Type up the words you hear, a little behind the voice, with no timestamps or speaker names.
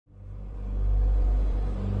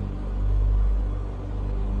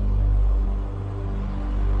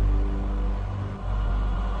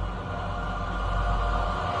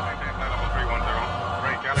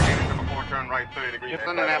It's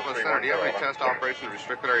Indianapolis Center. Do you have any test operations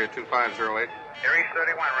restricted area 2508? Aries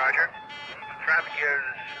 31, roger. Traffic is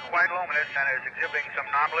quite luminous and is exhibiting some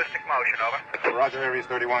non-ballistic motion, over. Roger, Aries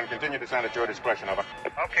 31. Continue to sound at your discretion, over.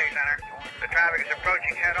 Okay, Center. The traffic is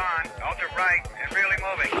approaching head-on, ultra right, and really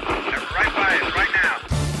moving. They're right by us right now.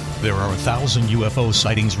 There are 1,000 UFO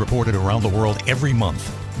sightings reported around the world every month.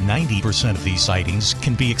 90% of these sightings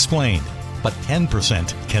can be explained, but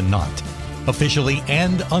 10% cannot. Officially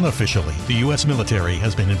and unofficially, the U.S. military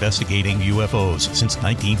has been investigating UFOs since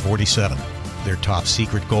 1947. Their top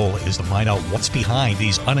secret goal is to find out what's behind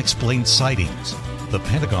these unexplained sightings. The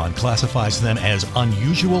Pentagon classifies them as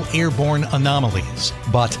unusual airborne anomalies,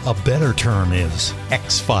 but a better term is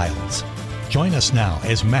X-Files. Join us now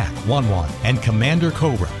as Mac 11 and Commander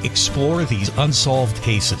Cobra explore these unsolved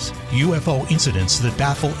cases, UFO incidents that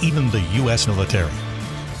baffle even the U.S. military.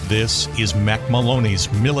 This is Mac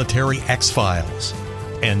Maloney's Military X-Files.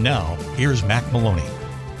 And now, here's Mac Maloney.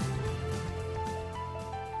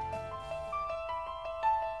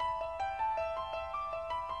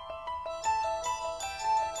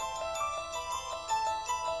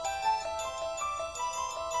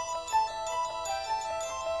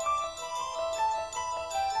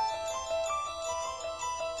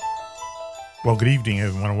 Well, good evening,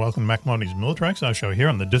 everyone, and welcome to Mac Maloney's Military X-Files show here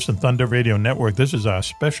on the Distant Thunder Radio Network. This is our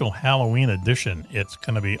special Halloween edition. It's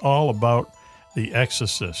going to be all about The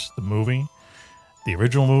Exorcist, the movie, the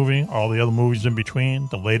original movie, all the other movies in between,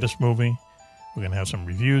 the latest movie. We're going to have some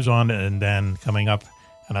reviews on it, and then coming up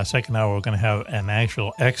in our second hour, we're going to have an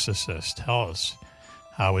actual exorcist tell us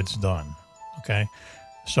how it's done, okay?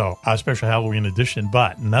 So, our special Halloween edition,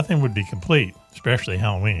 but nothing would be complete, especially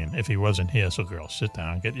Halloween, if he wasn't here. So, girls, sit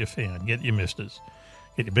down, get your fan, get your misters,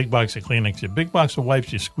 get your big box of Kleenex, your big box of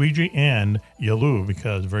wipes, your squeegee, and your lube,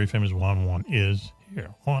 because very famous one is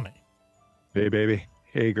here. Horny. Hey, baby.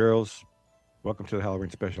 Hey, girls. Welcome to the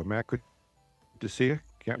Halloween special. Matt, good to see you.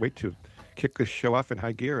 Can't wait to kick this show off in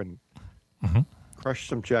high gear and crush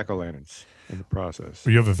some jack-o'-lanterns in the process.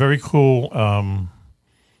 You have a very cool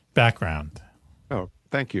background. Oh,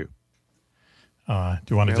 thank you. Do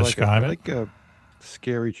you want to describe it? I like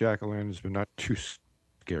scary jack-o'-lanterns, but not too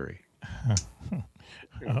scary.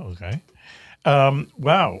 Okay.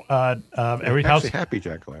 Wow. Actually, happy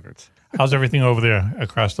jack-o'-lanterns. How's everything over there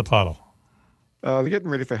across the puddle? They're getting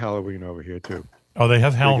ready for Halloween over here, too. Oh, they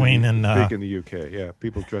have Halloween big in the UK, yeah.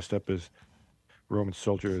 People dressed up as Roman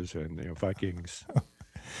soldiers and Vikings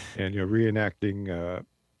and reenacting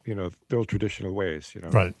the old traditional ways.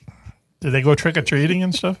 Right. Did they go trick-or-treating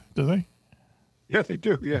and stuff? Do they? Yeah, they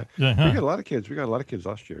do, yeah. Yeah, We got a lot of kids. We got a lot of kids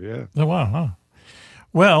last year, yeah. Oh, wow, huh?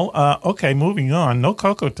 Well, okay, moving on. No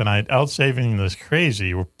Coco tonight, out saving this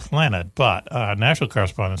crazy planet, but national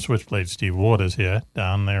correspondent Switchblade Steve Ward is here,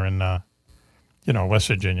 down there in, West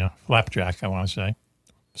Virginia. Flapjack, I want to say.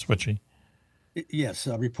 Switchy. Yes,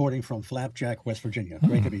 reporting from Flapjack, West Virginia.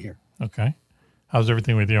 Great to be here. Okay. How's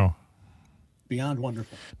everything with you? Beyond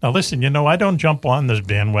wonderful. Now, listen, I don't jump on this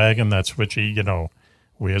bandwagon that Switchy,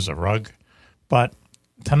 wears a rug. But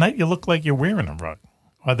tonight you look like you're wearing a rug,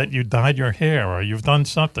 or that you dyed your hair, or you've done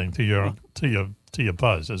something to your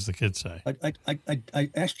buzz, as the kids say. I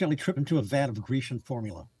accidentally tripped into a vat of Grecian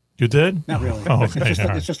formula. You did? Not really. Oh, okay.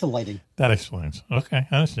 It's just the lighting. That explains. Okay,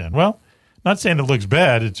 I understand. Well, not saying it looks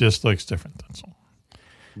bad, it just looks different, that's all.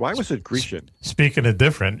 Why was it Grecian? Speaking of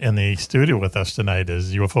different, in the studio with us tonight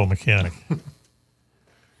is UFO mechanic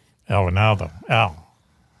Al Ronaldo. Al.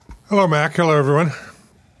 Hello, Mac. Hello, everyone.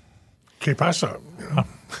 Que pasa?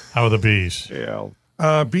 How are the bees?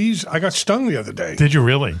 Yeah. Bees, I got stung the other day. Did you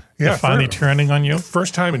really? Yeah. They're finally turning on you?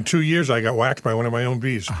 First time in 2 years I got whacked by one of my own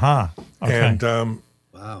bees. Okay. And,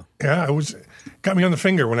 wow. Yeah, got me on the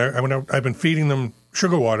finger when I've been feeding them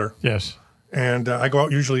sugar water. Yes. And I go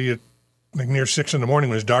out usually at near 6 in the morning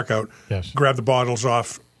when it's dark out. Yes. Grab the bottles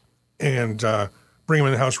off and bring them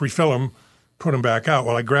in the house, refill them, put them back out.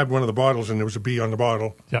 Well, I grabbed one of the bottles and there was a bee on the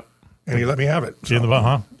bottle. Yep. And he let me have it. So, in the butt,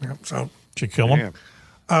 huh? Yeah, so. Did you kill him?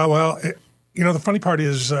 The funny part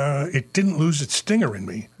is it didn't lose its stinger in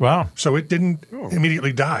me. Wow. So it didn't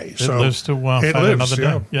immediately die. It lives to fight another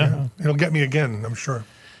day. Yeah. It'll get me again, I'm sure.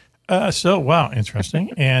 Wow,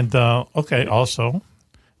 interesting. And, also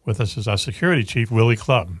with us is our security chief, Willie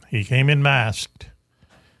Clubb. He came in masked,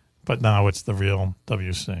 but now it's the real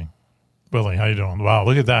WC. Willie, how you doing? Wow,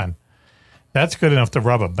 look at that. That's good enough to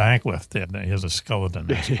rub a bank with. Here's a skeleton.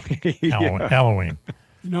 Halloween.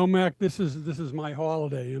 Mac, this is my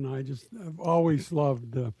holiday, and I've always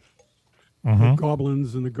loved the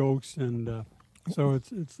goblins and the ghosts, and so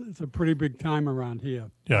it's a pretty big time around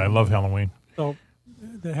here. Yeah, I love Halloween. So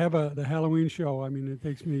to have the Halloween show, it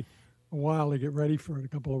takes me a while to get ready for it, a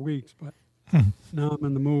couple of weeks, but Now I'm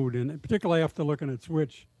in the mood, and particularly after looking at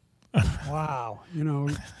Switch. Wow,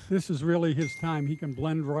 this is really his time. He can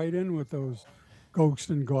blend right in with those ghosts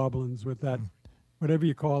and goblins with that, whatever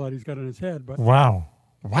you call it, he's got in his head. But Wow.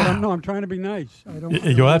 But I'm trying to be nice. I don't.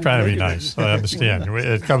 You are trying to be nice. I understand.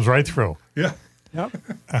 It comes right through. Yeah. Yep.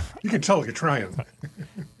 You can tell you're trying.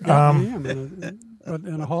 Yeah, I am. But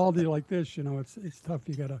in a holiday like this, it's tough.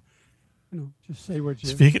 You gotta, just say what you.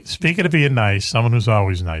 Speaking of being nice, someone who's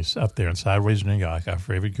always nice up there in Sideways, New York, our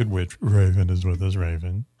favorite good witch, Raven, is with us.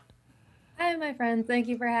 Raven. Hi, my friends. Thank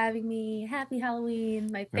you for having me. Happy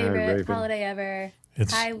Halloween, my favorite holiday ever.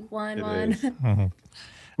 Hi, Juan.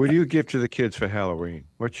 What do you give to the kids for Halloween?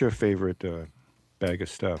 What's your favorite bag of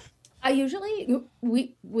stuff? I usually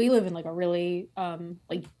we live in like a really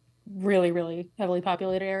really heavily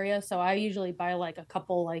populated area, so I usually buy like a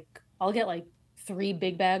couple, I'll get like 3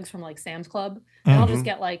 big bags from like Sam's Club, and I'll just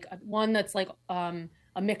get like one that's like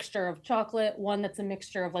a mixture of chocolate, one that's a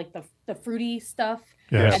mixture of like the fruity stuff,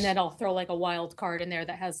 and then I'll throw like a wild card in there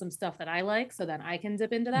that has some stuff that I like, so then I can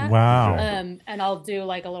dip into that. Wow. And I'll do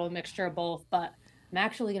like a little mixture of both, but I'm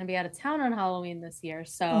actually going to be out of town on Halloween this year,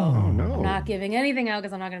 so I'm not giving anything out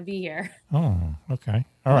because I'm not going to be here. Oh, okay.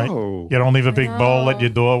 All right. You don't leave a big bowl at your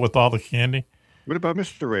door with all the candy? What about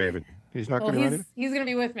Mr. Raven? He's not going to be on it? He's going to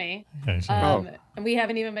be with me. Okay, so. And we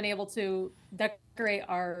haven't even been able to decorate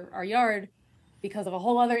our yard because of a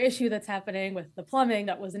whole other issue that's happening with the plumbing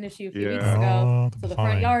that was an issue a few weeks ago. So the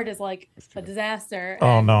front yard is like a disaster.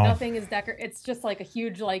 And nothing is decorated. It's just like a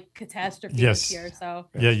huge catastrophe this year. So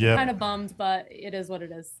I'm kind of bummed, but it is what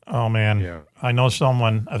it is. Oh man, I know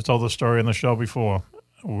someone. I've told the story on the show before.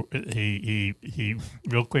 He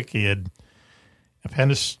real quick. He had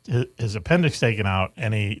his appendix taken out,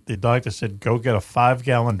 and the doctor said, "Go get a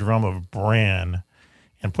 5-gallon drum of bran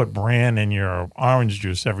and put bran in your orange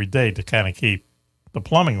juice every day to kind of keep the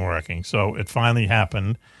plumbing working." So it finally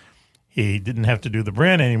happened. He didn't have to do the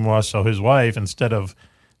bran anymore, so his wife, instead of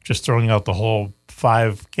just throwing out the whole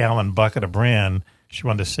 5-gallon bucket of bran, she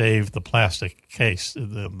wanted to save the plastic case,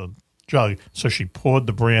 the jug, so she poured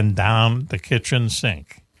the bran down the kitchen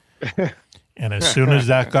sink. And as soon as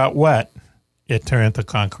that got wet, it turned to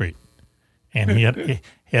concrete. And he had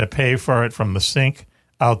to pay for it from the sink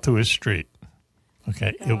out to his street.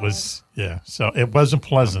 Okay, it was, so it wasn't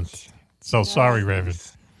pleasant. So sorry, Raven.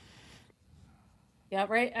 Yeah,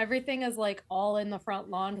 right. Everything is like all in the front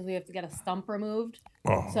lawn because we have to get a stump removed.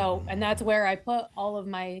 Oh. So, and that's where I put all of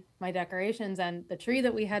my decorations, and the tree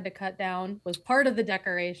that we had to cut down was part of the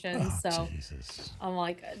decorations. So Jesus. I'm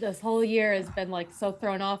like, this whole year has been like so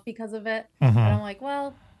thrown off because of it. And I'm like,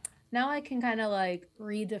 well, now I can kind of like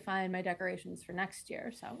redefine my decorations for next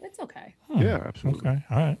year. So it's okay. Yeah, absolutely. Okay,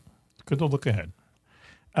 all right. It's good to look ahead.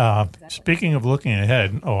 Speaking of looking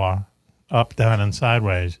ahead, or up, down, and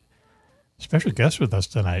sideways, special guest with us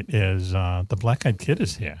tonight is the Black Eyed Kid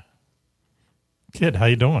is here. Kid, how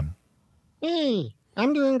you doing? Hey,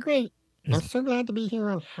 I'm doing great. I'm so glad to be here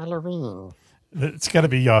on Halloween. It's got to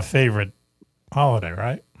be your favorite holiday,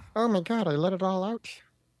 right? Oh my God, I let it all out.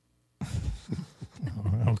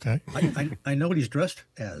 Okay. I know what he's dressed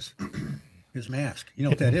as. His mask. You know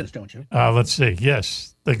what that is, don't you? Let's see.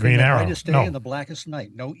 Yes, the Green Arrow. I just stay in the blackest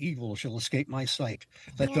night. No evil shall escape my sight.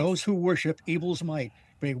 Let those who worship evil's might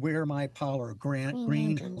beware my power. Grant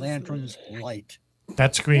Green Lantern's light.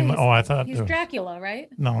 That's Green. Yeah, I thought he's Dracula, right?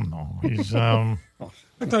 No, he's I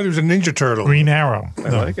thought he was a Ninja Turtle. Green Arrow. I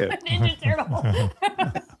like it. Ninja Turtle.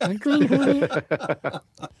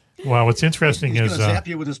 Well, what's interesting He's is going to zap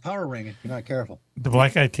you with his power ring if you're not careful. The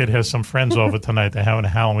Black Eyed Kid has some friends over tonight. They're having a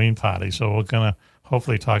Halloween party, so we're gonna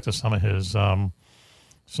hopefully talk to some of his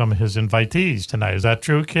invitees tonight. Is that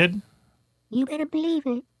true, Kid? You better believe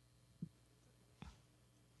it.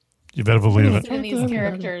 You better believe it. And these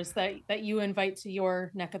characters that you invite to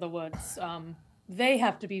your neck of the woods, they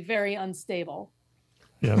have to be very unstable.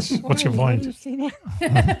 Yes. What's your point?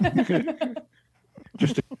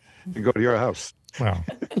 Just to go to your house. Well,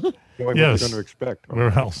 knowing yes. what you're going to expect. Where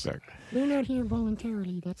else? They're not here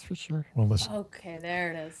voluntarily, that's for sure. Well, listen. Okay,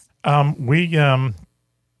 there it is. We,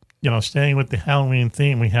 staying with the Halloween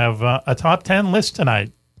theme, we have a top 10 list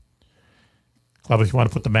tonight. Club, if you want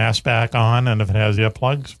to put the mask back on, and if it has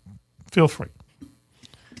earplugs, feel free.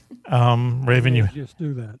 Raven, you just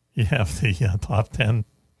do that. You have the top 10.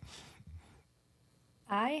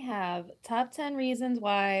 I have top 10 reasons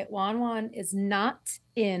why Juan is not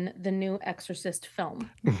in the new Exorcist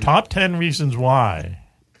film. Top 10 reasons why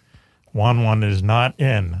Juan is not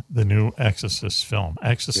in the new Exorcist film.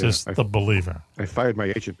 Exorcist, the Believer. I fired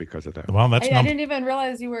my agent because of that. Well, that's I didn't even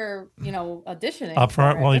realize you were, auditioning. Up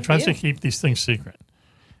front. Well, he Good tries for to keep these things secret.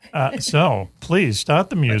 So please start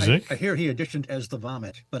the music. I hear he auditioned as the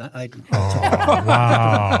vomit, but I Oh,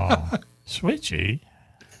 wow. Switchy.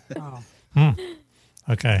 Oh.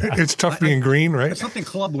 Okay. It's tough being green, right? It's something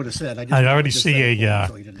Club would have said. I already see a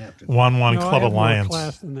so he didn't have to. 1-1 No, I Club have more Alliance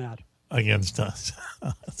class than that. against us.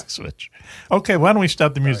 Switch. Okay, why don't we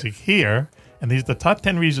start the music here? And these are the top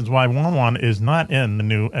 10 reasons why 1-1 is not in the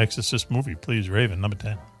new Exorcist movie. Please, Raven, number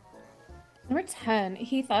 10. Number 10,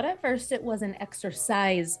 he thought at first it was an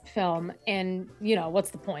exercise film, and,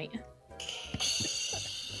 what's the point?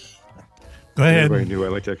 Go ahead. Everybody knew I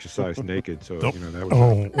like to exercise naked, so that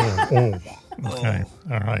was. Okay.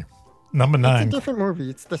 All right. Number It's 9. a different movie.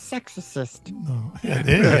 It's The Sexorcist. It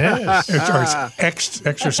is. It's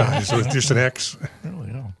exercise, so it's just an X.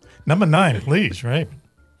 Really, yeah. Number 9, please, Raven.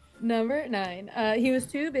 Number 9, he was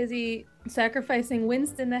too busy sacrificing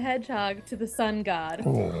Winston the Hedgehog to the sun god.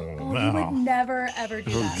 Oh, He would never, ever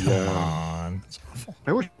do that. Come on. It's awful.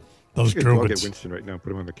 I wish Those you could go get druids. Winston right now and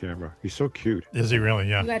put him on the camera. He's so cute. Is he really?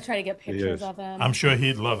 Yeah. You gotta try to get pictures is. of him. I'm sure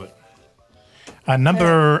he'd love it.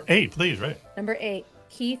 Number 8, please, right? Number 8,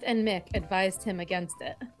 Keith and Mick advised him against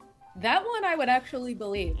it. That one I would actually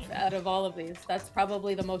believe out of all of these. That's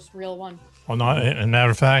probably the most real one. Well, no, as a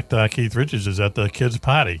matter of fact, Keith Richards is at the kids'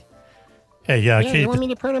 party. Hey, Yeah, Keith. you want me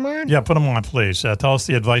to put him on? Yeah, put him on, please. Tell us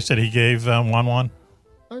the advice that he gave 1-1.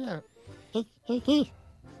 Oh, yeah. Hey, Keith.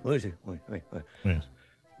 What is it? Wait. Yes.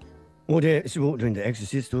 Well, it's about doing the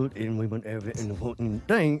Exorcist, and we went over it in the fucking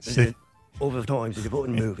thing. See? Over the times in the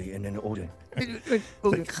fucking movie, and then all the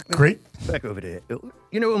Great. back over there.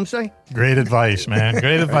 You know what I'm saying? Great advice, man.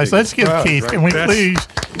 Great advice. Let's give Keith, can we please?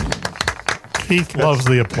 Keith loves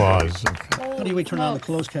the applause. How do we turn on the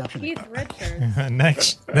closed caption? Keith Richards.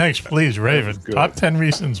 Next, please, Raven. Top 10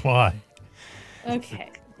 reasons why.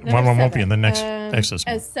 Okay. 1-1 won't be in the next Exorcist.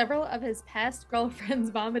 As several of his past girlfriends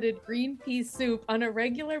vomited green pea soup on a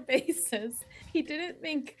regular basis, he didn't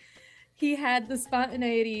think he had the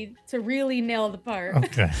spontaneity to really nail the part.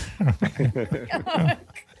 Okay.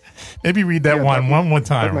 Maybe read that one more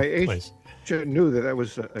time, My please. agent knew that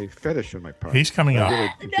was a fetish on my part. He's coming up. I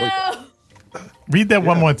really enjoyed that. No! Read that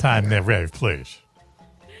one more time there, Rav, please.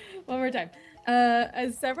 One more time.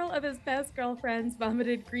 As several of his past girlfriends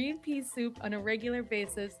vomited green pea soup on a regular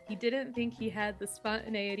basis, he didn't think he had the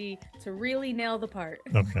spontaneity to really nail the part.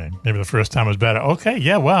 Okay. Maybe the first time was better. Okay.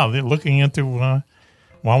 Yeah. Wow. They're looking into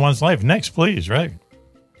 1-1's life. Next, please. Right.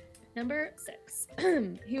 Number 6.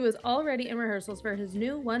 He was already in rehearsals for his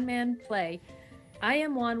new one-man play, I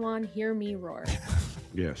Am 1-1, Hear Me Roar.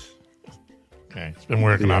 Yes. Okay. It's been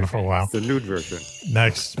working on it for a while. The nude version.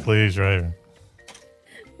 Next, please. Raven.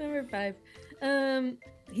 Number 5.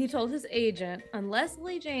 He told his agent, unless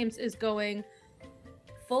Lily James is going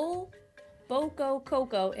full Boco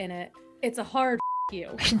Coco in it, it's a hard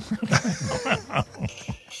you.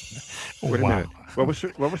 Wait a minute. What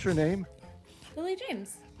was her name? Lily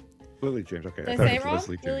James. Lily James. Okay. Did I thought say it it was wrong?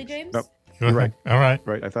 Leslie Lily James? Nope. Go ahead. Right. All right.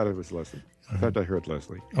 Right. I thought it was Leslie. I thought I heard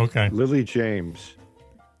Leslie. Okay. Lily James.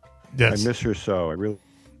 Yes. I miss her so. I really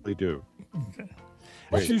do.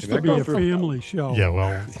 This used to be a family show. Yeah,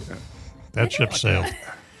 well, that ship sailed.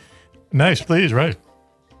 Nice, please, right.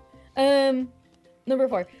 Number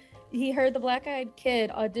 4. He heard the black-eyed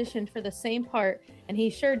kid auditioned for the same part, and he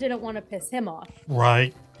sure didn't want to piss him off.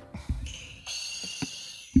 Right.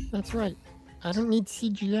 That's right. I don't need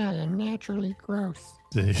CGI. I'm naturally gross.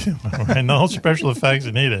 And no special effects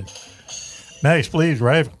are needed. Next, please,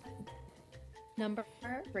 Raven. Number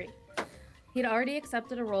 3. He'd already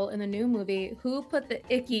accepted a role in the new movie Who Put the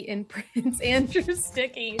Icky in Prince Andrew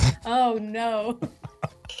Sticky? Oh, no.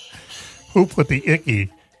 Who put the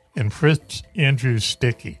icky in Prince Andrew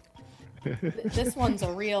Sticky? This one's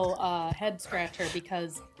a real head scratcher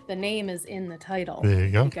because the name is in the title. There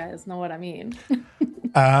you go. You guys know what I mean.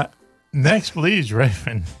 Next, please,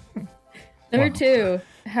 Raven. Number 2.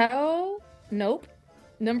 Nope.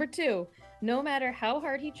 Number 2. No matter how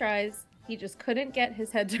hard he tries, he just couldn't get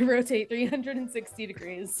his head to rotate 360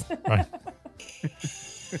 degrees. Right.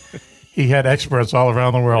 He had experts all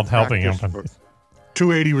around the world helping him.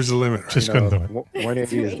 280 was the limit. Just couldn't do it.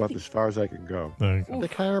 180 is about as far as I can go. There you go. The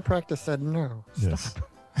chiropractor said no. Yes.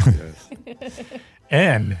 Yes.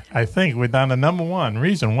 And I think we're down to number 1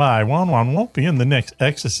 reason why 1-1 won't be in the next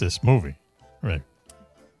Exorcist movie. Right.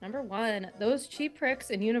 Number 1. Those cheap pricks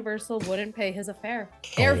in Universal wouldn't pay his airfare.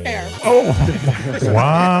 Oh,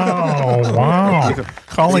 wow.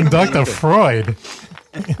 Calling Dr. Freud.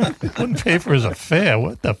 Wouldn't pay for his affair.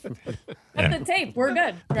 What the? Cut the tape. We're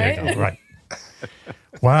good, There you right? go, right.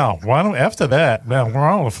 Wow. Why don't after that? Now we're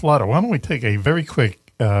all aflutter. Why don't we take a very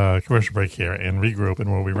quick commercial break here and regroup,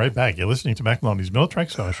 and we'll be right back. You're listening to Mac Maloney's Military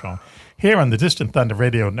Show here on the Distant Thunder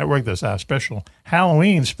Radio Network. This is our special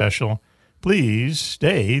Halloween special. Please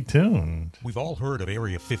stay tuned. We've all heard of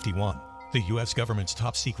Area 51, the U.S. government's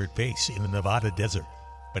top secret base in the Nevada desert.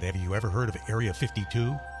 But have you ever heard of Area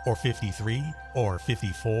 52 or 53 or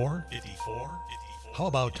 54? 54? How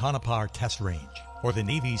about Tonopah Test Range or the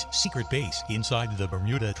Navy's secret base inside the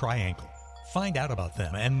Bermuda Triangle? Find out about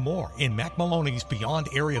them and more in Mac Maloney's Beyond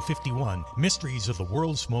Area 51, Mysteries of the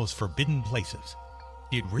World's Most Forbidden Places.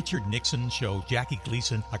 Did Richard Nixon show Jackie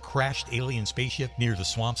Gleason a crashed alien spaceship near the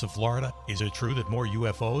swamps of Florida? Is it true that more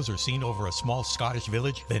UFOs are seen over a small Scottish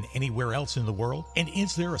village than anywhere else in the world? And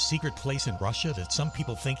is there a secret place in Russia that some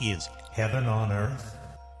people think is heaven on earth?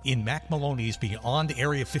 In Mac Maloney's Beyond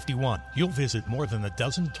Area 51, you'll visit more than a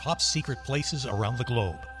dozen top secret places around the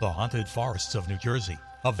globe. The haunted forests of New Jersey,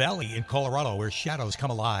 a valley in Colorado where shadows come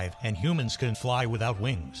alive and humans can fly without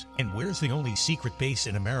wings. And where's the only secret base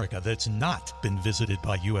in America that's not been visited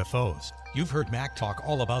by UFOs? You've heard Mac talk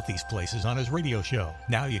all about these places on his radio show.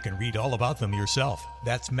 Now you can read all about them yourself.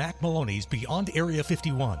 That's Mac Maloney's Beyond Area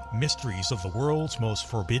 51, Mysteries of the World's Most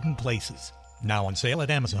Forbidden Places. Now on sale at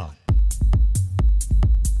Amazon.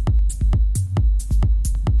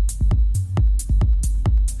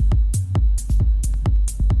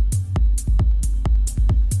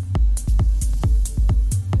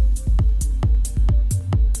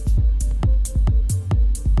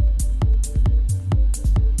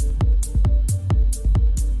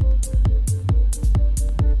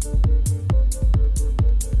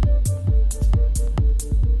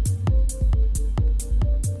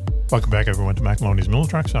 Welcome back, everyone, to Mac Maloney's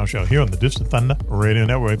Military Sound Show here on the Distant Thunder Radio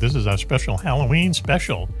Network. This is our special Halloween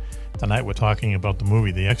special. Tonight we're talking about the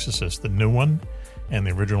movie The Exorcist, the new one and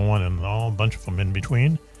the original one, and a bunch of them in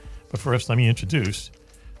between. But first, let me introduce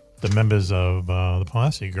the members of the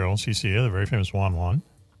Posse Girls. You see here, the very famous Juan Juan.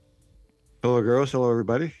 Hello, girls. Hello,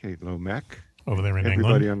 everybody. Hey, hello, Mac. Over there in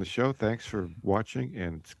everybody England. On the show. Thanks for watching,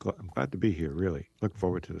 and I'm glad to be here, really. Look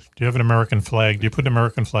forward to this. Do you have an American flag? Do you put an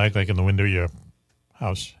American flag like in the window of your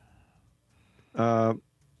house? Well,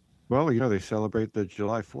 they celebrate the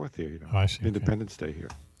July 4th here, I see. Independence Day here.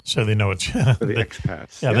 So they know it's... For the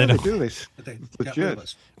expats. Yeah, they know. They do. They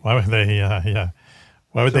legit. Why would they,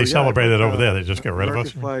 Why would they celebrate it over there? They just get rid of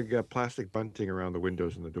us? American flag, plastic bunting around the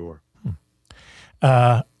windows and the door.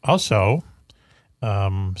 Also,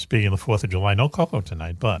 speaking of the 4th of July, no Coco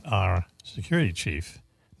tonight, but our security chief...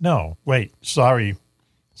 No, wait, sorry.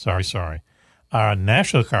 Our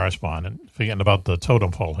national correspondent, forgetting about the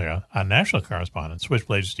totem pole here, our national correspondent,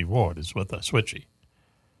 Switchblade Steve Ward, is with us. Switchy.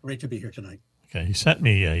 Great to be here tonight. Okay, he sent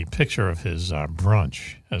me a picture of his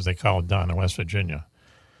brunch, as they call it down in West Virginia.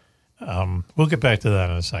 We'll get back to that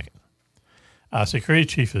in a second. Our security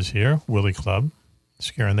chief is here, Willie Clubb,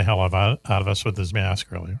 scaring the hell out of us with his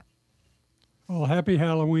mask earlier. Well, happy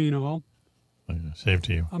Halloween, all. Same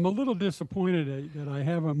to you. I'm a little disappointed that I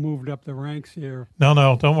haven't moved up the ranks here.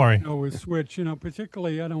 No, don't worry. With Switch,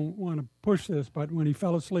 particularly, I don't want to push this, but when he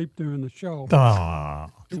fell asleep during the show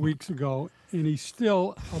 2 weeks ago, and he's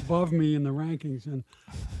still above me in the rankings, and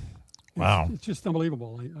it's just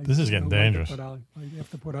unbelievable. This is getting dangerous. I have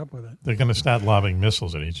to put up with it. They're going to start lobbing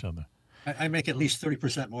missiles at each other. I make at least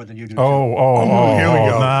 30% more than you do. Oh, here we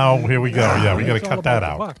go. Now, here we go. Yeah, we got to cut that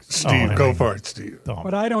out. Steve, go for it, Steve.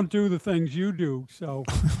 But I don't do the things you do, so...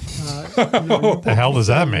 What the hell does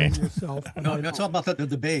that mean? No, it's all about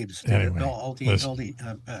the babes. Anyway, all the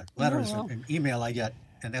letters and email I get,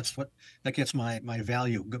 and that gets my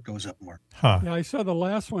value goes up more. Huh. Yeah, I saw the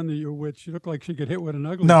last one that you with. She looked like she could hit with an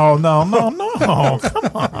ugly. No. Come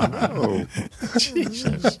on. No.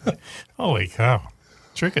 Jesus. Holy cow.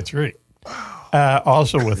 Trick or treat.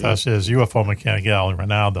 Also with us is UFO mechanic Al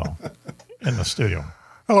Ronaldo in the studio.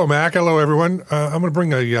 Hello, Mac. Hello, everyone. I'm going to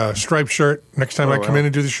bring a striped shirt next time I come in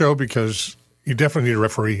and do the show because you definitely need a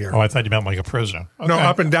referee here. Oh, I thought you meant like a prisoner. Okay. No,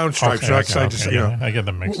 up and down stripes. I get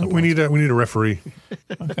them mixed up. We need a referee.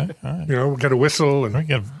 Okay, all right. We got to whistle and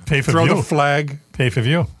pay for throw view. The flag. Pay for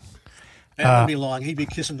view. That wouldn't be long. He'd be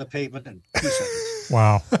kissing the pavement in 2 seconds.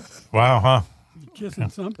 Wow, huh? Kissing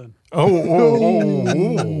something. Oh,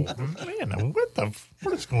 man,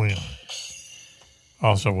 what is going on?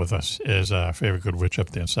 Also with us is our favorite good witch up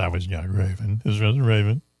there, Savage Young Raven. Is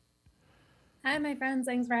Raven? Hi, my friends.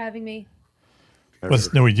 Thanks for having me.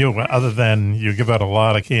 What's new with you? Other than you give out a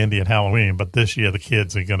lot of candy at Halloween, but this year the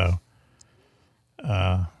kids are going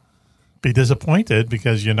to be disappointed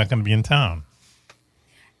because you're not going to be in town.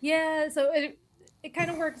 Yeah, so it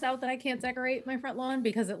kind of works out that I can't decorate my front lawn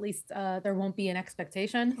because at least there won't be an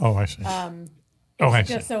expectation. Oh, I see. Oh, I It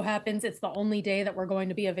see. just so happens it's the only day that we're going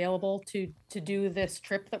to be available to do this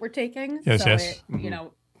trip that we're taking. Yes, so yes.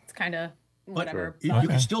 it's kind of whatever. You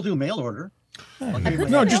can still do mail order. I could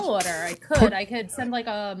do mail order. I could send like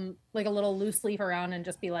a little loose leaf around and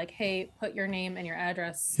just be like, hey, put your name and your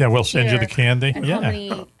address. Yeah, we'll send you the candy. And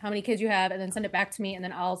Yeah. how many kids you have, and then send it back to me, and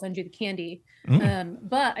then I'll send you the candy. Mm.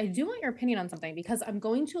 But I do want your opinion on something, because I'm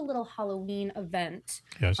going to a little Halloween event.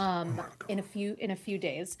 Yes. In a few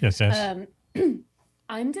days. Yes, yes.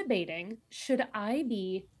 I'm debating, should I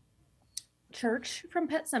be Church from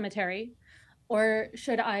Pet Sematary, or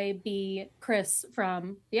should I be Chris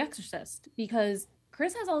from The Exorcist? Because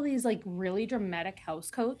Chris has all these like really dramatic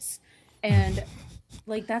house coats, and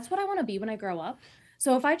like that's what I want to be when I grow up.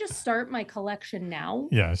 So if I just start my collection now,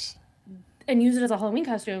 Yes. and use it as a Halloween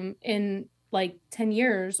costume in like 10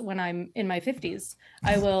 years when I'm in my 50s,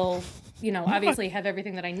 I will, obviously have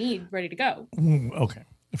everything that I need ready to go. Okay.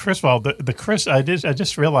 First of all, the Chris, I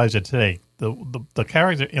just realized it today. The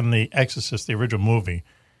character in The Exorcist, the original movie,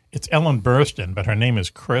 it's Ellen Burstyn, but her name is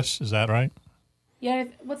Chris. Is that right? Yeah.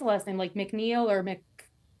 What's the last name? Like McNeil or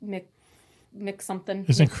Mick something?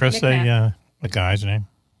 Isn't Chris a guy's name?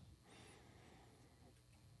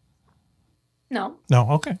 No.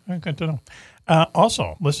 No. Okay. Good to know.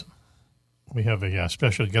 Also, listen, we have a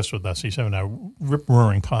special guest with us. He's having a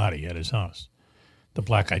rip-roaring party at his house. The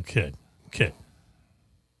Black-Eyed Kid.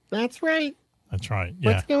 That's right. That's right.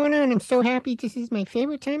 Yeah. What's going on? I'm so happy. This is my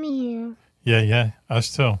favorite time of year. Yeah.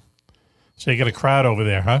 Us too. So you got a crowd over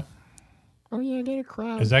there, huh? Oh, yeah, I got a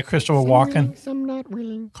crowd. Is that Christopher some Walken? willing, some not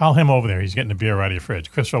willing. Call him over there. He's getting a beer out of your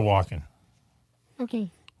fridge. Christopher Walken.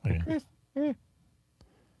 Okay. Okay. Chris,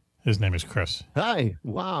 His name is Chris. Hi.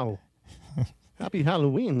 Wow. Happy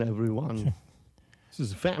Halloween, everyone. This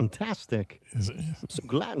is fantastic. I'm so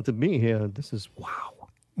glad to be here. This is wow.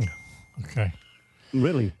 Okay.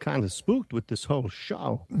 Really kind of spooked with this whole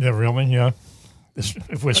show. Yeah, really? Yeah. I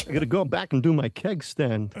got to go back and do my keg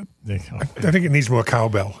stand. I think it needs more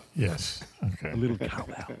cowbell. Yes. Okay. A little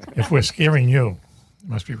cowbell. If we're scaring you, it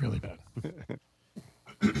must be really bad.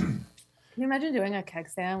 Can you imagine doing a keg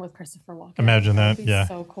stand with Christopher Walken? Imagine that, That'd be yeah.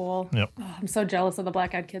 so cool. Yep. Oh, I'm so jealous of the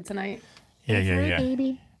Black-Eyed Kid tonight. Yeah.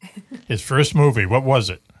 baby. His first movie, what was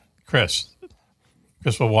it? Christopher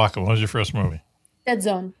Walken, what was your first movie? Dead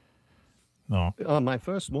Zone. No. My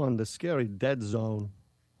first one, The Scary Dead Zone.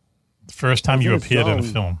 The first time you was in a appeared in a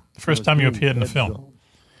zone. film. The I first was time you doing appeared in a Dead film. Zone.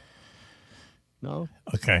 No?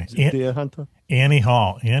 Okay. Is it Deer Hunter? Annie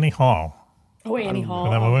Hall. Oh, Annie Hall.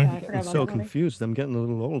 that Oh, movie? God, I forgot I'm about so that movie. confused. I'm getting a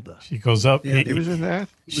little older. She goes up. Yeah, He was in that?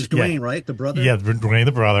 It was Dwayne, right? The brother? Yeah, Dwayne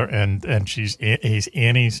the brother, and he's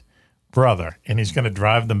Annie's brother, and he's going to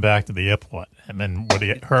drive them back to the airport. And then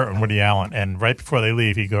Woody Allen, and right before they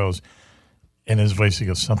leave, he goes, in his voice, he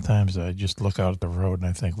goes, sometimes I just look out at the road and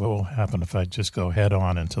I think, what will happen if I just go head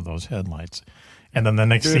on into those headlights? And then the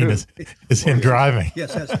next scene is him driving.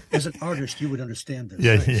 Yes, as an artist, you would understand this.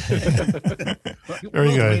 Yeah, right? yeah. Very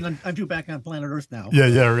good. Dwayne, I'm due back on planet Earth now.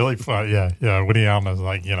 Yeah, really fun. Yeah. Woody Allen is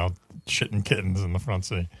like, shitting kittens in the front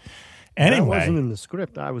seat. That Anyway. wasn't in the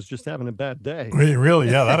script. I was just having a bad day.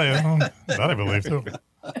 Really? Yeah, that I believe too.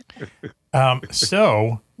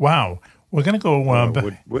 So, wow. We're going to go.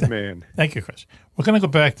 Woodman. Thank you, Chris. We're going to go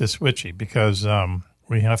back to Switchy because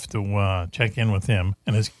we have to check in with him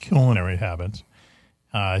and his culinary habits.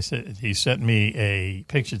 He sent me a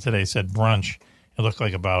picture today. It said brunch. It looked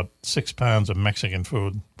like about 6 pounds of Mexican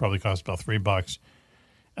food. Probably cost about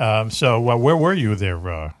 $3. So where were you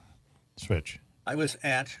there, Switch? I was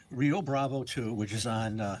at Rio Bravo 2, which is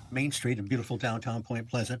on Main Street in beautiful downtown Point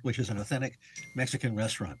Pleasant, which is an authentic Mexican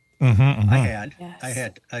restaurant. I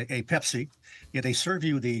had a Pepsi. Yeah, they serve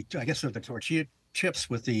you the tortilla chips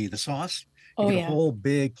with the sauce. You get a whole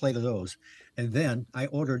big plate of those. And then I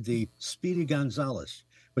ordered the Speedy Gonzales,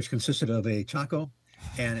 which consisted of a taco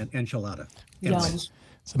and an enchilada.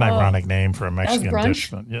 It's an ironic name for a Mexican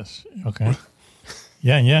dish. But yes. Okay.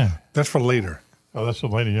 Yeah. That's for later. Oh, that's the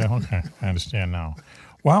lady. Yeah, okay. I understand now.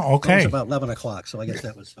 Wow, okay. It was about 11 o'clock, so I guess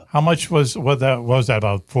that was... How much was that?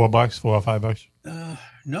 About $4, $4 or $5?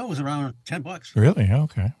 No, it was around $10. Really?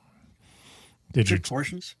 Okay. Did you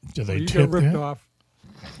portions? Did they you tip got ripped you? off.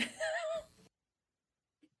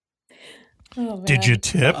 Oh, man. Did you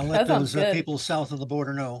tip? I'll let those people south of the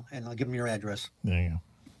border know, and I'll give them your address. There you go.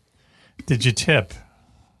 Did you tip?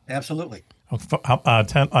 Absolutely. On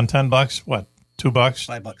 $10? What? $2?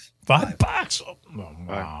 $5. $5? Oh,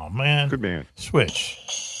 wow, man. Good man.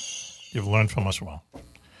 Switch. You've learned from us well.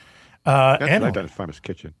 That's what I done at Farmer's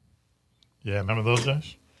Kitchen. Yeah, remember those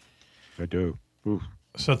days? I do. Oof.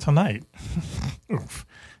 So tonight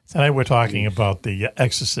we're talking about The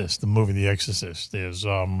Exorcist, the movie The Exorcist. There's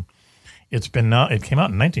It came out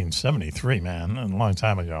in 1973, man, a long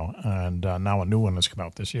time ago, and now a new one has come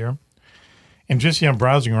out this year. And just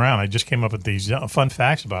browsing around, I just came up with these fun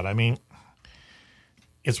facts about it. I mean,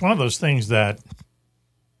 it's one of those things that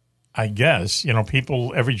I guess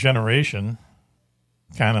people every generation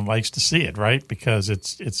kind of likes to see it, right? Because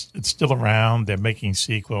it's still around. They're making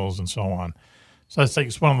sequels and so on. So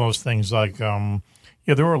it's one of those things like there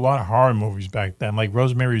were a lot of horror movies back then. Like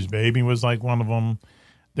Rosemary's Baby was like one of them.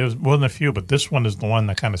 There wasn't a few, but this one is the one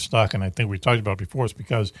that kind of stuck, and I think we talked about it before. It's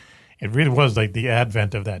because it really was like the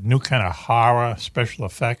advent of that new kind of horror special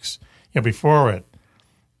effects. Before it,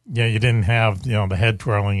 you didn't have the head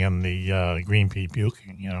twirling and the green pea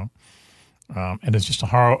puking. And it's just a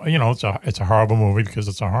horror. It's a horrible movie because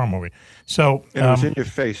it's a horror movie. So and it was in your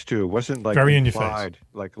face too. It wasn't like very in your face,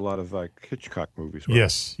 like a lot of like Hitchcock movies.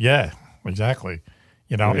 Yes, yeah, exactly.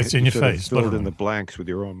 It's in your face. Filled in the blanks with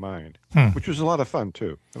your own mind, which was a lot of fun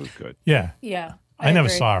too. It was good. Yeah, yeah. I never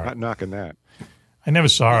saw it. Not knocking that. I never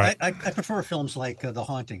saw it. I prefer films like The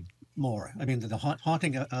Haunting more. I mean, the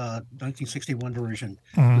Haunting 1961 version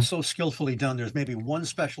was so skillfully done. There's maybe one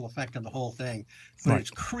special effect on the whole thing, but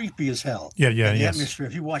it's creepy as hell. Yeah, and the yes. atmosphere,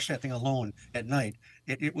 if you watch that thing alone at night,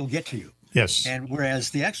 it will get to you. Yes. And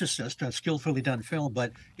whereas The Exorcist, a skillfully done film,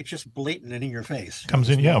 but it's just blatant and in your face. Comes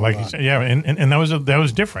in, like you said, and that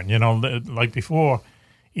was different. Like before,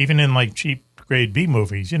 even in like cheap grade B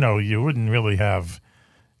movies, you wouldn't really have,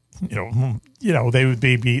 they would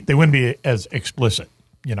they wouldn't be as explicit.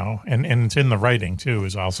 And it's in the writing too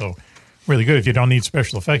is also really good. If you don't need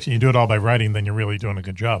special effects and you do it all by writing, then you're really doing a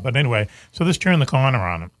good job. But anyway, so this turned the corner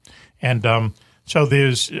on it, and so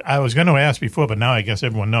I was going to ask before, but now I guess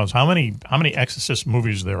everyone knows how many Exorcist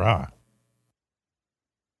movies there are.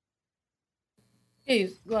 Hey,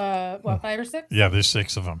 5 or 6? Yeah, there's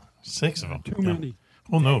 6 of them. 6 of them. Too many.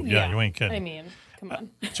 Well, no, you ain't kidding. I mean, come on.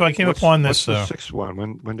 So I came upon this. What's the 6th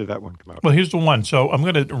one? When did that one come out? Well, here's the one. So I'm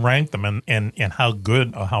going to rank them and how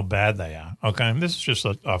good or how bad they are. Okay, and this is just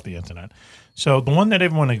off the internet. So the one that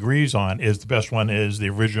everyone agrees on is the best one is the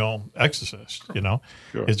original Exorcist. Sure.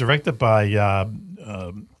 It's directed by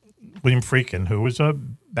William Friedkin, who was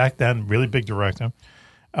back then really big director.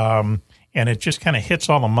 And it just kind of hits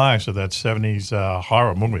all the marks of that 70s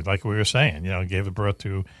horror movie, like we were saying. Gave birth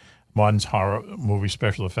to modern horror movie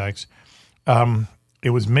special effects. It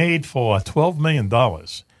was made for $12 million.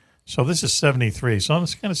 So this is 73. So I'm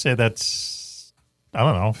just going to say that's, I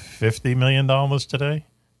don't know, $50 million today?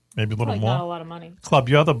 Maybe a little more. Not a lot of money. Club,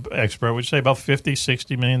 you're the expert. Would you say about $50,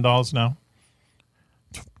 $60 million now?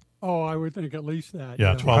 Oh, I would think at least that.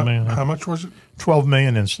 Yeah, 12 million. How much was it? 12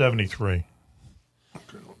 million in 73.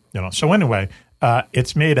 So anyway,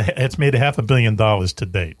 it's made $500 million to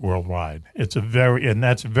date worldwide. And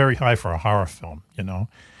that's very high for a horror film,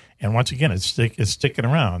 And once again, it's sticking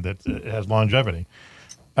around. It has longevity.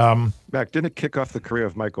 Mac, didn't it kick off the career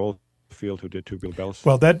of Mike Oldfield, who did Tubular Bells?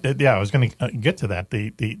 Well, I was going to get to that.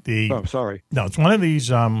 Oh, I'm sorry. No, it's one of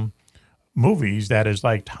these movies that is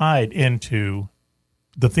like tied into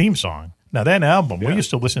the theme song. Now, that album, we used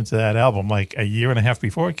to listen to that album like a year and a half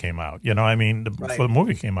before it came out. Before the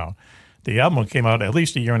movie came out. The album came out at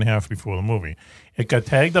least a year and a half before the movie. It got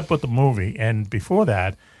tagged up with the movie, and before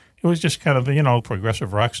that, it was just kind of,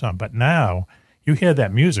 progressive rock song. But now, you hear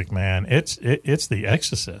that music, man. It's The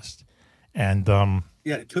Exorcist. And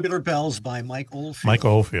Tubular Bells by Mike Oldfield. Mike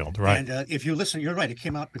Oldfield, right. And if you listen, you're right, it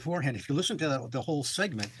came out beforehand. If you listen to the whole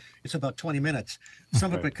segment, it's about 20 minutes.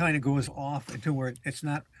 Some of it kind of goes off into where it's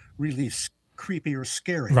not really creepy or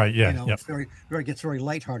scary. Right, yeah. It's it gets very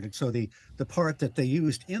lighthearted. So the part that they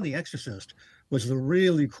used in The Exorcist was the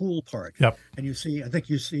really cool part. Yep. And I think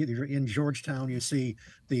you see you're in Georgetown, you see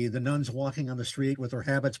the nuns walking on the street with their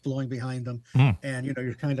habits blowing behind them. And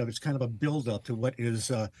it's kind of a build up to what is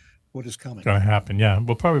coming. Going to happen, yeah.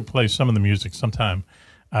 We'll probably play some of the music sometime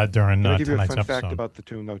during Can I give you a tonight's fun episode. fact about the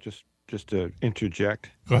tune, though, just to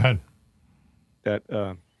interject? Go ahead.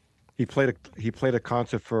 That he played a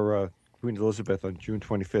concert for Queen Elizabeth on June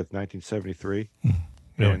 25th, 1973.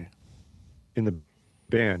 Really? And in the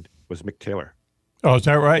band was Mick Taylor. Oh, is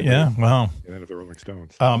that right? Yeah. Wow. And of the Rolling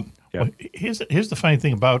Stones. Well, here's the funny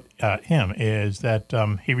thing about him is that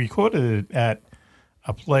he recorded it at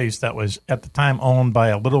a place that was at the time owned by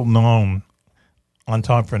a little-known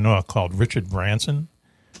entrepreneur called Richard Branson.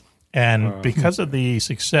 And because of the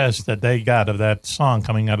success that they got of that song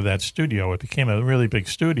coming out of that studio, it became a really big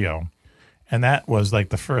studio. And that was like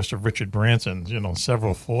the first of Richard Branson's,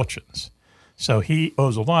 several fortunes. So he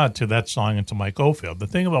owes a lot to that song and to Mike Oldfield. The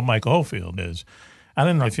thing about Mike Oldfield is, I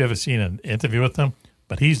don't know if you've ever seen an interview with him,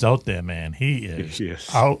 but he's out there, man. He is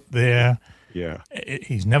out there. Yeah.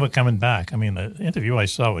 He's never coming back. I mean, the interview I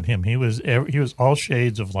saw with him, he was all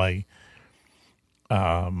shades of like,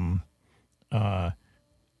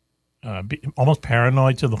 almost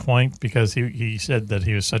paranoid to the point, because he said that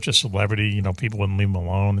he was such a celebrity, you know, people wouldn't leave him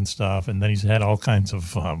alone and stuff. And then he's had all kinds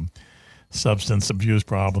of substance abuse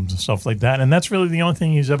problems and stuff like that. And that's really the only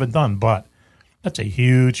thing he's ever done. But that's a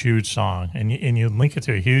huge, huge song. And you link it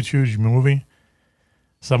to a huge, huge movie.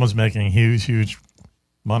 Someone's making huge, huge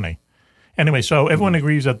money. Anyway, so everyone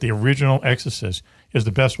agrees that the original Exorcist is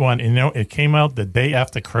the best one. And, you know, it came out the day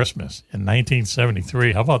after Christmas in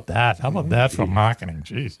 1973. How about that? How about that for marketing?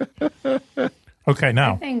 Jeez. Okay,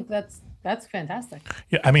 now. I think that's fantastic.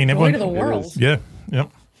 Yeah, I mean, everyone. To the world. Yeah, yep.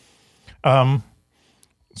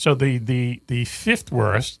 So the fifth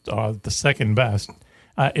worst, or the second best,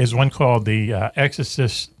 is one called The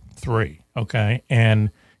Exorcist 3, okay? And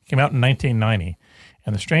it came out in 1990.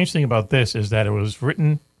 And the strange thing about this is that it was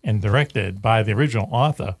written and directed by the original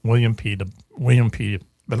author, William Peter Blatty.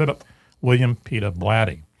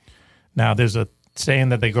 Now, there's a saying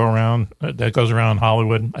that goes around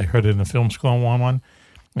Hollywood. I heard it in a film school one.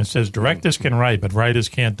 It says, directors can write, but writers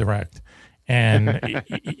can't direct. And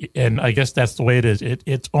and I guess that's the way it is.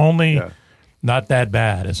 It's only not that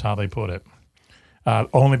bad, is how they put it.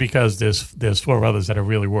 Only because there's four others that are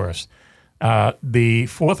really worse. The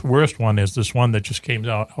fourth worst one is this one that just came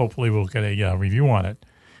out. Hopefully we'll get a review on it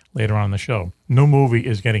later on in the show. New movie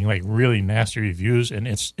is getting like really nasty reviews, and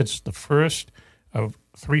it's the first of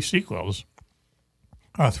three sequels,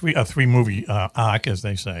 a three movie arc, as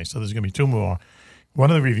they say. So there's going to be two more. One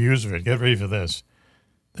of the reviews of it, get ready for this.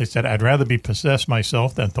 They said, "I'd rather be possessed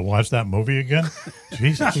myself than to watch that movie again."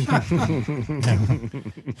 Jesus. Ooh,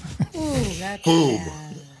 that's Boom.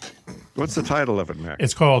 bad. What's the title of it, Mac?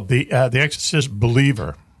 It's called The Exorcist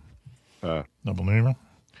Believer. The Believer.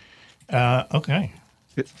 Okay.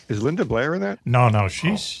 Is Linda Blair in that? No,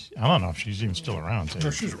 she's. I don't know if she's even still around.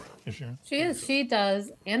 No, she's around. Is she around? She is. She does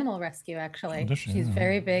animal rescue, actually. Does she? She's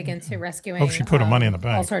very big into rescuing. Hope she put her money in the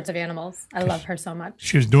bank. All sorts of animals. I love her so much.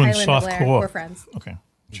 She was doing Hi, Linda Blair. softcore. We're friends. Okay.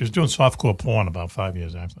 She was doing softcore porn about 5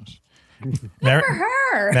 years after this. Good for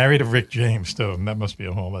her. Married to Rick James, too. And that must be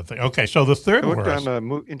a whole other thing. Okay, so the third I looked worst. on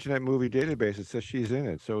the Internet Movie Database. It says she's in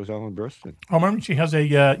it. So is Ellen Burstyn. Oh, remember she has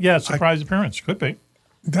a surprise appearance. Could be.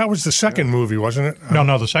 That was the second movie, wasn't it?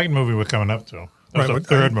 No, the second movie we're coming up to. That was the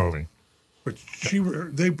third movie. But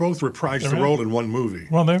they both reprised the role in one movie.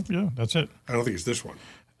 Well, that's it. I don't think it's this one.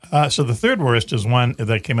 So the third worst is one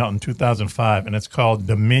that came out in 2005, and it's called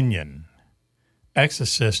Dominion.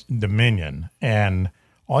 Exorcist Dominion. And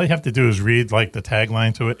all you have to do is read like the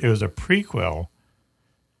tagline to it. It was a prequel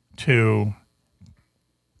to.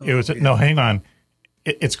 Hang on.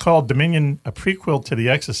 It's called Dominion, a prequel to The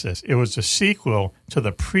Exorcist. It was a sequel to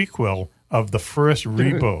the prequel of the first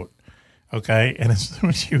reboot. Okay, and as soon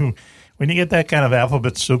as when you get that kind of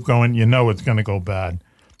alphabet soup going, you know it's going to go bad.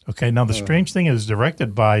 Okay, now the strange thing is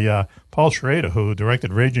directed by Paul Schrader, who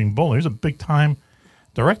directed Raging Bull. He was a big time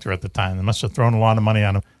director at the time. They must have thrown a lot of money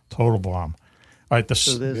on a total bomb. All right,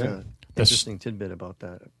 so there's an interesting tidbit about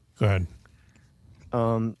that. Go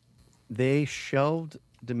ahead. They shelved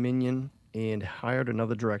Dominion and hired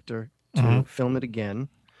another director to film it again.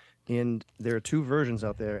 And there are two versions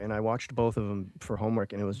out there, and I watched both of them for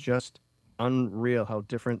homework, and it was just unreal how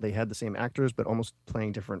different. They had the same actors, but almost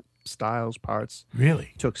playing different styles, parts.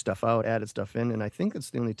 Really? Took stuff out, added stuff in, and I think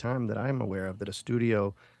it's the only time that I'm aware of that a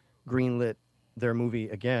studio greenlit their movie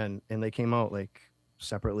again, and they came out like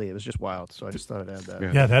separately. It was just wild, so I just thought I'd add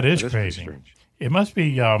that. Yeah, that is crazy. It must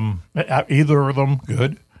be either of them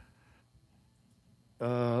good.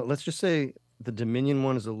 Let's just say the Dominion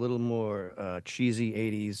one is a little more cheesy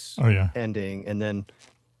 80s ending, and then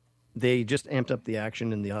they just amped up the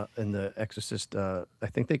action in the Exorcist. I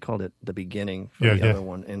think they called it The Beginning for the other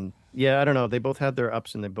one. And I don't know. They both had their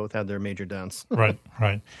ups and they both had their major downs. Right.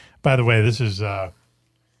 By the way, this is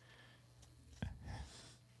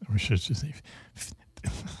we should just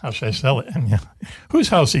how should I sell it? Whose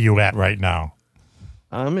house are you at right now?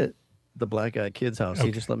 I'm at the black guy kid's house. Okay.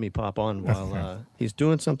 He just let me pop on while he's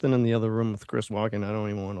doing something in the other room with Chris walking. I don't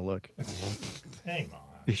even want to look. Hang on.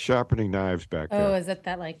 He's sharpening knives back there. Oh, is it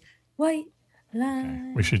that like white line?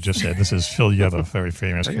 Okay. We should just say this is Phil Yeva, very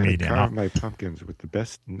famous comedian. I carve my pumpkins with the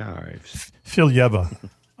best knives. Phil Yeva,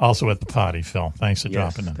 also at the party. Phil, thanks for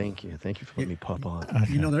dropping in. Thank you for letting me pop on.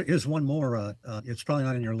 Okay. You know, there is one more. It's probably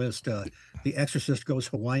not on your list. The Exorcist Goes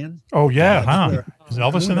Hawaiian. Oh yeah, Is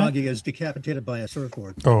Elvis in that? Moonagi is decapitated by a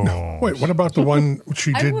surfboard. Oh, wait. What about the one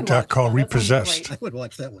she did called Repossessed? I would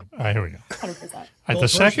watch that one. Here we go. 100%. The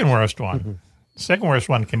second worst one. The second worst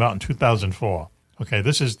one came out in 2004. Okay,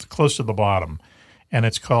 this is close to the bottom, and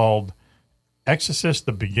it's called Exorcist: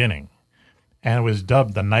 The Beginning, and it was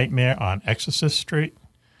dubbed The Nightmare on Exorcist Street.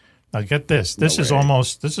 Now get this. This is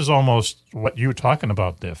almost what you were talking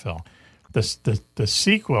about there, Phil. The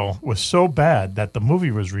sequel was so bad that the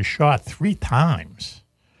movie was reshot 3 times.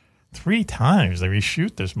 3 times they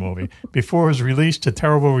reshoot this movie before it was released to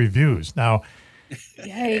terrible reviews. Now,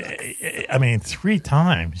 I mean, 3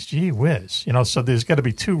 times. Gee whiz. You know, so there's got to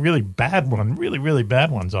be 2 really bad ones, really bad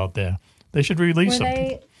ones out there. They should release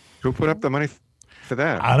them. Who put up the money for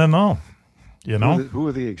that? I don't know. You know, who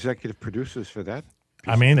are the executive producers for that?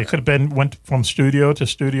 I mean, it could have been went from studio to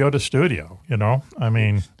studio to studio. You know, I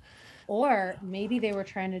mean. Or maybe they were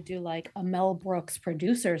trying to do like a Mel Brooks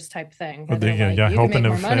producers type thing. Well, you can make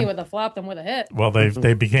more money with a flop than with a hit. Well,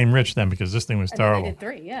 they became rich then because this thing was terrible. They did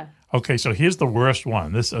 3, yeah. Okay, so here's the worst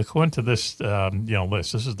one. This, according to this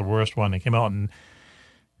list, this is the worst one. It came out in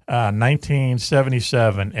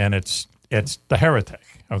 1977, and it's The Heretic.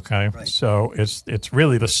 Okay, right. So it's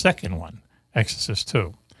really the second one, Exorcist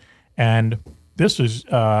 2, and this was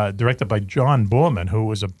directed by John Boorman, who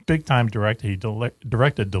was a big-time director. He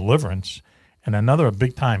directed Deliverance and another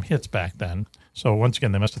big-time hits back then. So once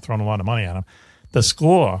again, they must have thrown a lot of money at him. The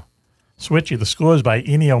score, Switchy, the score is by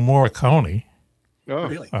Ennio Morricone. Oh,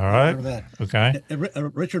 really? All right. Okay.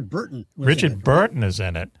 Richard Burton. Richard Burton is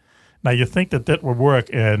in it. Now, you think that would work,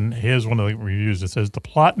 and here's one of the reviews. It says, the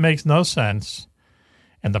plot makes no sense,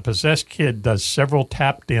 and the possessed kid does several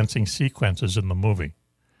tap dancing sequences in the movie.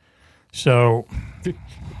 So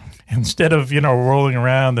instead of, rolling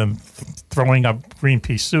around and throwing up green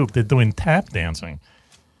pea soup, they're doing tap dancing.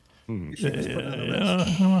 Putting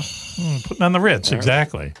on the Ritz,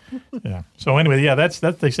 exactly. Yeah. So anyway, that's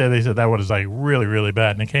they said that was like really, really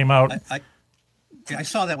bad. And it came out. I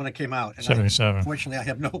saw that when it came out. And 77. Unfortunately, I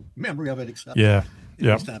have no memory of it except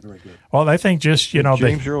it's not very good. Well, I think just,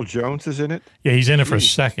 James Earl Jones is in it? Yeah, he's in it for a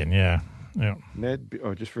second, yeah. Ned,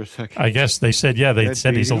 just for a second. I guess they said, they Ned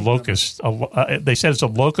said he's a Beatty. locust. They said it's a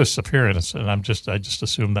locust appearance, and I just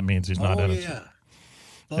assume that means he's not in it.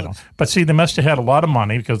 But see, they must have had a lot of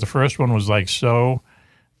money because the first one was like so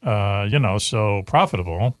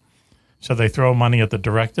profitable. So they throw money at the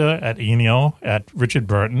director, at Ennio, at Richard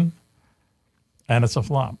Burton, and it's a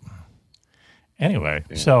flop. Anyway,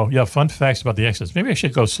 so fun facts about The Exorcist. Maybe I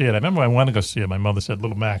should go see it. I remember I wanted to go see it. My mother said,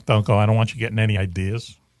 "Little Mac, don't go. I don't want you getting any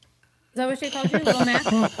ideas." Is that what she called you, Little Mac?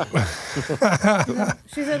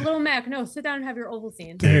 She said, Little Mac, no, sit down and have your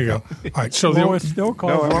Ovaltine. There you go. All right, so I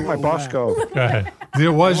want my Bosco. Go ahead.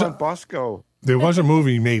 There was Bosco. There was a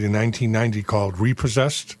movie made in 1990 called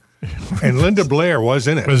Repossessed, and Linda Blair was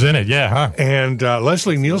in it. Yeah, huh? And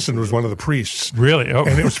Leslie Nielsen was one of the priests. Really? Oh.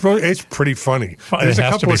 And it's pretty funny. There's a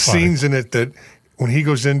couple of scenes in it that when he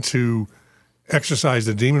goes in to exorcise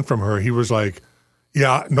the demon from her, he was like,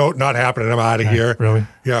 "Yeah, no, not happening. I'm out of here." Really?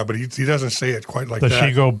 Yeah, but he doesn't say it quite like that. Does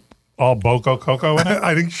she go all Boco Coco in it?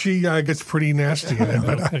 I think she gets pretty nasty in it.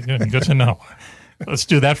 But good to know. Let's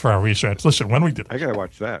do that for our research. Listen, when we do, I gotta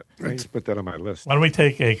watch that. I need to put that on my list. Why don't we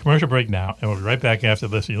take a commercial break now, and we'll be right back after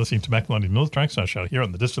this. You're listening to Mac Maloney's Military Show here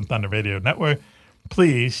on the Distant Thunder Radio Network.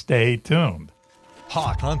 Please stay tuned.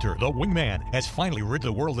 Hawk Hunter, the wingman, has finally rid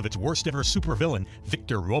the world of its worst-ever supervillain,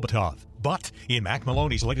 Viktor Robotov. But in Mac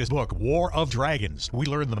Maloney's latest book, War of Dragons, we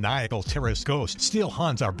learn the maniacal terrorist ghost still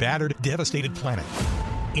haunts our battered, devastated planet.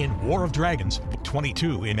 In War of Dragons, book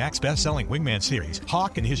 22 in Mac's best-selling Wingman series,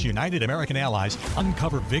 Hawk and his United American allies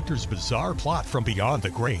uncover Victor's bizarre plot from beyond the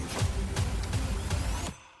grave.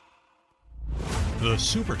 The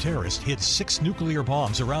super terrorist hid 6 nuclear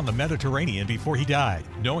bombs around the Mediterranean before he died,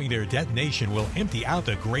 knowing their detonation will empty out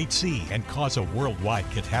the Great Sea and cause a worldwide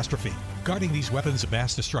catastrophe. Guarding these weapons of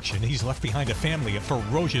mass destruction, he's left behind a family of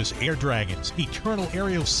ferocious air dragons, eternal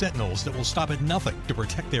aerial sentinels that will stop at nothing to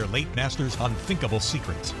protect their late master's unthinkable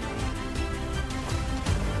secrets.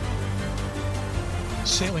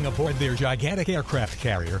 Sailing aboard their gigantic aircraft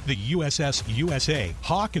carrier, the USS USA,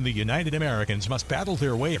 Hawk and the United Americans must battle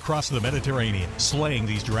their way across the Mediterranean, slaying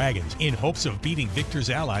these dragons in hopes of beating Victor's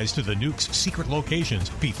allies to the nuke's secret locations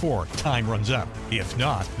before time runs out. If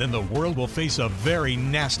not, then the world will face a very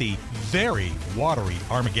nasty, very watery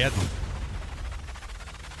Armageddon.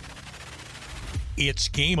 It's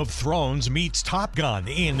Game of Thrones meets Top Gun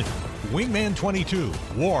in Wingman 22,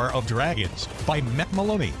 War of Dragons by Mac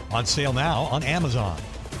Maloney. On sale now on Amazon.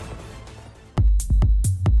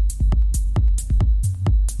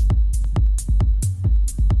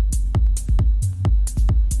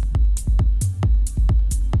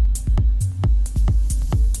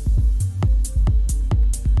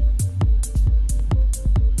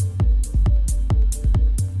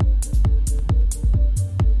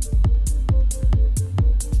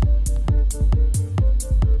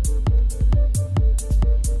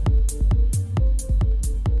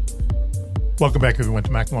 Welcome back, everyone,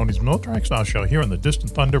 to Mac Maloney's Military Style Show here on the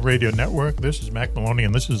Distant Thunder Radio Network. This is Mac Maloney,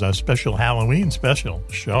 and this is our special Halloween special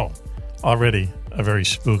show. Already a very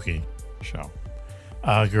spooky show.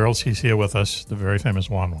 Girls, he's here with us, the very famous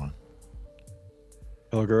Juan Juan.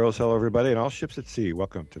 Hello, girls. Hello, everybody, and all ships at sea.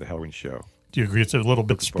 Welcome to the Halloween show. Do you agree it's a little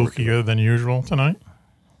bit spookier than usual tonight?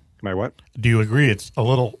 My what? Do you agree it's a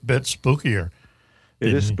little bit spookier?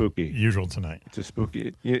 It is spooky. Usual tonight. It's a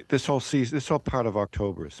spooky. This whole season, this whole part of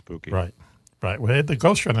October is spooky. Right. We had the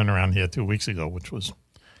ghost running around here 2 weeks ago, which was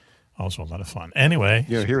also a lot of fun. Anyway.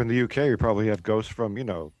 Here in the UK, you probably have ghosts from,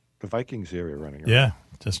 the Vikings area running around. Yeah,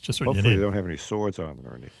 just what Hopefully you need. They don't have any swords on them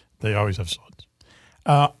or anything. They always have swords.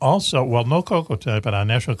 Also, no Coco today, but our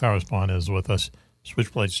national correspondent is with us,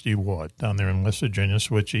 Switchblade Steve Ward, down there in West Virginia.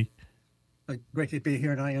 Switchy. Great to be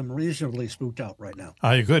here, and I am reasonably spooked out right now.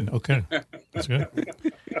 You're good. Okay. That's good.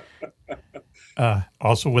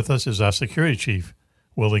 Also with us is our security chief,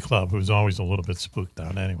 Willie Clubb, who's always a little bit spooked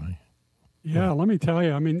out anyway. Yeah, let me tell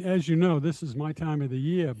you. I mean, as you know, this is my time of the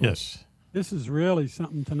year. But yes. This is really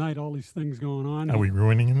something tonight, all these things going on. Are we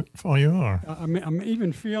ruining it for you? Or? I'm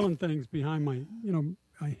even feeling things behind my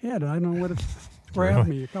head. I don't know what it's grabbed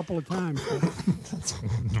me a couple of times.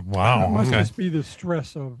 Wow. It must just be the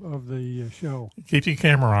stress of the show. Keep your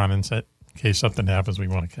camera on in case something happens we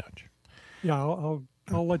want to catch. Yeah, I'll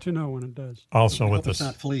let you know when it does. Also with us. It's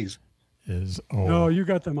not fleas. No, you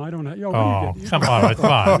got them. I don't have. Come on. It's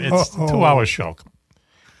fine. It's a 2-hour show.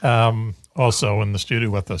 Also in the studio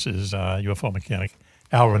with us is UFO mechanic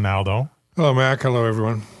Al Ronaldo. Hello, Mac. Hello,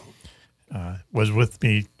 everyone. Was with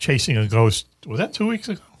me chasing a ghost. Was that 2 weeks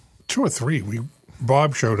ago? 2 or 3.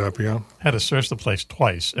 Bob showed up, yeah. Had to search the place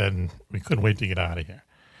twice, and we couldn't wait to get out of here.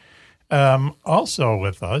 Also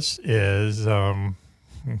with us is our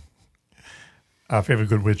favorite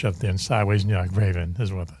good witch up there in Sideways, New York, Raven,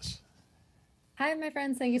 is with us. Hi, my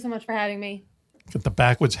friends. Thank you so much for having me. Got the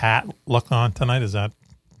backwards hat look on tonight, is that?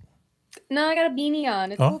 No, I got a beanie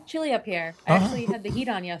on. It's a little chilly up here. I actually had the heat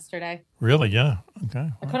on yesterday. Really? Yeah. Okay.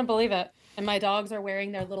 I couldn't believe it. And my dogs are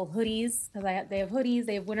wearing their little hoodies because they have hoodies,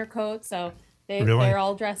 they have winter coats, so they're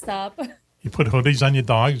all dressed up. You put hoodies on your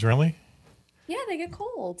dogs, really? Yeah, they get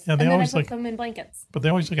cold. Yeah, and then I put them in blankets. But they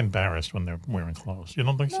always look embarrassed when they're wearing clothes. You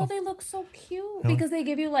don't think so? No, they look so cute Really? because they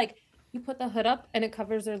give you you put the hood up and it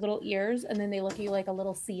covers their little ears, and then they look at you like a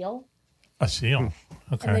little seal. A seal?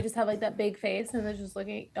 Okay. And they just have that big face, and they're just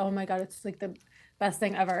looking. Oh my God, it's like the best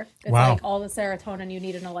thing ever. It's wow. like all the serotonin you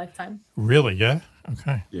need in a lifetime. Really? Yeah?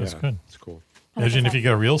 Okay. Yeah, that's good. That's cool. Imagine if you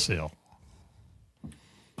get a real seal.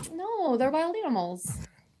 No, they're wild animals.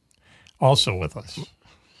 Also with us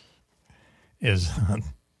is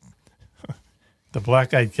the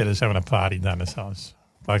black-eyed kid is having a party down his house.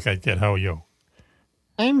 Black-eyed kid, how are you?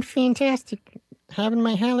 I'm fantastic. Having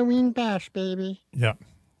my Halloween bash, baby. Yep.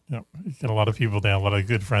 He's got a lot of people there, a lot of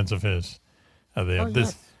good friends of his are there.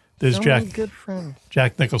 Yes. There's so Jack. many good friends.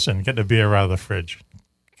 Jack Nicholson getting a beer out of the fridge.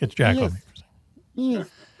 Get Jack on. Yes.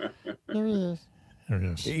 There he is. There he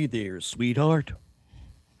is. Hey there, sweetheart.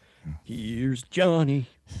 Here's Johnny.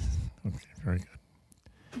 Okay, very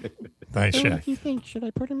good. Thanks, So Jack. what do you think? Should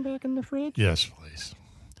I put him back in the fridge? Yes, please.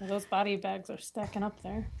 Those body bags are stacking up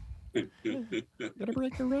there. Gotta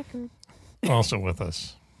break the record. Also with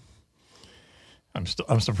us. I'm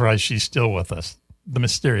surprised she's still with us. The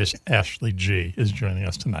mysterious Ashley G is joining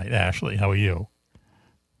us tonight. Ashley, how are you?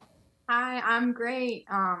 Hi, I'm great.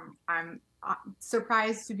 I'm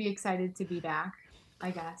surprised to be excited to be back,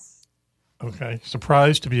 I guess. Okay.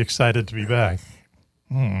 Surprised to be excited to be back.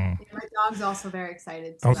 Yeah, my dog's also very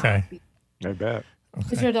excited. Okay. I bet.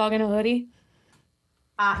 Okay. Is your dog in a hoodie?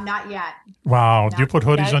 Not yet. Wow. Do you put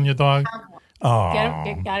hoodies on your dog? Oh.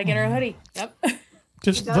 Gotta get her a hoodie. Yep.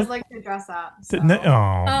 She does like to dress up. So.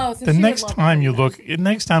 So the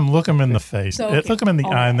next time look them in the face. So look them in the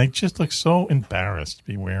cute. eye, and they just look so embarrassed to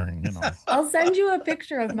be wearing, I'll send you a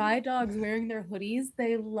picture of my dogs wearing their hoodies.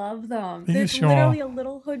 They love them. Are you There's sure? literally a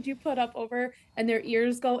little hood you put up over, and their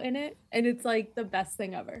ears go in it, and it's like the best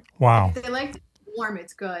thing ever. Wow. If they like to be warm,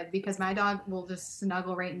 it's good because my dog will just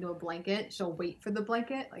snuggle right into a blanket. She'll wait for the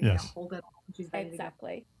blanket, Yes. hold it. She's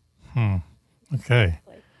exactly. Okay.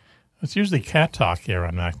 It's usually cat talk here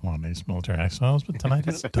on Mac Monday's Military Exiles, but tonight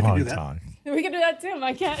it's dog talk. We can do that too.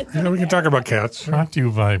 My cat. Yeah, we can talk about cats. Brought to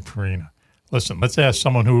you by Purina. Listen, let's ask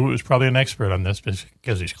someone who is probably an expert on this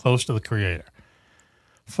because he's close to the creator.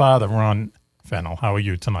 Father Ron Fennell, how are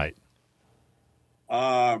you tonight?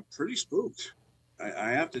 Pretty spooked. I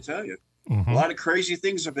have to tell you. Mm-hmm. A lot of crazy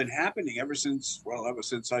things have been happening ever since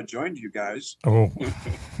I joined you guys. Oh,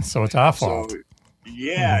 so it's our fault. So,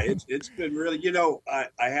 yeah, it's been really, I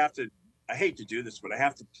hate to do this, but I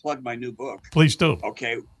have to plug my new book. Please do.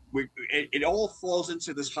 Okay. it all falls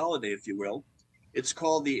into this holiday, if you will. It's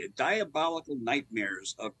called the Diabolical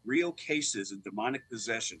Nightmares of Real Cases of Demonic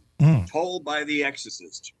Possession, told by the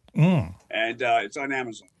Exorcist. And it's on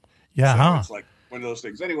Amazon. Yeah, so it's like one of those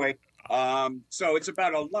things. Anyway, so it's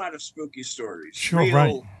about a lot of spooky stories,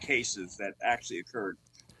 real cases that actually occurred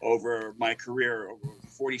over my career, over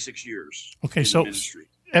 46 years. Okay, so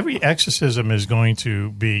every exorcism is going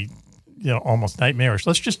to be, almost nightmarish.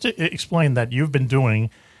 Let's just explain that you've been doing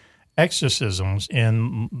exorcisms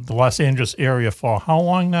in the Los Angeles area for how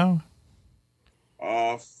long now?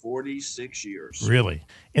 46 years. Really?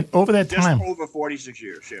 And over that time? Just over 46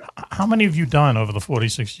 years, yeah. How many have you done over the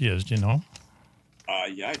 46 years, do you know?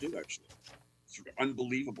 Yeah, I do, actually. It's an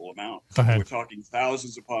unbelievable amount. Go ahead. We're talking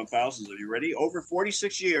thousands upon thousands. Are you ready? Over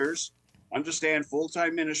 46 years, understand,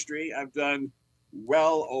 full-time ministry. I've done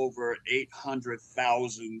well over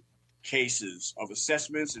 800,000 cases of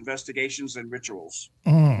assessments, investigations, and rituals.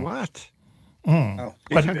 What? Oh,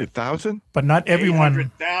 800,000? But not everyone.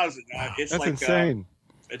 800,000. It's That's like, insane.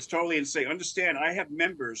 It's totally insane. Understand, I have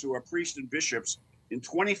members who are priests and bishops in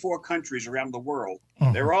 24 countries around the world.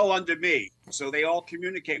 They're all under me, so they all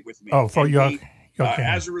communicate with me. Oh, for your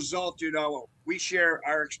as a result, we share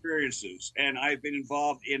our experiences, and I've been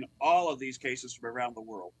involved in all of these cases from around the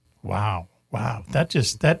world. Wow. That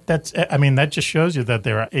just shows you that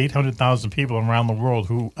there are 800,000 people around the world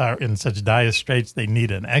who are in such dire straits they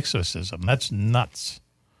need an exorcism. That's nuts.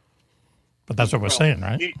 But that's what we're saying,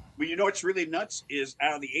 right? You know what's really nuts is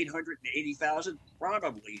out of the 880,000,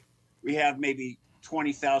 probably we have maybe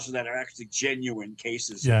 20,000 that are actually genuine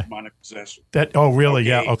cases of demonic possession.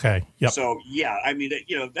 Really? Okay. Yeah. Okay. Yep. So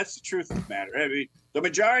that's the truth of the matter. I mean, the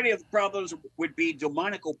majority of the problems would be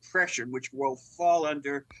demonic oppression, which will fall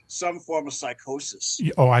under some form of psychosis.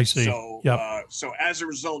 Oh, I see. So, so as a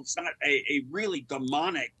result, it's not a really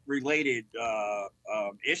demonic related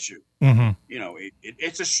issue.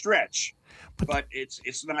 It's a stretch. But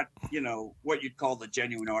it's not, what you'd call the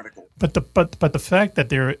genuine article. But the fact that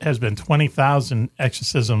there has been 20,000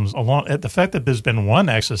 exorcisms the fact that there's been one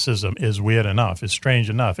exorcism is weird enough, is strange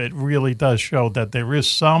enough. It really does show that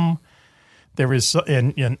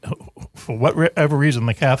and for whatever reason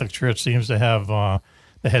the Catholic Church seems to have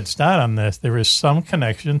the head start on this, there is some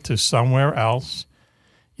connection to somewhere else,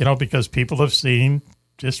 because people have seen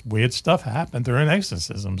just weird stuff happen during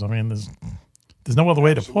exorcisms. I mean, there's no other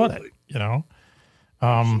way to put it,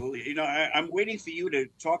 Absolutely. I'm waiting for you to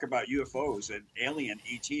talk about UFOs and alien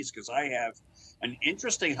ETs because I have an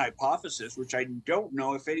interesting hypothesis, which I don't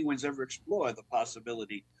know if anyone's ever explored the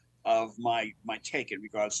possibility of my take in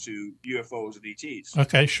regards to UFOs and ETs.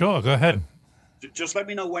 Okay, sure. Go ahead. Just let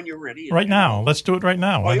me know when you're ready. Right now. Let's do it right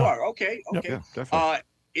now. Oh, you are? Okay. Yep. Yeah, definitely.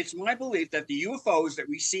 It's my belief that the UFOs that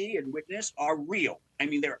we see and witness are real. I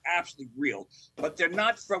mean, they're absolutely real, but they're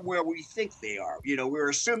not from where we think they are. We're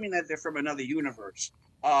assuming that they're from another universe.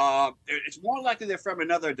 It's more likely they're from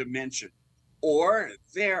another dimension, or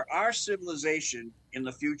they're our civilization in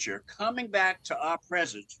the future coming back to our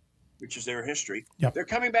present, which is their history. Yep. They're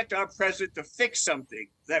coming back to our present to fix something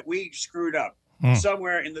that we screwed up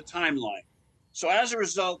somewhere in the timeline. So as a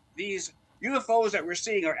result, these UFOs that we're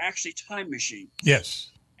seeing are actually time machines. Yes.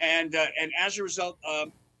 And as a result,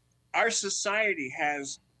 our society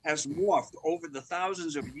has morphed over the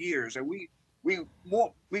thousands of years, and we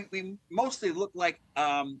mostly look like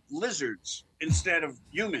lizards instead of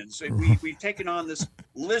humans. We've taken on this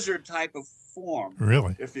lizard type of form,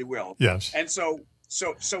 really, if you will. Yes. And so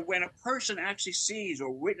when a person actually sees or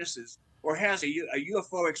witnesses or has a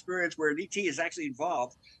UFO experience where an ET is actually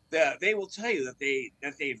involved, they will tell you that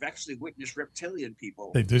they've actually witnessed reptilian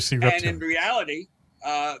people. They do see reptilians. And in reality,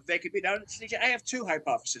 they could be. Now, I have two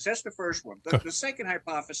hypotheses. That's the first one. The second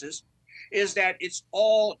hypothesis is that it's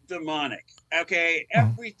all demonic. Okay,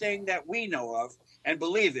 everything that we know of and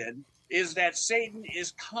believe in is that Satan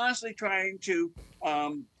is constantly trying to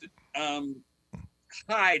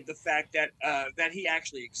hide the fact that he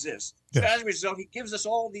actually exists. So as a result, he gives us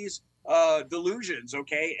all these delusions.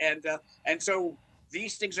 Okay, and so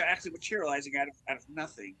these things are actually materializing out of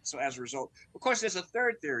nothing. So as a result, of course, there's a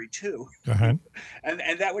third theory too. Go ahead.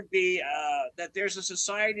 And that would be that there's a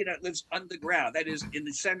society that lives underground, that is in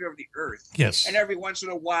the center of the earth. Yes. And every once in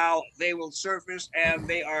a while they will surface, and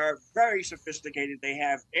they are very sophisticated. They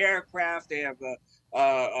have aircraft, they have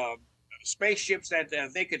spaceships that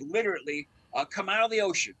they could literally come out of the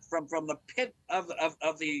ocean from the pit of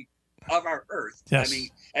our earth. Yes. I mean,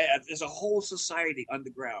 there's a whole society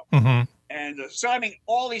underground. Mm-hmm. And so, I mean,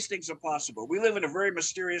 all these things are possible. We live in a very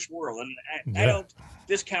mysterious world, and I don't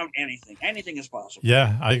discount anything. Anything is possible.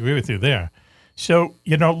 Yeah, I agree with you there. So,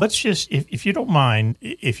 let's just, if you don't mind,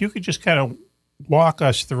 if you could just kind of walk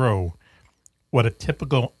us through what a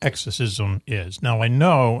typical exorcism is. Now, I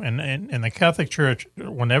know, and in the Catholic Church,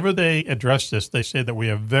 whenever they address this, they say that we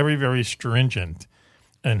are very, very stringent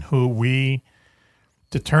in who we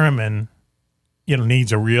determine,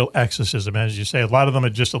 needs a real exorcism. As you say, a lot of them are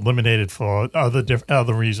just eliminated for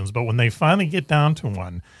other reasons. But when they finally get down to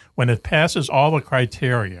one, when it passes all the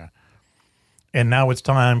criteria, and now it's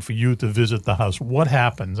time for you to visit the house, what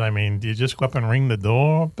happens? I mean, do you just go up and ring the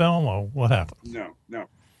doorbell, or what happens? No.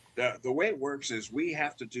 The way it works is we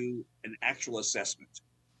have to do an actual assessment.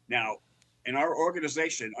 Now, in our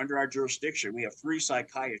organization, under our jurisdiction, we have 3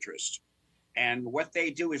 psychiatrists. And what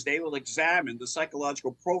they do is they will examine the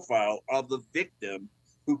psychological profile of the victim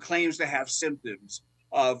who claims to have symptoms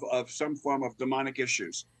of some form of demonic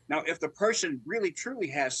issues. Now, if the person really truly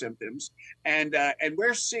has symptoms, and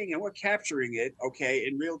we're seeing and we're capturing it,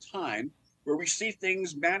 in real time, where we see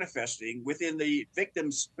things manifesting within the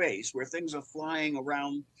victim's space, where things are flying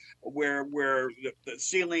around, where the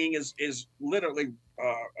ceiling is literally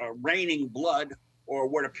raining blood or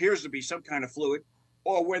what appears to be some kind of fluid,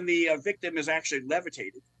 or when the victim is actually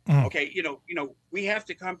levitated. We have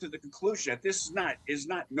to come to the conclusion that this is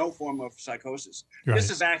not no form of psychosis. Right. This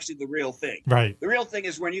is actually the real thing. Right. The real thing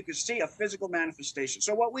is when you can see a physical manifestation.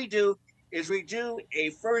 So what we do is we do a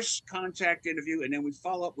first contact interview, and then we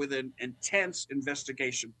follow up with an intense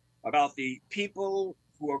investigation about the people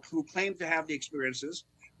who claim to have the experiences.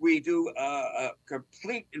 We do a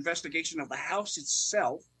complete investigation of the house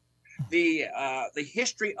itself, the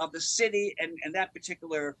history of the city and that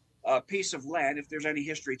particular piece of land, if there's any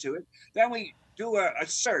history to it. Then we do an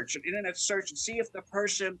internet search, and see if the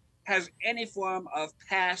person has any form of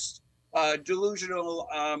past delusional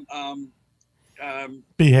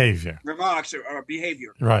behavior, remarks or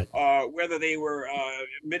behavior, right? Whether they were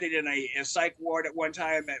admitted in a psych ward at one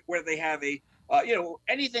time, whether they have a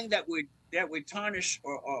anything that would tarnish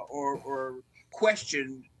or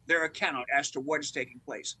question their account as to what is taking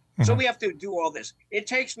place. Mm-hmm. So we have to do all this. It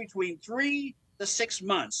takes between 3 to 6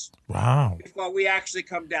 months. Wow. Before we actually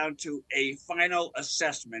come down to a final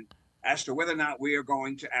assessment as to whether or not we are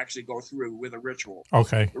going to actually go through with a ritual.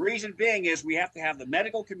 Okay. The reason being is we have to have the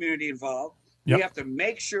medical community involved. Yep. We have to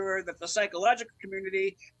make sure that the psychological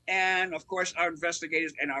community and, of course, our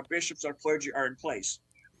investigators and our bishops, our clergy are in place.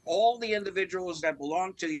 All the individuals that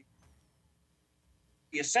belong to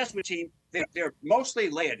the assessment team, they're mostly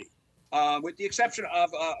laity, with the exception of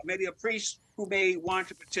maybe a priest who may want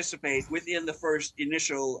to participate within the first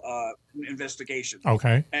initial investigation.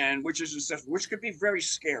 Okay. And which could be very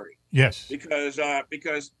scary. Yes. Because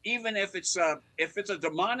even if it's a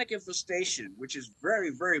demonic infestation, which is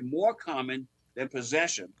very, very more common than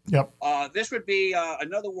possession. Yep. This would be,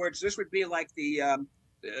 in other words, this would be like the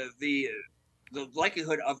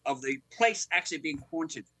likelihood of the place actually being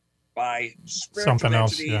haunted by spiritual something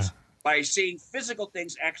entities, else, by seeing physical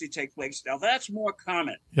things actually take place. Now that's more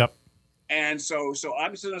common. Yep. And so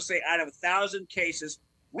I'm just going to say, out of 1,000 cases,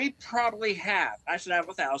 we probably have. I said out of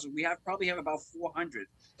 1,000, we probably have about 400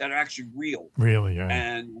 that are actually real. Really, yeah.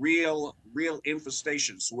 And real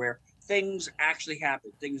infestations where things actually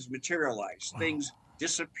happen, things materialize, things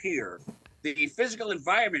disappear. The physical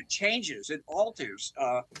environment changes, it alters,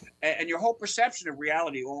 and your whole perception of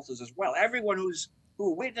reality alters as well. Everyone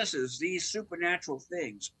who witnesses these supernatural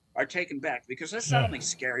things are taken back because it's not only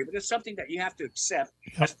scary, but it's something that you have to accept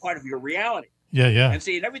as part of your reality. Yeah. And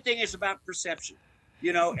see, and everything is about perception.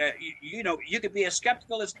 You could be as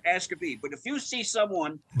skeptical as could be, but if you see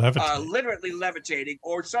someone literally levitating,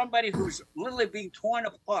 or somebody who's literally being torn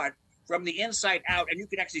apart from the inside out, and you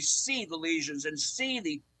can actually see the lesions and see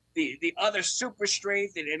the other super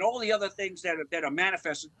strength and all the other things that are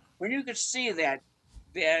manifested, when you can see that,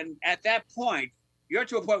 then at that point, you're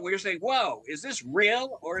to a point where you're saying, whoa, is this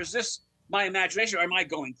real, or is this my imagination, or am I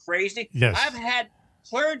going crazy? Yes. I've had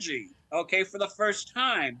clergy, for the first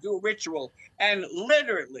time do a ritual and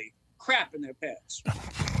literally crap in their pants.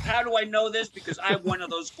 How do I know this? Because I'm one of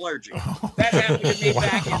those clergy. That happened to me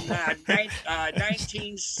back in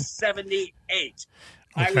 1978.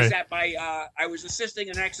 Okay. I was assisting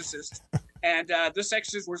an exorcist, and this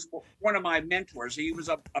exorcist was one of my mentors. He was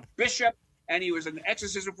a bishop, and he was an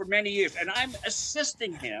exorcism for many years. And I'm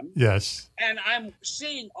assisting him. Yes. And I'm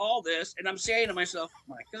seeing all this, and I'm saying to myself,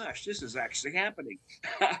 my gosh, this is actually happening.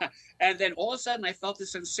 And then all of a sudden, I felt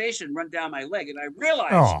this sensation run down my leg, and I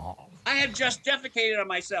realized I had just defecated on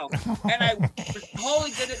myself. And I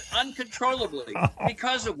totally did it uncontrollably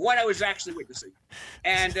because of what I was actually witnessing.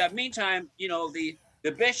 And meantime, the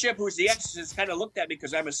bishop, who's the exorcist, kind of looked at me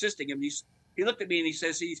because I'm assisting him. He looked at me and he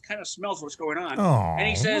says he kind of smells what's going on. And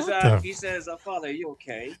he says, Father, are you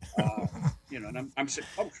okay? And I'm saying,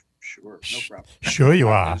 oh, Sure, no problem. Sure you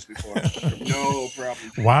are. No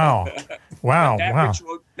problem. Wow. Wow.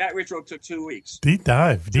 That ritual took 2 weeks. Deep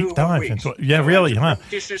dive. Weeks. Yeah, so really, huh?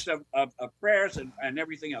 Just of prayers and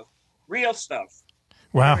everything else. Real stuff.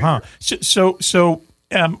 Wow, huh? So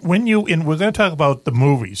when you, and we're going to talk about the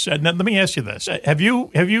movies. And let me ask you this.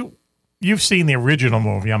 You've seen the original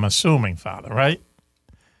movie, I'm assuming, Father, right?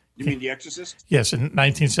 You mean The Exorcist? Yes, in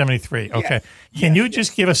 1973. Okay. Can you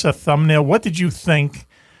just give us a thumbnail? What did you think?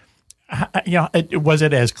 Was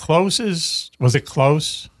it as close as? Was it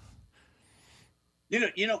close?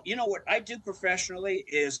 You know what I do professionally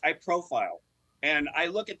is I profile and I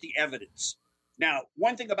look at the evidence. Now,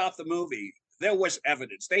 one thing about the movie, there was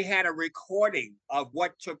evidence. They had a recording of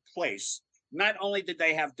what took place. Not only did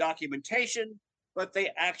they have documentation, but they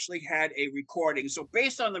actually had a recording. So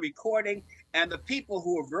based on the recording and the people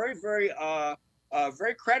who are very, very,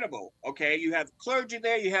 very credible, okay, you have clergy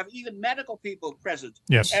there, you have even medical people present.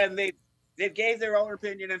 Yes. And they gave their own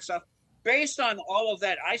opinion and stuff. Based on all of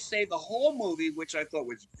that, I say the whole movie, which I thought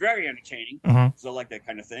was very entertaining, so I like that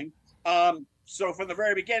kind of thing. So from the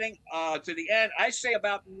very beginning to the end, I say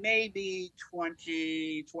about maybe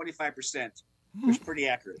 25%. Which is pretty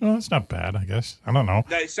accurate. Well, that's not bad, I guess. I don't know.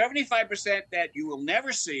 The 75% that you will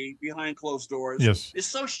never see behind closed doors is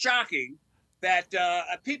so shocking that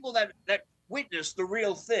people that witness the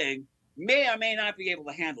real thing may or may not be able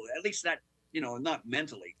to handle it. At least not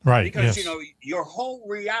mentally. Right. Because, your whole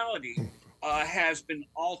reality has been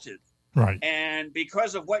altered. Right. And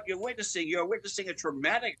because of what you're witnessing a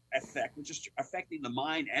traumatic effect, which is affecting the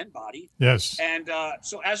mind and body. Yes. And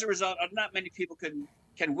so as a result, not many people can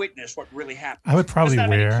witness what really happened. I would probably There's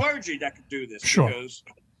not wear many clergy that could do this because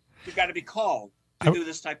you've got to be called to do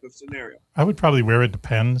this type of scenario. I would probably wear it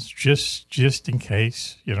depends, just in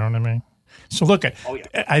case. You know what I mean? So look,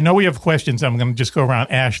 I know we have questions. I'm going to just go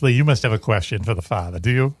around. Ashley, you must have a question for the Father.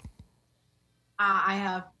 Do you? I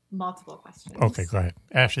have multiple questions. Okay, go ahead.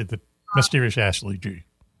 Ashley, the mysterious Ashley G.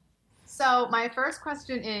 So my first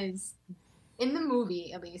question is, in the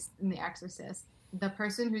movie, at least in The Exorcist, the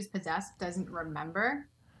person who's possessed doesn't remember.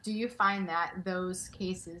 Do you find that those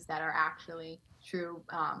cases that are actually true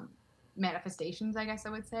manifestations, I guess I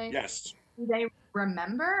would say? Yes. Do they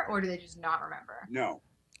remember or do they just not remember? No.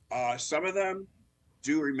 Some of them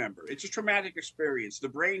do remember. It's a traumatic experience. The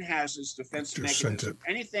brain has its defense mechanism.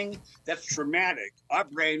 Anything that's traumatic, our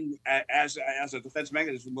brain, as a defense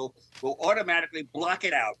mechanism, will automatically block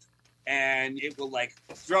it out. And it will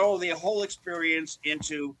throw the whole experience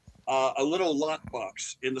into a little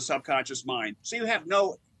lockbox in the subconscious mind. So you have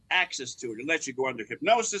no access to it unless you go under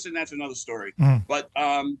hypnosis, and that's another story. But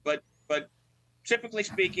typically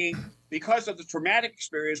speaking, because of the traumatic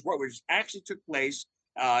experience, what actually took place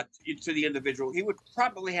to the individual, he would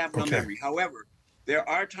probably have no memory. However, there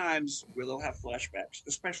are times where they'll have flashbacks,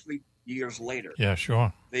 especially years later. Yeah,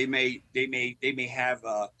 sure. They may have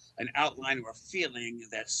an outline or a feeling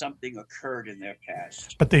that something occurred in their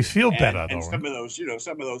past. But they feel better, though. And some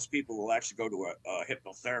of those people will actually go to a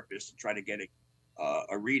hypnotherapist and try to get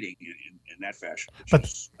a reading in that fashion. Which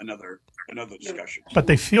is another discussion. But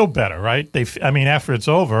they feel better, right? After it's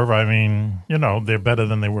over, they're better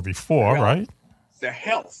than they were before, right? Their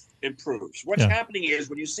health improves. What's happening is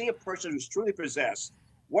when you see a person who's truly possessed,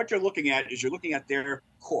 what you're looking at their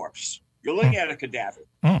corpse. You're looking at a cadaver.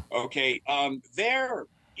 Okay. They're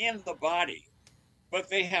in the body,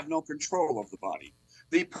 but they have no control of the body.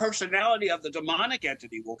 The personality of the demonic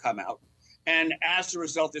entity will come out. And as a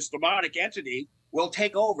result, this demonic entity will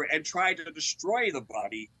take over and try to destroy the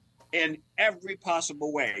body in every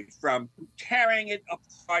possible way, from tearing it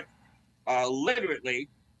apart, literally,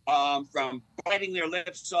 from biting their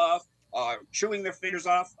lips off, chewing their fingers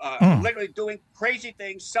off, literally doing crazy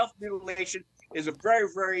things. Self-mutilation is a very,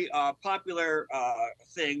 very popular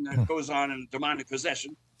thing that goes on in demonic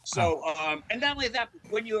possession. So, and not only that,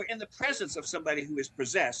 when you're in the presence of somebody who is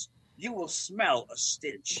possessed, you will smell a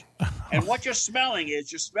stench. And what you're smelling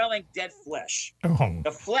dead flesh.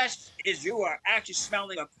 The flesh is, you are actually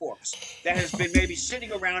smelling a corpse that has been maybe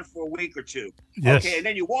sitting around for a week or two. Yes. Okay, and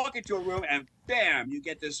then you walk into a room and bam, you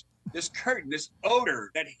get this curtain, this odor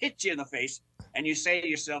that hits you in the face, and you say to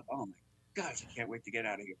yourself, oh my gosh, I can't wait to get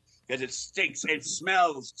out of here. Because it stinks. It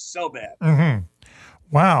smells so bad. Mm-hmm.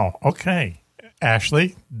 Wow. Okay.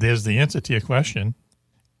 Ashley, there's the answer to your question.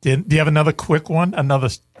 Do you have another quick one?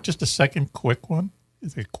 Just a second quick one?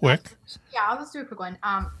 Is it quick? Yeah, I'll just do a quick one.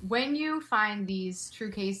 When you find these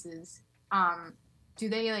true cases, do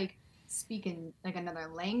they speak in another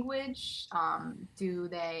language? Do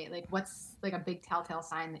they what's a big telltale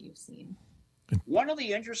sign that you've seen? One of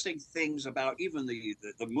the interesting things about even the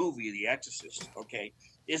movie, The Exorcist, okay,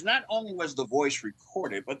 is not only was the voice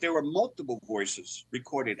recorded, but there were multiple voices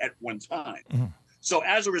recorded at one time. Mm-hmm. So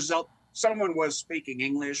as a result, someone was speaking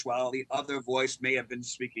English while the other voice may have been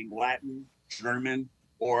speaking Latin, German,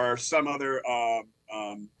 or some other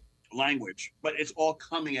language, but it's all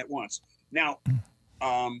coming at once. Now,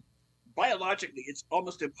 biologically, it's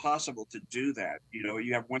almost impossible to do that. You know,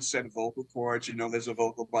 you have one set of vocal cords, you know, there's a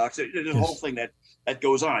vocal box, there's a whole thing that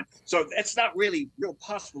goes on. So it's not really real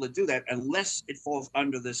possible to do that unless it falls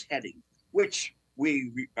under this heading, which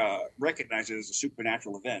we recognize it as a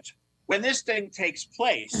supernatural event. When this thing takes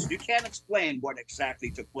place, you can't explain what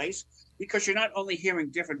exactly took place because you're not only hearing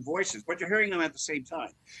different voices, but you're hearing them at the same time.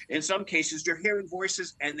 In some cases, you're hearing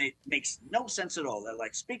voices and it makes no sense at all. They're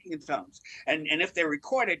like speaking in tongues. And if they're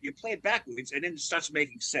recorded, you play it backwards and then it starts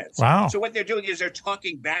making sense. Wow. So what they're doing is they're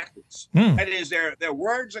talking backwards. That is, their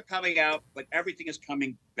words are coming out, but everything is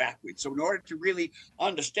coming backwards. So in order to really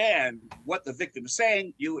understand what the victim is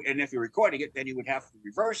saying, and if you're recording it, then you would have to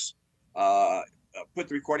reverse, put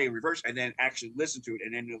the recording in reverse and then actually listen to it,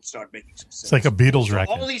 and then it'll start making some sense. It's like a Beatles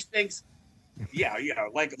record. All these things, yeah,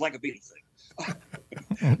 like a Beatles thing.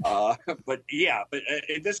 But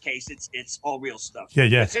in this case, it's all real stuff.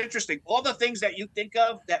 Yeah. It's interesting. All the things that you think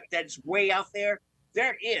of that's way out there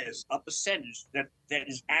is a percentage that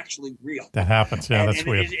is actually real. That happens. Yeah, that's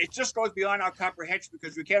weird. It just goes beyond our comprehension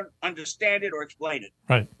because we can't understand it or explain it.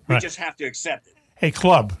 Right. We just have to accept it. Hey,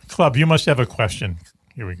 Club, you must have a question.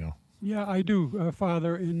 Here we go. Yeah, I do,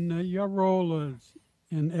 Father. In your role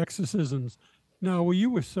in exorcisms, now, were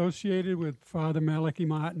you associated with Father Malachi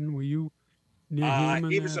Martin? Were you near him?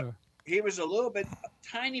 He was a little bit, a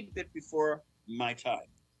tiny bit before my time.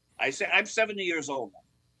 I'm 70 years old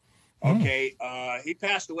now. Okay, he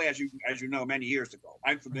passed away, as you know, many years ago.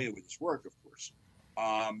 I'm familiar with his work, of course,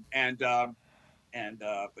 but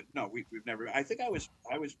no, we've never. I think I was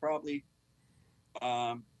probably.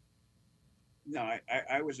 No,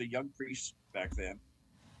 I was a young priest back then,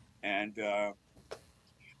 and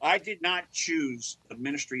I did not choose the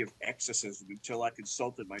ministry of exorcism until I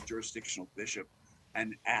consulted my jurisdictional bishop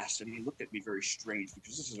and asked, and he looked at me very strange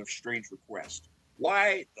because this is a strange request.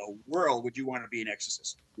 Why the world would you want to be an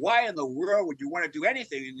exorcist? Why in the world would you want to do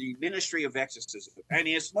anything in the ministry of exorcism? And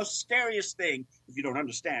it's the most scariest thing if you don't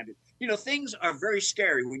understand it. You know, things are very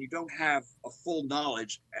scary when you don't have a full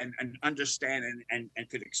knowledge and understand and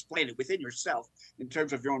could explain it within yourself in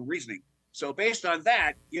terms of your own reasoning. So based on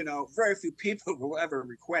that, you know, very few people will ever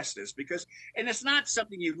request this and it's not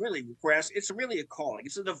something you really request. It's really a calling.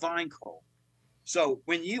 It's a divine call. So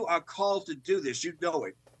when you are called to do this, you know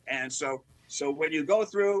it. And so when you go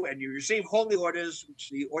through and you receive holy orders, which is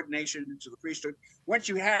the ordination into the priesthood, once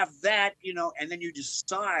you have that, you know, and then you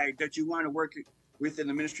decide that you want to work within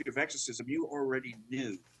the ministry of exorcism, you already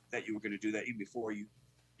knew that you were going to do that even before you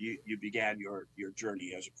began your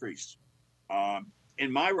journey as a priest.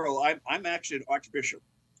 In my role, I'm actually an archbishop,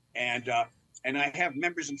 and I have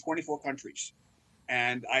members in 24 countries,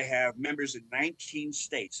 and I have members in 19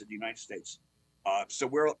 states in the United States. So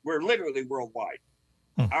we're literally worldwide.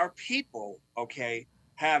 Our people, okay,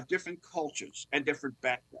 have different cultures and different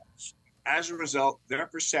backgrounds. As a result, their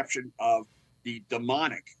perception of the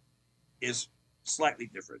demonic is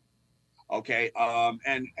slightly different. Okay,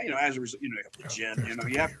 and you know, as a result, you know, you have the jinn. You know,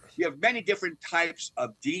 you have many different types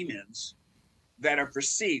of demons that are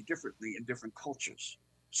perceived differently in different cultures.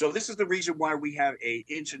 So this is the reason why we have an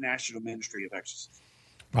international ministry of exorcism.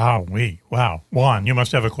 Wow. Juan, you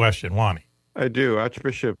must have a question. Juan. I do.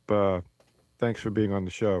 Archbishop, thanks for being on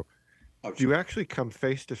the show. Do you actually come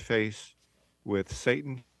face to face with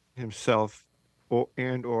Satan himself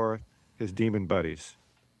or his demon buddies?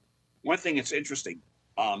 One thing that's interesting,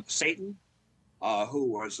 Satan,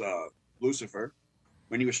 who was Lucifer,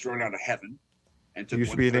 when he was thrown out of heaven and took one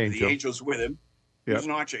third of the angels with him, he was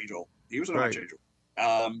an archangel. Archangel.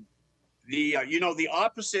 The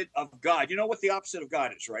opposite of God. You know what the opposite of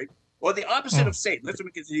God is, right? Well, the opposite of Satan. Let's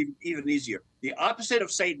make it even easier. The opposite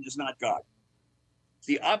of Satan is not God.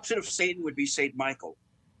 The opposite of Satan would be Saint Michael,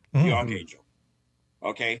 the archangel.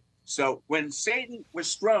 Okay, so when Satan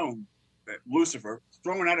was thrown, Lucifer,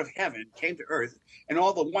 thrown out of heaven, came to earth, and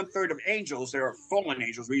all the 1/3 of angels, there are fallen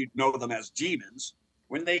angels, we know them as demons.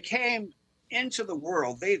 When they came into the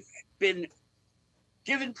world, they've been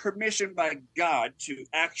given permission by God to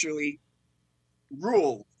actually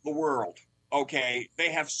rule the world. Okay,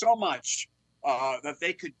 they have so much that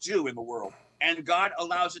they could do in the world, and God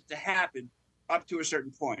allows it to happen up to a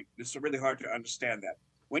certain point. It's really hard to understand that.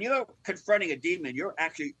 When you're confronting a demon, you're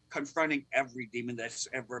actually confronting every demon that's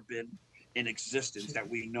ever been in existence that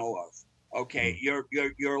we know of. Okay,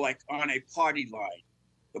 you're like on a party line.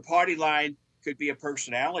 The party line could be a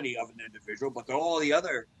personality of an individual, but all the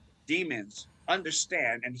other demons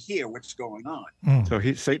understand and hear what's going on. So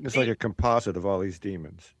Satan is like a composite of all these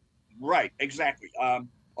demons. Right, exactly.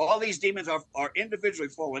 All these demons are individually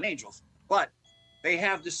fallen angels, but they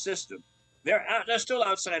have this system. They're still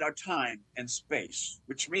outside our time and space,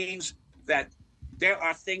 which means that there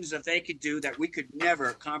are things that they could do that we could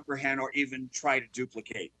never comprehend or even try to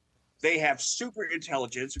duplicate. They have super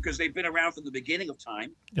intelligence because they've been around from the beginning of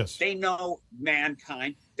time. Yes. They know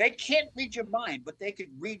mankind. They can't read your mind, but they could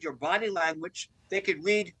read your body language. They could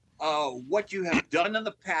read what you have done in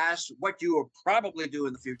the past, what you will probably do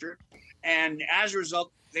in the future. And as a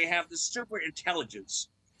result, they have this super intelligence.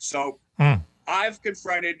 So I've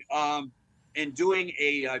confronted in doing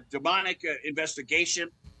a demonic investigation.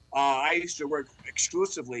 I used to work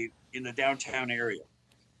exclusively in the downtown area.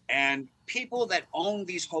 And people that own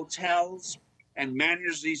these hotels and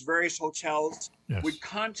manage these various hotels would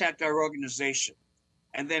contact our organization.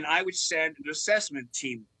 And then I would send an assessment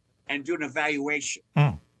team and do an evaluation.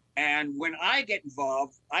 And when I get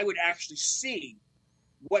involved, I would actually see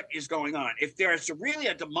what is going on. If there's really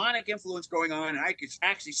a demonic influence going on, and I could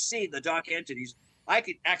actually see the dark entities, I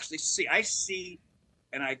could actually see,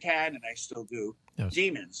 and I can, and I still do,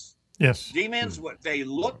 demons. Yes. Demons, what they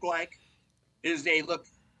look like is they look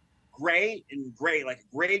gray, like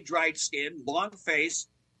gray dried skin, long face,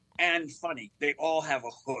 and funny. They all have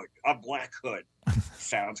a hood, a black hood.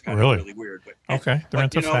 Sounds kind of really weird, but okay, they're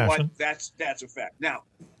into fashion. What? That's a fact. Now,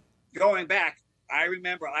 going back, I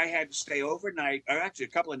remember I had to stay overnight, or actually a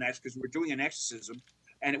couple of nights, because we were doing an exorcism,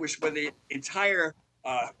 and it was for the entire.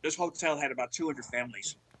 This hotel had about 200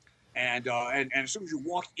 families, and as soon as you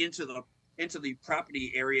walked into the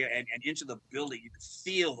property area and into the building, you could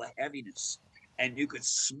feel the heaviness, and you could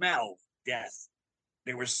smell death.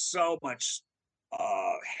 There was so much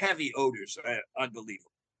heavy odors,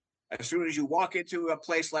 unbelievable. As soon as you walk into a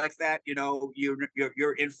place like that,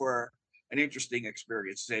 you're in for an interesting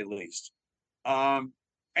experience, to say the least.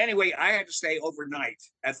 Anyway, I had to stay overnight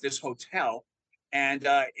at this hotel, and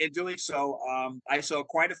in doing so, I saw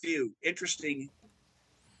quite a few interesting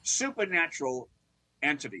supernatural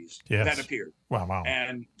entities that appeared. Wow.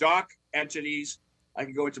 And dark entities. I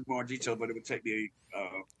can go into more detail, but it would take me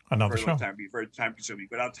another very long time, be very time consuming.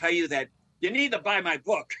 But I'll tell you that you need to buy my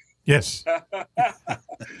book. Yes.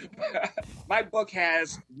 My book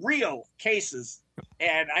has real cases,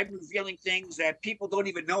 and I'm revealing things that people don't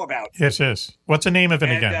even know about. Yes. What's the name of it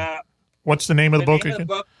again? What's the name of the book again?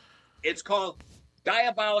 It's called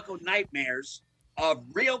Diabolical Nightmares of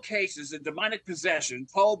Real Cases in Demonic Possession,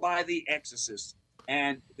 told by the Exorcist.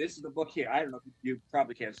 And this is the book here. I don't know if you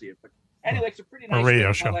probably can't see it, but anyway, it's a pretty nice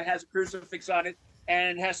radio show. show. It has a crucifix on it,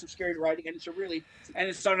 and it has some scary writing, and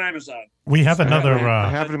it's on Amazon. We have another. I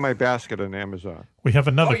have it in my basket on Amazon. We have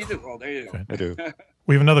another. Oh, you do? Oh, there you go. I do.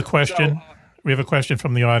 We have another question. We have a question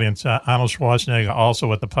from the audience. Arnold Schwarzenegger,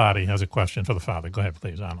 also at the party, has a question for the father. Go ahead,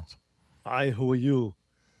 please, Arnold. Hi, who are you?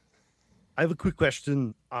 I have a quick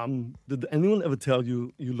question. Did anyone ever tell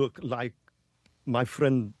you you look like my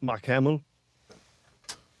friend Mark Hamill?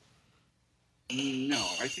 No,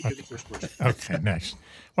 I think you're the first person. Okay, next.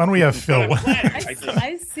 Why don't we have Phil?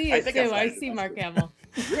 I see it too. I see Mark Hamill.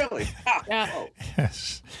 Really? Yeah. Oh.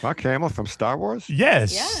 Yes. Mark Hamill from Star Wars?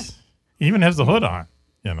 Yes. Yeah. He even has the hood on,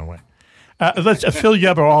 in a way. Phil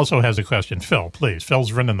Yeber also has a question. Phil, please.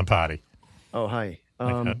 Phil's running the party. Oh, hi.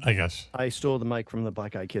 I guess. I stole the mic from the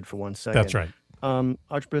Black Eyed Kid for 1 second. That's right.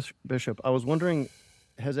 Archbishop, I was wondering,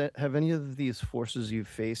 have any of these forces you've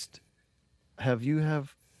faced, have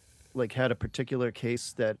had a particular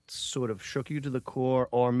case that sort of shook you to the core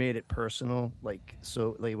or made it personal?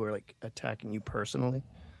 So they were attacking you personally?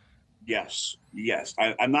 Yes.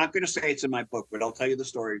 I'm not going to say it's in my book, but I'll tell you the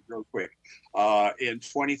story real quick. In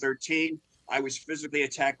 2013, I was physically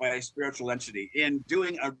attacked by a spiritual entity in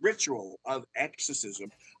doing a ritual of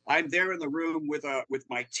exorcism. I'm there in the room with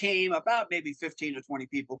my team, about maybe 15 to 20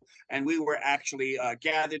 people, and we were actually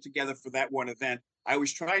gathered together for that one event. I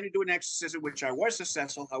was trying to do an exorcism, which I was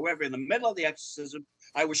successful. However, in the middle of the exorcism,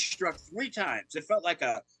 I was struck 3 times. It felt like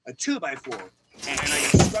a 2x4, and I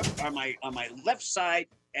got struck on my left side.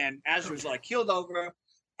 And as a result, I keeled over.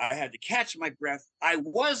 I had to catch my breath. I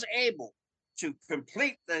was able to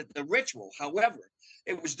complete the ritual. However,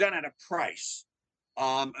 it was done at a price.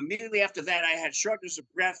 Immediately after that, I had shortness of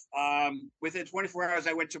breath. Within 24 hours,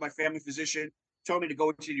 I went to my family physician, told me to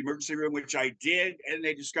go into the emergency room, which I did, and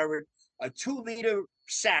they discovered a 2-liter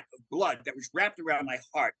sack of blood that was wrapped around my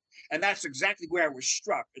heart. And that's exactly where I was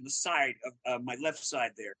struck, in the side of my left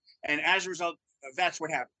side there. And as a result, that's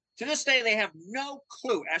what happened. To this day, they have no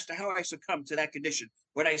clue as to how I succumbed to that condition.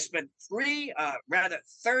 But I spent 30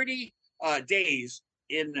 days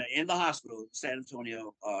in the hospital, San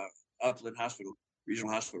Antonio Upland Hospital,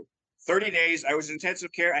 Regional Hospital. 30 days. I was in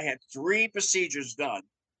intensive care. I had 3 procedures done.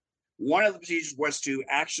 One of the procedures was to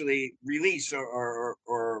actually release or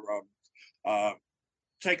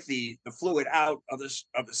take the fluid out of the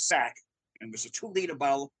sac, and it was a 2-liter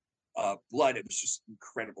bottle of blood. It was just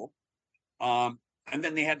incredible. And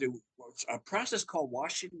then they had to a process called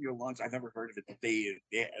washing your lungs. I've never heard of it. They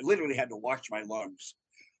literally had to wash my lungs.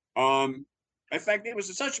 In fact, it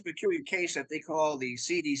was such a peculiar case that they call the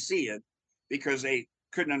CDC in, because they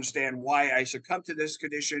couldn't understand why I succumbed to this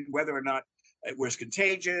condition, whether or not it was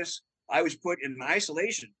contagious. I was put in an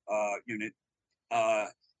isolation unit,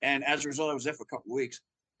 and as a result, I was there for a couple of weeks,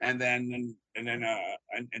 and then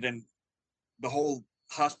the whole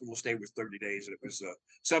hospital stay was 30 days, and it was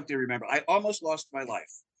something to remember. I almost lost my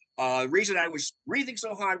life. The reason I was breathing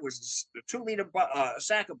so hard was the 2-liter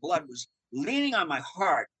sack of blood was leaning on my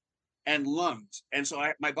heart and lungs, and so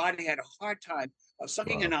my body had a hard time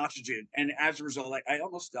sucking in oxygen, and as a result, I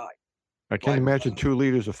almost died. I can't imagine 2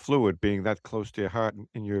 liters of fluid being that close to your heart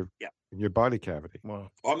in your body cavity.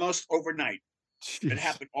 Wow! Almost overnight. Jeez. It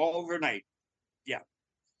happened all overnight. Yeah.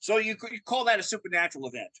 So you call that a supernatural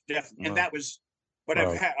event, definitely, and that was. But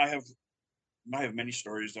I have many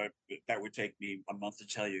stories that would take me a month to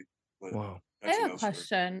tell you. But I have a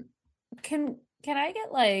question. Can I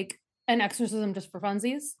get like an exorcism just for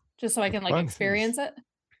funsies, just so I can like experience it?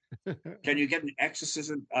 Can you get an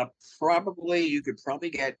exorcism? Probably. You could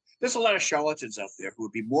probably get. There's a lot of charlatans out there who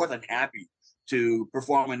would be more than happy to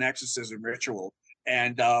perform an exorcism ritual.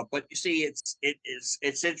 And but you see,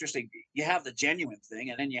 it's interesting. You have the genuine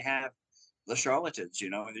thing, and then you have the charlatans,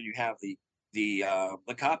 and then you have the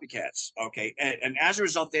copycats. Okay, and as a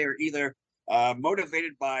result, they are either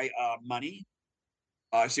motivated by money.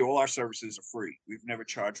 See, all our services are free. We've never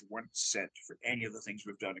charged 1 cent for any of the things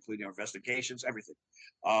we've done, including our investigations, everything.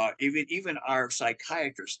 Even our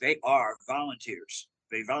psychiatrists, they are volunteers.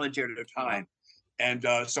 They volunteer their time. And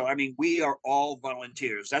so, I mean, we are all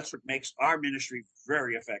volunteers. That's what makes our ministry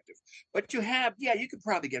very effective. But you could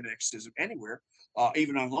probably get an exorcism anywhere,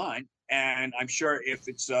 even online. And I'm sure if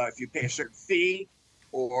you pay a certain fee,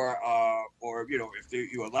 or if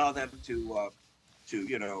you allow them to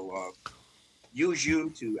use you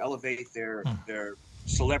to elevate their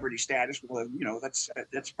celebrity status, well, that's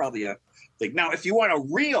probably a thing. Now, if you want a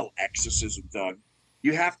real exorcism done,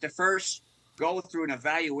 you have to first go through an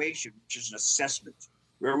evaluation, which is an assessment,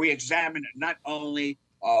 where we examine not only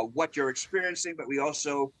what you're experiencing, but we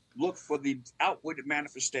also look for the outward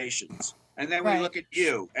manifestations. And then we look at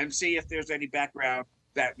you and see if there's any background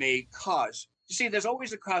that may cause. You see, there's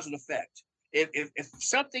always a cause and effect. If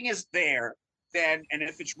something is there, then, and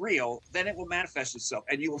if it's real, then it will manifest itself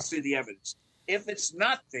and you will see the evidence. If it's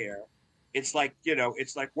not there, it's like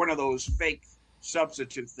one of those fake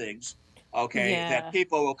substitute things, that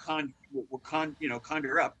people will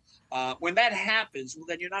conjure up. When that happens, well,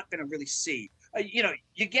 then you're not going to really see.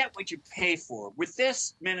 You get what you pay for. With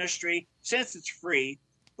this ministry, since it's free,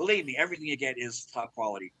 believe me, everything you get is top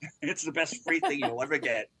quality. It's the best free thing you'll ever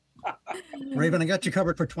get. Raven, I got you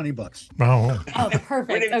covered for $20. Oh,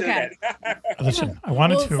 perfect. Okay. Listen, I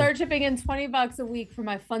wanted to start chipping in $20 a week for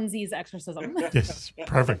my funsies exorcism. Yes,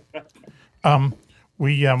 perfect.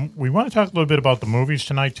 We want to talk a little bit about the movies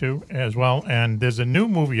tonight too, as well. And there's a new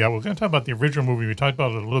movie out. We're going to talk about the original movie. We talked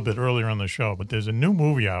about it a little bit earlier on the show, but there's a new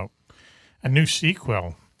movie out, a new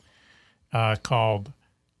sequel called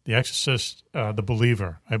The Exorcist, The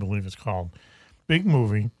Believer, I believe it's called. Big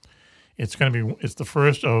movie. It's the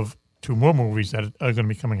first of 2 more movies that are going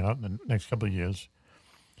to be coming out in the next couple of years.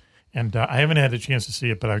 And I haven't had a chance to see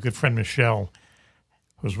it, but our good friend Michelle,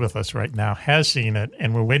 who's with us right now, has seen it,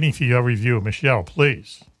 and we're waiting for your review. Michelle,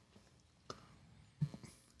 please.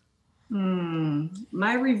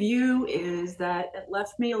 My review is that it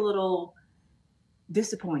left me a little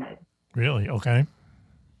disappointed. Really? Okay.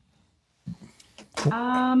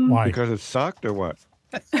 Why? Because it sucked or what?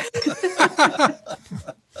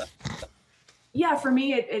 Yeah, for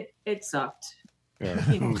me, it sucked. Yeah.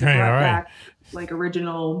 Okay, all right. Back, like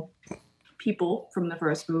original people from the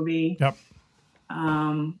first movie. Yep.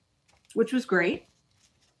 Which was great,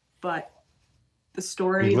 but the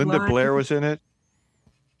story. Linda Blair was in it.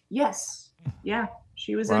 Yes. Yeah,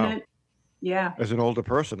 she was in it. Yeah. As an older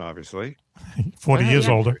person, obviously. 40 years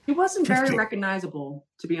older. He wasn't very recognizable,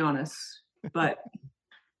 to be honest, but.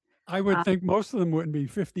 I would think most of them wouldn't be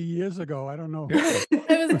 50 years ago. I don't know.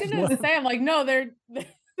 I was going to say, I'm like, no, they're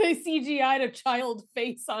They CGI'd a child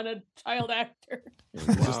face on a child actor. Is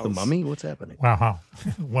this the Mummy? What's happening? Wow.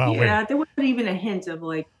 Well, yeah, there wasn't even a hint of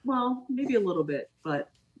like, well, maybe a little bit, but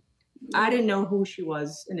I didn't know who she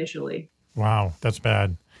was initially. Wow, that's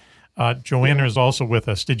bad. Joanna is also with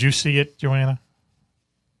us. Did you see it, Joanna?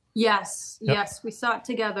 Yes, Yep. yes, we saw it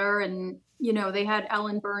together, and they had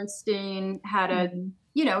Ellen Bernstein had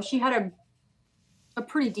she had a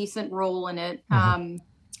pretty decent role in it.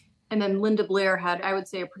 And then Linda Blair had, I would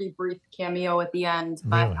say, a pretty brief cameo at the end.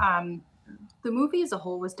 But Really? The movie as a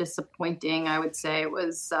whole was disappointing. I would say it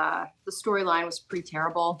was the storyline was pretty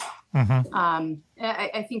terrible.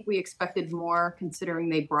 I think we expected more, considering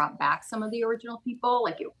they brought back some of the original people.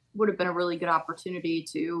 Like, it would have been a really good opportunity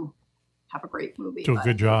to have a great movie. Do a but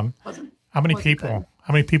good job. it wasn't- How many wasn't people? good.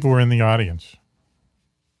 How many people were in the audience?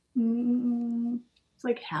 It's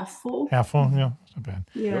like half full. Half full? Yeah, that's not bad.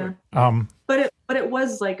 Yeah. But it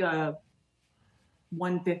was like a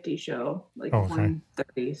 150 show, like Oh, okay.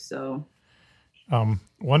 130. So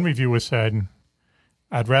One reviewer said,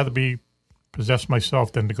 "I'd rather be possessed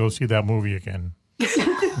myself than to go see that movie again."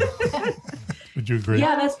 Would you agree?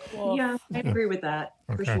 yeah, I agree with that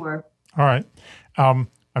for Okay. sure. All right.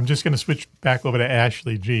 I'm just going to switch back over to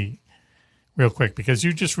Ashley G. real quick, because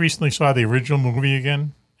you just recently saw the original movie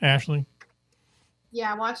again, Ashley.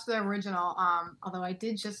 Yeah, I watched the original. Although I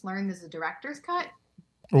did just learn there's a director's cut.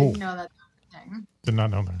 Oh. Didn't know that thing. Did not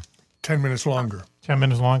know that. 10 minutes longer. 10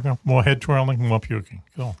 minutes longer, more head twirling, more puking.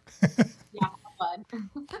 Cool. Yeah, but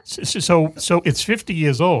So it's 50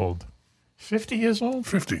 years old. 50 years old?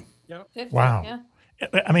 50. Yep. Wow.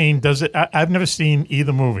 Yeah. I mean, does it? I've never seen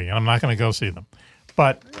either movie, and I'm not going to go see them.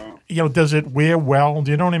 But does it wear well? Do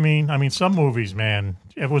you know what I mean? I mean, some movies, man,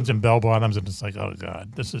 everyone's in bell bottoms, and it's like, oh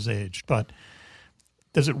god, this is aged. But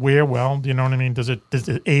does it wear well? Do you know what I mean? Does it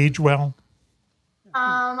age well?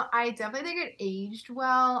 I definitely think it aged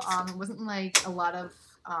well. It wasn't like a lot of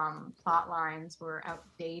plot lines were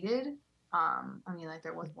outdated. I mean, like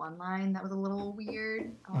there was one line that was a little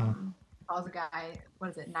weird. Calls a guy, what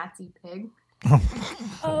is it, Nazi pig?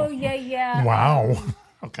 Oh yeah. Wow.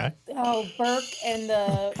 Okay. Oh, Burke and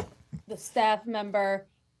the staff member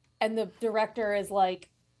and the director is like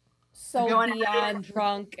so beyond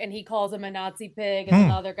drunk, and he calls him a Nazi pig, and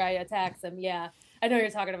another guy attacks him. Yeah, I know what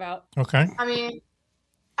you're talking about. Okay. I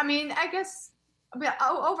mean, I guess, but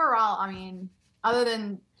overall, I mean, other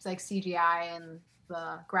than like CGI and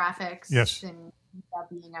the graphics, Yes. and that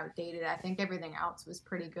being outdated, I think everything else was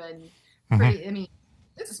pretty good. And pretty. I mean,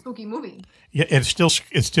 it's a spooky movie. Yeah, it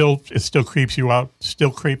still creeps you out.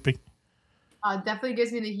 Still creepy. Definitely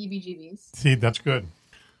gives me the heebie-jeebies. See, that's good.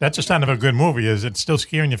 That's a sign of a good movie. Is it's still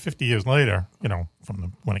scaring you 50 years later?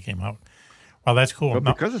 From when it came out. Well, that's cool. But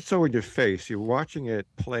No- because it's so in your face, you're watching it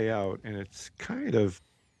play out, and it's kind of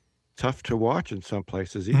tough to watch in some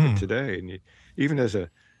places, even today. And even as a,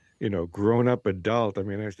 grown-up adult, I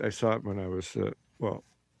mean, I saw it when I was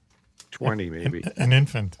 20 maybe. An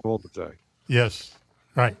infant. How old was I? Yes.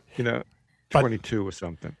 Right. 22 or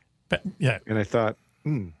something. But, yeah. And I thought,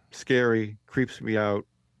 scary, creeps me out.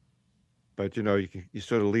 But you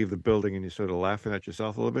sort of leave the building and you're sort of laughing at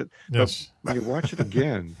yourself a little bit. Yes. But when you watch it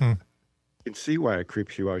again, you can see why it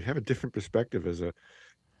creeps you out. You have a different perspective as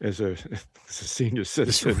a senior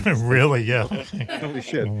citizen. Really? Yeah. Holy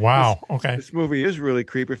shit! Wow. Okay. This movie is really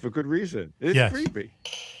creepy for good reason. It's Yes. creepy.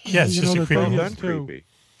 Yeah, it's just a the creepy. thing Well is, done, too, creepy.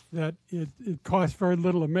 that it cost very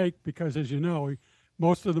little to make because, as you know,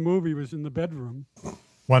 most of the movie was in the bedroom.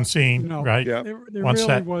 One scene, right? Yeah. There One really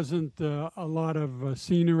set. wasn't a lot of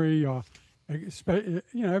scenery or,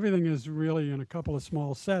 everything is really in a couple of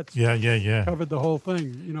small sets. Yeah. Covered the whole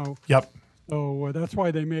thing, Yep. So that's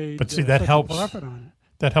why they made. But see, that such a helps. profit on it.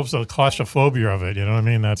 That helps the claustrophobia of it. You know what I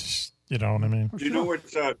mean? That's what I mean. Do you know what?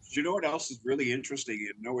 Do you know what else is really interesting?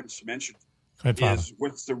 And no one's mentioned Go ahead, Father. is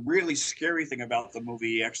what's the really scary thing about the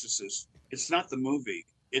movie Exorcist? It's not the movie.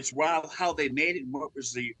 It's how they made it and what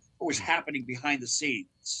was happening behind the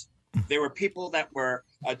scenes. There were people that were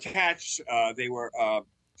attached. They were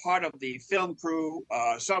part of the film crew.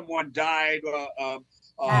 Someone died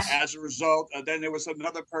as a result. Then there was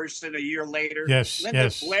another person a year later. Yes, Linda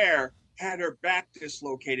yes. Blair had her back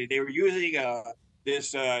dislocated. They were using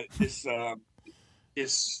this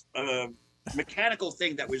mechanical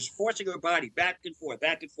thing that was forcing her body back and forth.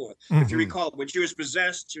 If you recall, when she was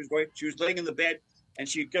possessed, she was laying in the bed and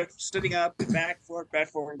she kept sitting up and back forth.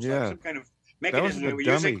 Yeah. Some kind of That was mechanism a they were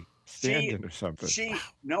dummy using. stand-in or something.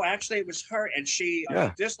 No, actually it was her, and she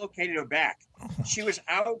dislocated her back. She was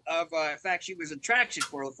out of, in fact, she was in traction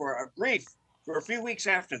for a brief, for a few weeks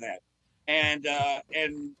after that. And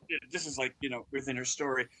this is like, within her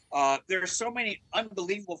story. There are so many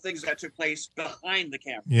unbelievable things that took place behind the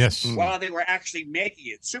camera. Yes. While they were actually making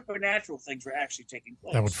it. Supernatural things were actually taking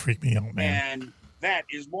place. That would freak me out, man. And that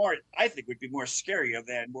is more, I think, would be more scarier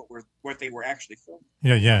than what they were actually filming.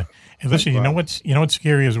 Yeah. Hey, listen, you know what's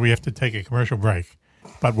scary is we have to take a commercial break.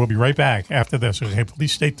 But we'll be right back after this. Okay,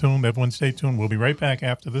 please stay tuned. Everyone stay tuned. We'll be right back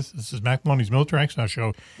after this. This is Mac Maloney's Military X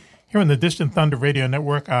Show here on the Distant Thunder Radio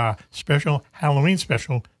Network, special Halloween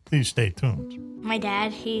special. Please stay tuned. My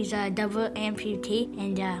dad, he's a double amputee,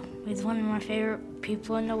 and he's one of my favorite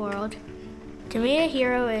people in the world. To me, a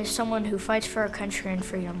hero is someone who fights for our country and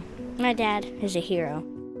freedom. My dad is a hero.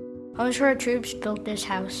 Homes for Our Troops built this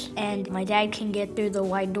house, and my dad can get through the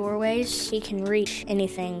wide doorways. He can reach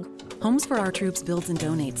anything. Homes for Our Troops builds and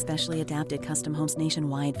donates specially adapted custom homes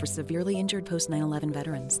nationwide for severely injured post-9/11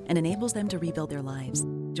 veterans and enables them to rebuild their lives.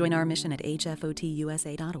 Join our mission at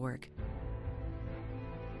hfotusa.org.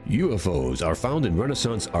 UFOs are found in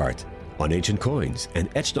Renaissance art, on ancient coins, and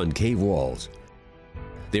etched on cave walls.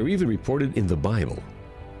 They're even reported in the Bible.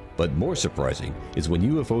 But more surprising is when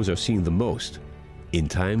UFOs are seen the most, in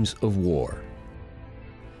times of war.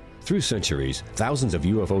 Through centuries, thousands of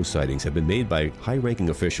UFO sightings have been made by high-ranking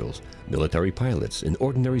officials, military pilots, and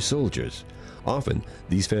ordinary soldiers. Often,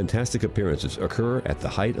 these fantastic appearances occur at the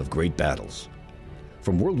height of great battles.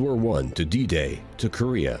 From World War I to D-Day, to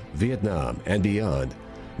Korea, Vietnam, and beyond,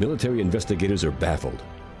 military investigators are baffled.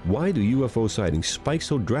 Why do UFO sightings spike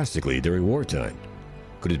so drastically during wartime?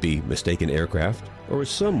 Could it be mistaken aircraft, or is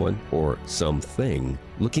someone, or something,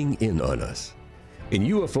 looking in on us? In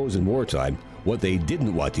UFOs in Wartime, What They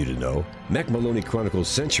Didn't Want You to Know, Mac Maloney chronicles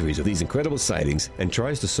centuries of these incredible sightings and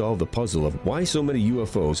tries to solve the puzzle of why so many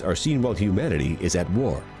UFOs are seen while humanity is at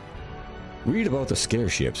war. Read about the scare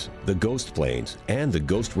ships, the ghost planes, and the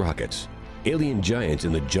ghost rockets, alien giants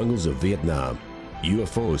in the jungles of Vietnam,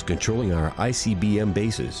 UFOs controlling our ICBM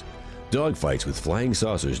bases, dogfights with flying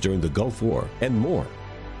saucers during the Gulf War, and more.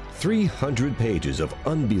 300 pages of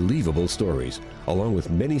unbelievable stories, along with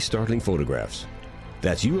many startling photographs.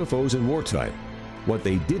 That's UFOs in Wartime, What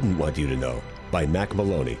They Didn't Want You to Know, by Mac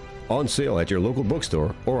Maloney. On sale at your local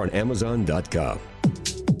bookstore or on Amazon.com.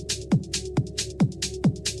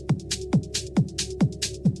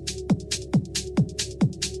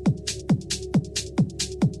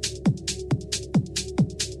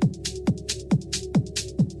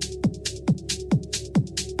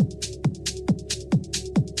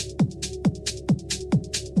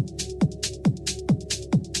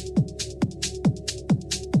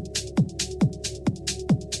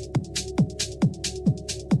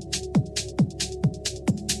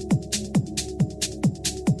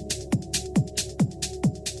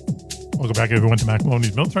 Welcome back, everyone, to Mac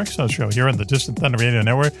Maloney's Military X Show here on the Distant Thunder Radio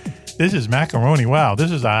Network. This is Macaroni. Wow,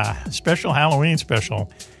 this is a special Halloween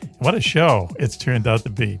special. What a show it's turned out to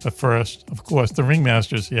be. But first, of course, the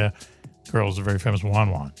ringmasters here. Girls, a very famous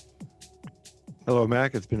Wan Wan. Hello,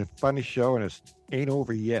 Mac. It's been a funny show, and it ain't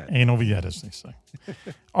over yet. Ain't over yet, as they say.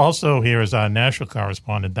 Also, here is our national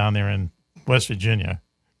correspondent down there in West Virginia,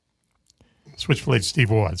 Switchblade Steve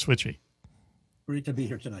Ward. Switchy. Great to be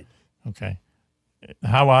here tonight. Okay.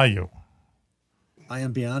 How are you? I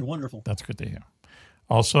am beyond wonderful. That's good to hear.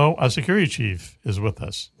 Also, our security chief is with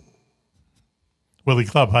us. Willie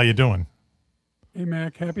Clubb, how you doing? Hey,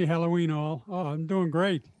 Mac. Happy Halloween, all. Oh, I'm doing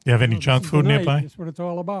great. Do you have any junk food nearby? That's what it's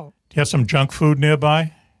all about. Do you have some junk food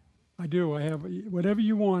nearby? I do. I have whatever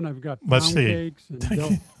you want. I've got Let's pound see. cakes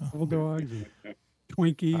and double dogs and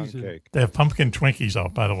Twinkies. And They have pumpkin Twinkies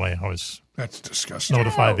out, by the way. I was That's disgusting.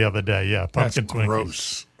 notified the other day. Yeah, pumpkin That's Twinkies.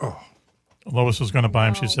 gross. Oh. Lois was going to buy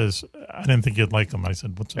them. She says, I didn't think you'd like them. I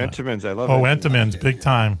said, what's that? Entenmann's, I love Entenmann's, big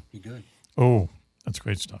time. Be good. Oh, that's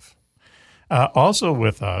great stuff. Also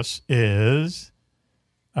with us is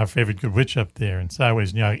our favorite good witch up there in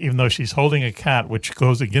Sideways, New York, even though she's holding a cat, which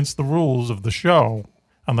goes against the rules of the show,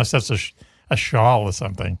 unless that's a shawl or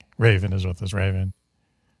something. Raven is with us. Raven.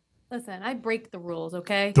 Listen, I break the rules,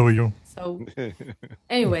 okay? Do you? So,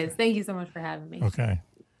 anyways, thank you so much for having me. Okay.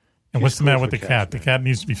 And what's the matter with the cat? The cat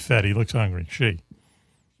needs to be fed. He looks hungry. She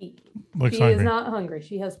looks She hungry. is not hungry.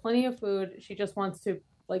 She has plenty of food. She just wants to,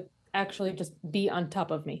 actually just be on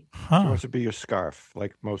top of me. She wants to be your scarf,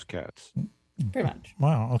 like most cats. Pretty much.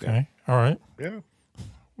 Wow. Okay. All right. Yeah.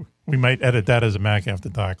 We might edit that as a Mac After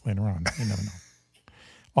Dark later on. You never know.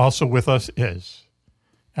 Also with us is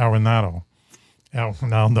our Renato.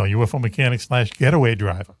 UFO mechanic / getaway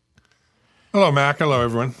driver. Hello, Mac. Hello,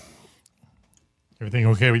 everyone. Everything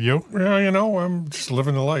okay with you? Yeah, I'm just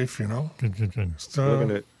living the life, Good.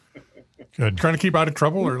 Living it. Good. Trying to keep out of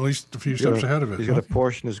trouble, or at least a few steps ahead of it. He's got a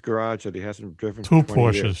Porsche in his garage that he hasn't driven. Two for 20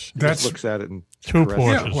 Porsches. Years. He That's just looks at it and two caresses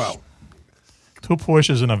Porsches. it. Yeah, well, 2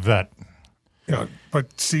 Porsches and a vet. yeah.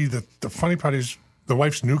 But see, the funny part is the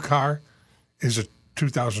wife's new car is a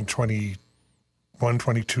 2021,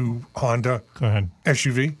 22 Honda Go ahead.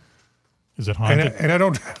 SUV. Is it haunted? And I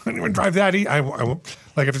don't even drive that. I won't,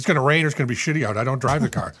 like if it's going to rain or it's going to be shitty out, I don't drive the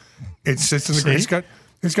car. It sits in the See?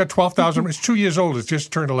 It's got 12,000. It's 2 years old. It's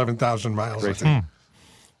just turned 11,000 miles. I think.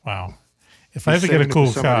 Wow. If I ever get a cool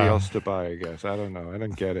for somebody car, else to buy, I guess. I don't know. I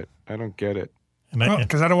don't get it.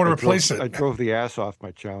 Because I don't want to replace it. I drove the ass off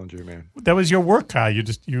my Challenger, man. that was your work car. You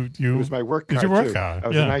just you. It was my work car. It was your work too. car. I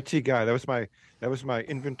was yeah. an IT guy. That was my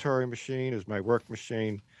inventory machine. It was my work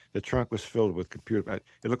machine. The trunk was filled with computer. It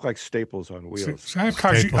looked like Staples on wheels. See, I have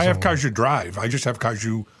cars. I have cars you drive. I just have cars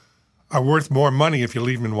you are worth more money if you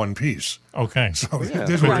leave them in one piece. Okay. So Yeah.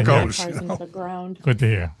 there's where it goes. Cars into the ground. Good to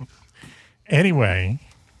hear. Anyway,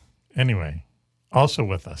 also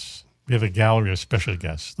with us, we have a gallery of special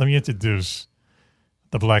guests. Let me introduce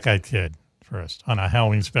the Black-Eyed Kid first on our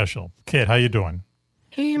Halloween special. Kid, how you doing?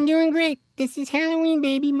 Hey, I'm doing great. This is Halloween,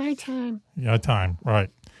 baby. My time. Your time, right.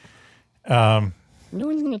 No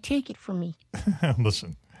one's going to take it from me.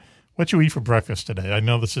 Listen, what you eat for breakfast today? I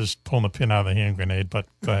know this is pulling the pin out of the hand grenade, but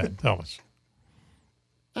go ahead, tell us.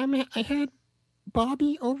 I had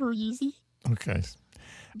Bobby over easy. Okay.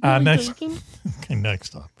 Billy Next, Bacon. okay,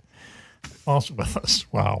 next up, also with us,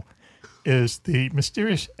 wow, is the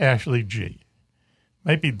mysterious Ashley G.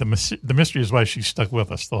 Might be the mystery is why she's stuck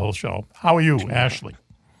with us the whole show. How are you, Ashley?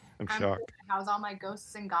 I'm shocked. How's all my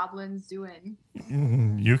ghosts and goblins doing?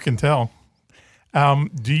 You can tell.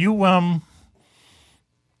 Do you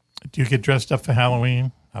get dressed up for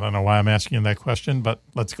Halloween? I don't know why I'm asking you that question, but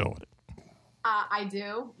let's go with it. I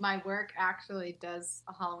do. My work actually does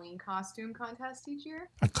a Halloween costume contest each year.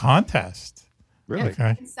 A contest? Really?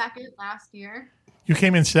 Okay. In second last year. You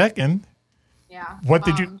came in second. Yeah. What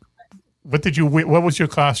was your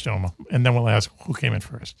costume? And then we'll ask who came in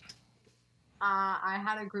first. I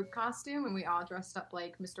had a group costume, and we all dressed up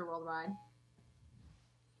like Mr. Worldwide.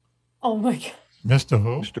 Oh my god. Mr.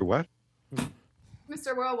 Who? Mr. What?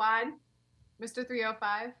 Mr. Worldwide. Mr.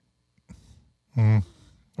 305.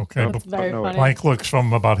 Okay. That's very funny. Blank looks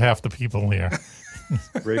from about half the people here.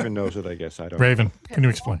 Raven knows it, I guess. I don't. Raven, can you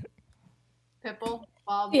explain it? Pipple.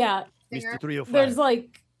 Bob. Yeah. Singer. Mr. 305. There's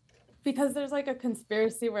because there's a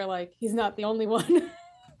conspiracy where he's not the only one.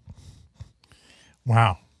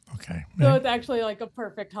 Wow. Okay. So it's actually a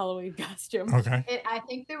perfect Halloween costume. Okay. I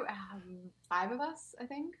think there were 5 of us, I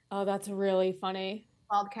think. Oh, that's really funny.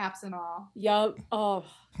 Bald caps and all. Yep. Oh,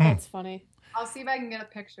 that's funny. I'll see if I can get a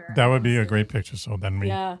picture. That would be a great picture. So then we.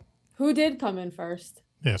 Yeah. Who did come in first?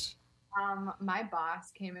 Yes. My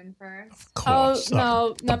boss came in first. Of course. Oh,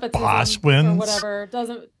 no. Nepotism boss wins? or whatever.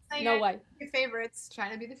 Doesn't. No way. Your favorites.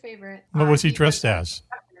 Trying to be the favorite. What was he was dressed as?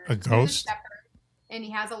 A ghost? And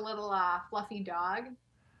he has a little fluffy dog.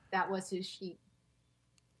 That was his sheep.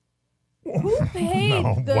 Who paid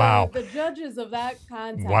Wow. the judges of that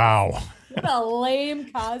contest? Wow. What a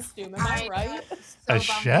lame costume. Am I right? A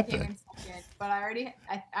shepherd. But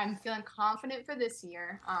I'm feeling confident for this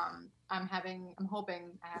year. I'm hoping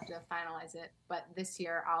I have to finalize it. But this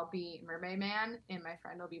year I'll be Mermaid Man and my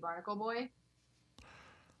friend will be Barnacle Boy.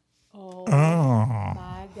 Oh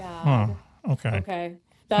my God. Huh. Okay. Okay.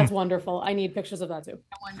 That's wonderful. I need pictures of that too.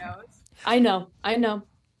 No one knows. I know.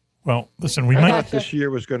 Well, listen, we I might. thought this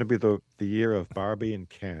year was going to be the year of Barbie and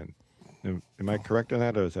Ken. Am I correct on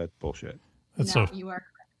that, or is that bullshit? That's No, you are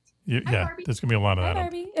correct. Yeah, there's gonna be a lot of Hi, that.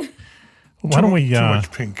 Barbie. Why don't we? Too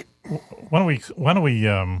much pink. Why don't we?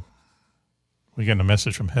 We're getting a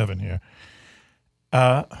message from heaven here.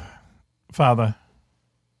 Father,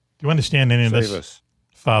 do you understand any of this? Save us.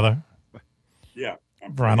 Father? Yeah.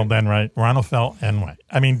 Ronald Enright. Ronald Fell Enright.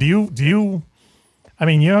 I mean, do you I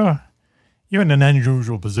mean, you're in an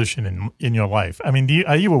unusual position in your life. I mean,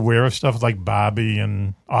 are you aware of stuff like Barbie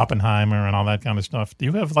and Oppenheimer and all that kind of stuff? Do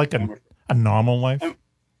you have a normal life?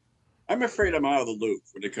 I'm afraid I'm out of the loop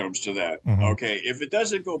when it comes to that. Mm-hmm. Okay. If it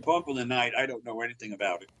doesn't go bump in the night, I don't know anything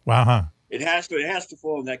about it. Wow, huh? It has to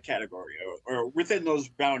fall in that category or within those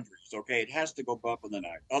boundaries. Okay. It has to go bump in the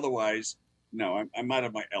night. Otherwise, no, I'm out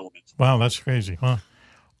of my element. Wow, that's crazy, huh?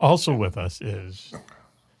 Also with us is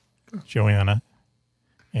Joanna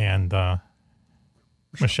and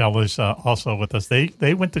Michelle is also with us.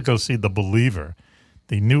 They went to go see The Believer,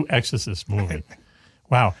 the new Exorcist movie.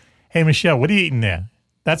 Wow. Hey, Michelle, what are you eating there?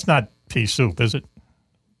 That's not pea soup, is it?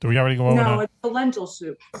 Do we already go over that? No, it's a lentil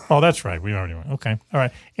soup. Oh, that's right. We already went. Okay. All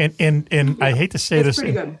right. And I hate to say It's this.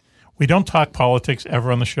 pretty good. We don't talk politics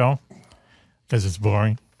ever on the show because it's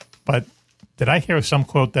boring. But Did I hear some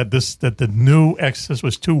quote that the new Exorcist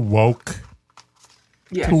was too woke?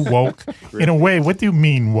 Yes. Too woke. In a way, what do you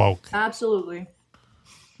mean woke? Absolutely.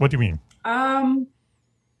 What do you mean? I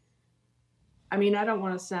mean, I don't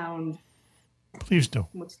want to sound. Please do.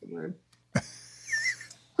 What's the word?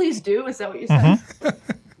 Please do. Is that what you said?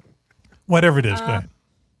 Whatever it is, go ahead.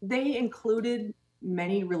 They included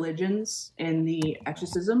many religions in the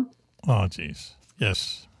exorcism. Oh, geez.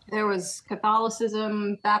 Yes. There was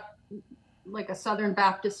Catholicism, like a Southern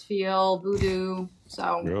Baptist feel, voodoo.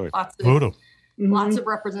 So lots of voodoo. Lots of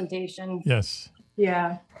representation. Yes.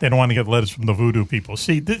 Yeah. They don't want to get letters from the voodoo people.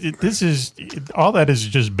 See, this is all that is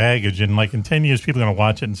just baggage. And like in 10 years, people are going to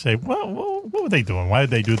watch it and say, well, what were they doing? Why did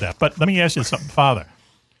they do that? But let me ask you something, Father.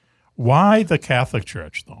 Why the Catholic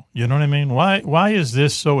Church, though? You know what I mean? Why is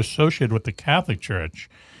this so associated with the Catholic Church?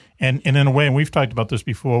 And in a way, and we've talked about this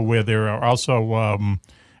before, where there are also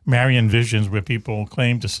Marian visions where people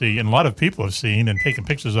claim to see, and a lot of people have seen and taken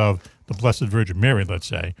pictures of the Blessed Virgin Mary, let's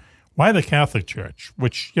say. Why the Catholic Church,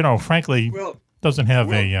 which, frankly, doesn't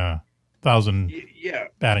have a 1,000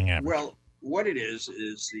 batting average? Well, what it is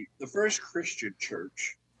the first Christian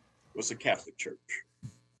church was the Catholic Church.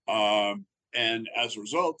 And as a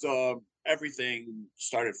result, everything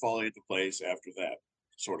started falling into place after that,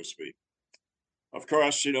 so to speak. Of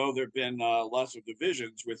course, there have been lots of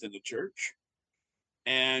divisions within the church.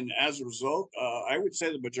 And as a result, I would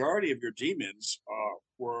say the majority of your demons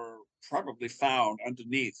were probably found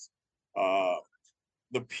underneath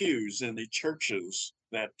the pews in the churches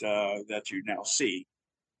that you now see.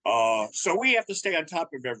 So we have to stay on top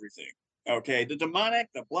of everything. Okay, the demonic,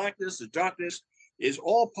 the blackness, the darkness is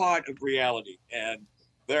all part of reality, and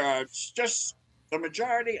there are just the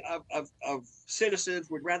majority of citizens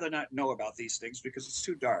would rather not know about these things because it's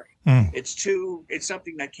too dark. It's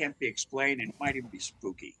something that can't be explained, and it might even be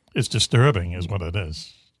spooky. It's disturbing, is what it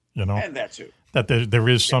is. And that too. That there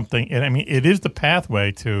is something, and I mean, it is the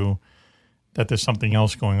pathway to that. There's something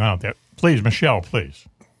else going on there. Please, Michelle, please,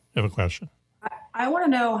 you have a question. I want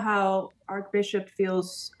to know how Archbishop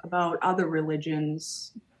feels about other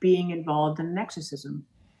religions being involved in an exorcism.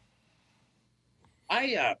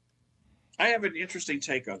 I have an interesting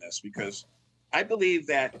take on this because I believe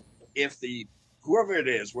that if whoever it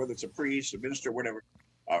is, whether it's a priest, a minister, whatever,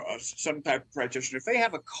 some type of practitioner, if they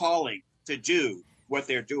have a calling to do what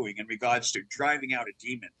they're doing in regards to driving out a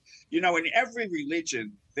demon, in every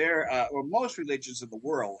religion, or most religions in the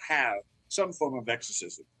world have some form of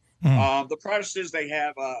exorcism. The Protestants, they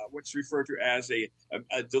have what's referred to as a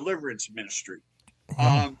deliverance ministry.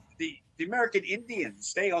 The American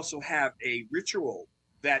Indians, they also have a ritual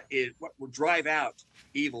that is what will drive out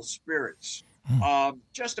evil spirits.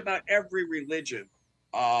 Just about every religion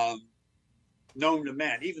known to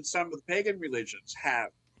man, even some of the pagan religions,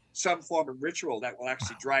 have some form of ritual that will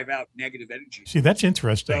actually drive out negative energy. See, that's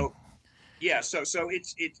interesting. So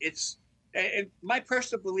it's and my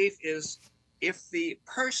personal belief is if the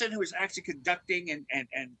person who is actually conducting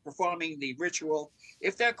and performing the ritual,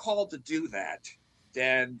 if they're called to do that,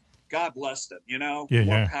 then God bless them,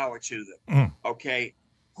 more power to them. Okay.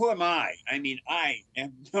 Who am I? I mean, I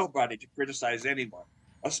am nobody to criticize anyone,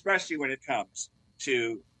 especially when it comes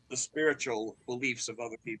to the spiritual beliefs of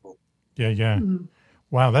other people. Yeah.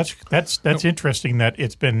 Wow, that's interesting that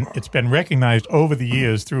it's been recognized over the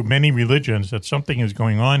years through many religions that something is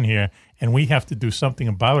going on here, and we have to do something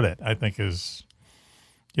about it. I think is,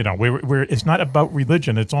 we're it's not about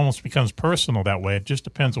religion. It almost becomes personal that way. It just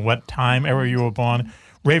depends on what time era you were born.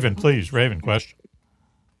 Raven, please, question.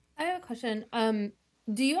 I have a question.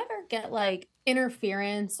 Do you ever get like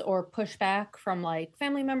interference or pushback from like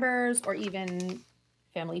family members or even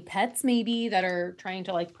family pets maybe that are trying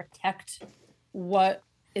to like protect what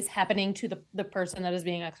is happening to the person that is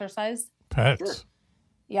being exorcised? Pets. Sure.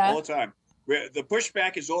 Yeah. All the time. The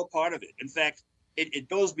pushback is all part of it. In fact, it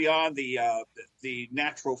goes beyond the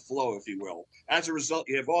natural flow, if you will. As a result,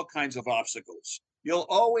 you have all kinds of obstacles. You'll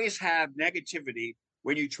always have negativity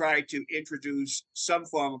when you try to introduce some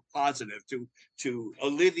form of positive to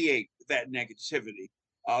alleviate that negativity.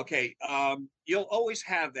 Okay, you'll always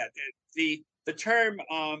have that. The term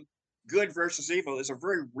good versus evil is a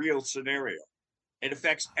very real scenario. It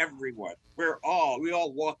affects everyone. We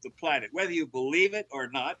all walk the planet, whether you believe it or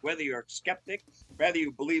not, whether you're a skeptic, whether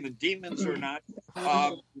you believe in demons or not,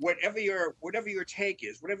 whatever your take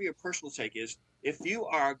is, whatever your personal take is, if you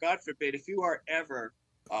are, God forbid, if you are ever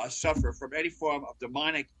suffer from any form of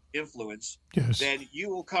demonic influence, then you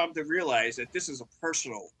will come to realize that this is a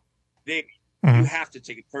personal thing. You have to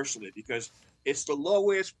take it personally because it's the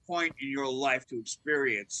lowest point in your life to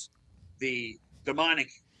experience the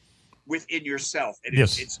demonic within yourself, and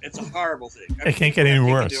Yes. it's a horrible thing. It can't get any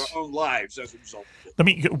worse. Their own lives as a result.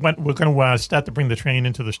 We're going to start to bring the train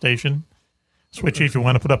into the station. Switchy, if you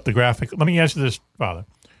want to put up the graphic. Let me ask you this, Father.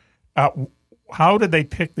 How did they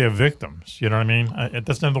pick their victims? You know what I mean?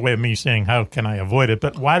 That's another way of me saying how can I avoid it.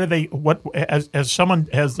 But why do they? Has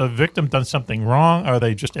the victim done something wrong? Or are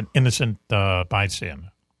they just an innocent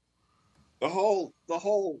bystander? The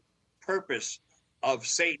whole purpose of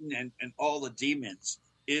Satan and all the demons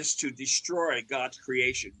is to destroy God's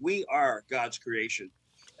creation. We are God's creation,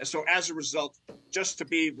 and so as a result, just to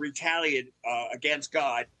be retaliated against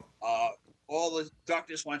God, all the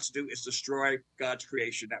darkness wants to do is destroy God's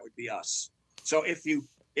creation. That would be us. So if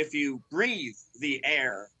you breathe the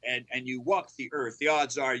air and you walk the earth, the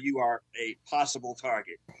odds are you are a possible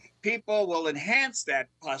target. People will enhance that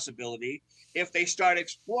possibility if they start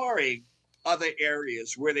exploring other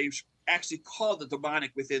areas where they've actually called the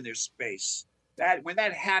demonic within their space. That when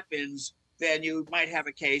that happens, then you might have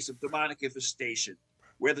a case of demonic infestation,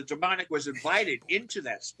 where the demonic was invited into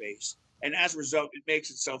that space, and as a result, it makes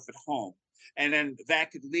itself at home. And then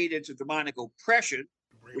that could lead into demonic oppression,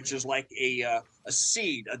 which is like a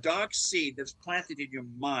seed, a dark seed that's planted in your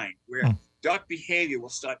mind, where dark behavior will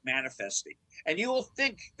start manifesting. And you will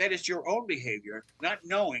think that it's your own behavior, not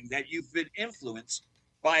knowing that you've been influenced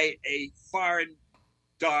by a foreign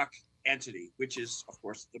dark entity, which is, of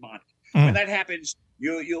course, demonic. When that happens,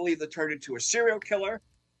 you'll either turn into a serial killer,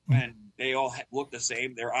 and they all look the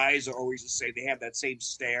same. Their eyes are always the same. They have that same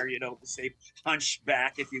stare, the same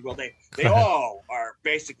hunchback, if you will. They all are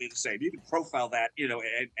basically the same. You can profile that,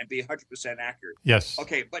 and be 100% accurate. Yes.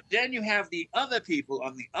 Okay, but then you have the other people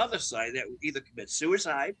on the other side that will either commit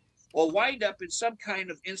suicide or wind up in some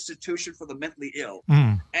kind of institution for the mentally ill.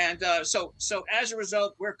 And so as a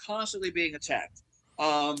result, we're constantly being attacked.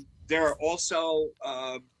 There are also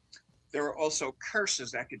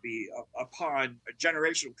curses that could be upon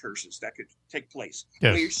generational curses that could take place.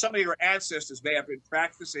 Yes. Where some of your ancestors may have been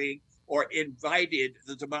practicing or invited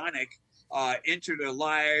the demonic into their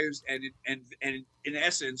lives, and in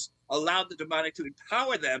essence allowed the demonic to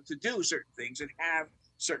empower them to do certain things and have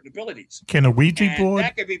certain abilities. Can a Ouija board?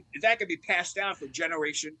 That could be passed down from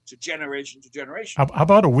generation to generation to generation. How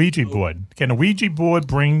about a Ouija board? Can a Ouija board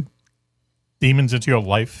bring demons into your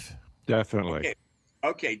life? Definitely.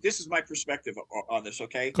 Okay, this is my perspective on this,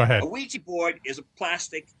 okay? Go ahead. A Ouija board is a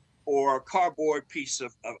plastic or cardboard piece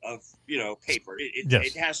of paper.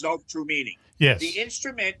 It has no true meaning. Yes. The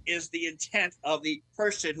instrument is the intent of the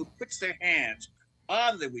person who puts their hands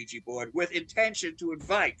on the Ouija board with intention to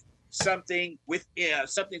invite something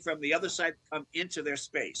from the other side to come into their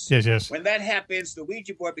space. Yes. When that happens, the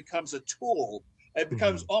Ouija board becomes a tool. It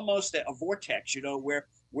becomes almost a vortex,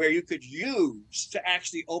 where you could use to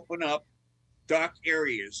actually open up dark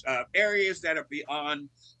areas that are beyond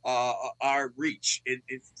our reach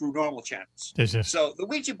through normal channels. Yes. So the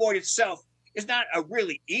Ouija board itself is not a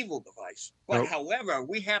really evil device, but however,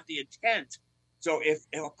 we have the intent. So if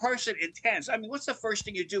a person intends, what's the first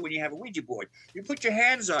thing you do when you have a Ouija board? You put your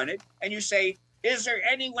hands on it and you say, "Is there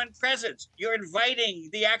anyone present?" You're inviting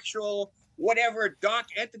the actual whatever dark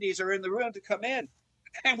entities are in the room to come in.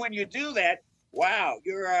 And when you do that, wow,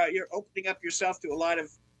 you're opening up yourself to a lot of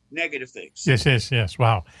negative things. Yes.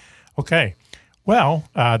 Wow. Okay. Well,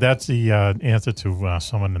 that's the answer to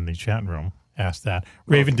someone in the chat room asked that.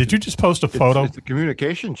 Raven, did you just post a photo? It's a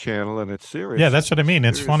communication channel, and it's serious. Yeah, that's what I mean.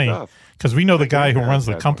 It's funny because we know the guy who runs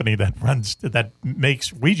the company that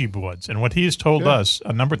makes Ouija boards, and what he has told us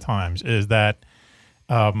a number of times is that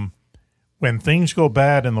when things go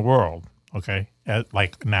bad in the world, okay,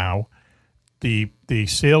 like now, the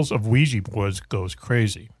sales of Ouija boards goes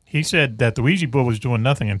crazy. He said that the Ouija board was doing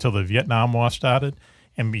nothing until the Vietnam War started,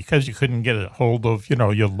 and because you couldn't get a hold of,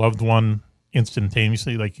 your loved one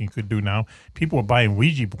instantaneously like you could do now, people were buying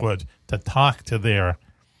Ouija boards to talk to their,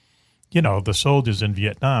 the soldiers in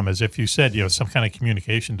Vietnam, as if you said, some kind of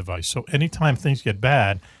communication device. So anytime things get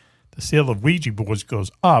bad, the sale of Ouija boards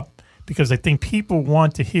goes up because I think people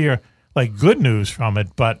want to hear like good news from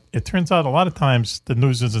it, but it turns out a lot of times the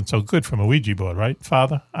news isn't so good from a Ouija board, right,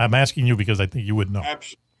 Father? I'm asking you because I think you would know.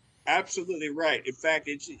 Absolutely right. In fact,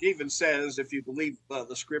 it even says, if you believe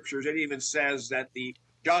the scriptures, it even says that the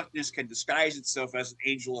darkness can disguise itself as an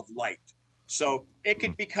angel of light. So it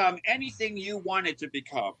could become anything you want it to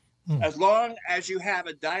become, as long as you have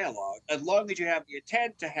a dialogue, as long as you have the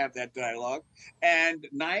intent to have that dialogue. And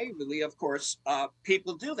naively, of course,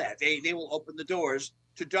 people do that. They will open the doors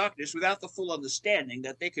to darkness without the full understanding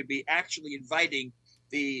that they could be actually inviting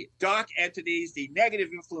the dark entities, the negative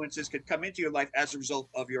influences could come into your life as a result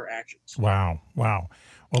of your actions. Wow. Well,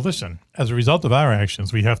 listen, as a result of our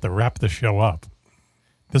actions, we have to wrap the show up.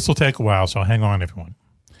 This will take a while, so hang on, everyone.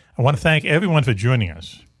 I want to thank everyone for joining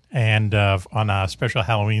us. And on our special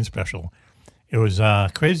Halloween special, it was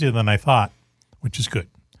crazier than I thought, which is good.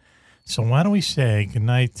 So why don't we say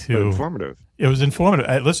goodnight to... Informative. It was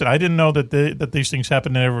informative. Listen, I didn't know that these things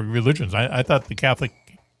happen in every religion. I thought the Catholic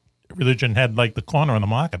religion had like the corner on the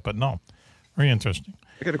market, but no. Very interesting.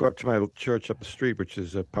 I got to go up to my church up the street, which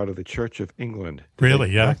is a part of the Church of England.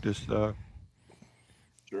 Really? Yeah. Practice,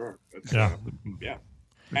 Sure. It's, yeah. Yeah.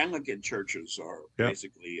 Anglican churches are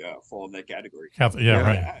basically fall in that category. Catholic,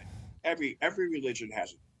 right. Every religion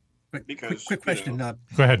has it. Because quick question. Go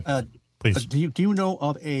ahead, please. Do you know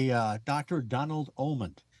of a Dr. Donald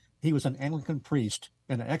Ullman? He was an Anglican priest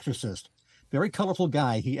and an exorcist. Very colorful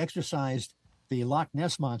guy. He exorcised the Loch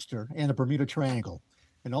Ness Monster and the Bermuda Triangle,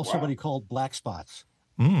 and also what he called black spots.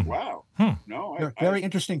 Wow. No, very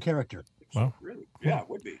interesting character. Wow. Really? Yeah, it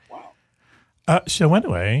would be. Wow. So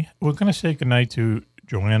anyway, we're going to say goodnight to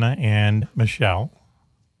Joanna and Michelle.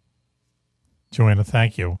 Joanna,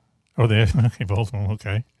 thank you. Oh, there. Okay, both of them.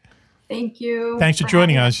 Okay. Thank you. Thanks for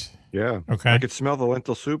joining us. Yeah. Okay. I could smell the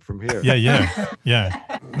lentil soup from here. Yeah.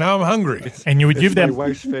 Now I'm hungry. And you would give my that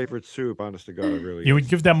wife's favorite soup. Honest to God, it really. You would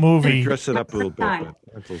give that movie. Dress it up a little bit, but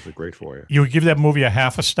lentils are great for you. You would give that movie a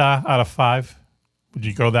half a star out of 5. Would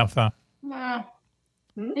you go that far?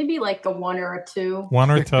 Maybe like a 1 or a 2.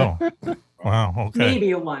 1 or 2. Wow. Okay.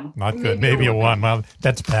 Maybe a 1. Not good. Maybe a 1. Well,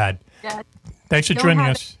 that's bad. Yeah. Thanks for joining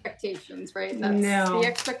us. Expectations, right? That's the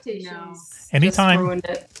expectations. Anytime. Ruined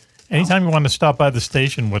it. Anytime you want to stop by the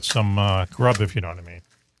station with some grub, if you know what I mean.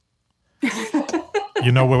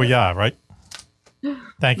 You know where we are, right?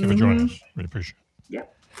 Thank you for joining us. Really appreciate it.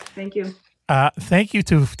 Yep. Thank you. Thank you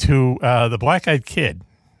to the Black-Eyed Kid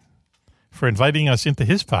for inviting us into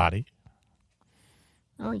his party.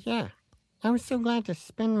 Oh, yeah. I was so glad to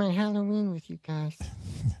spend my Halloween with you guys.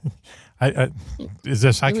 Is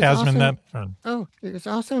there sarcasm in that? Oh, it was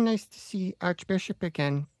also nice to see Archbishop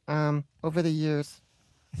again over the years.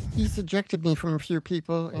 He's ejected me from a few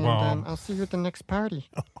people, and I'll see you at the next party.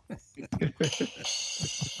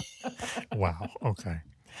 Wow. Okay.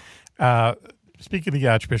 Speaking of the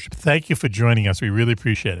Archbishop, thank you for joining us. We really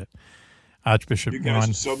appreciate it. Archbishop You guys Ron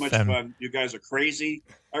are so much fun. You guys are crazy,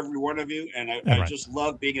 every one of you, and I just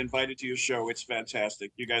love being invited to your show. It's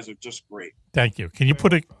fantastic. You guys are just great. Thank you. Can you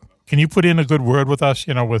put in a good word with us?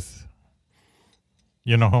 I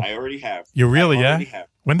already have. You really? Have.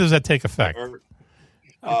 When does that take effect?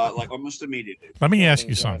 Like almost immediately. Let me ask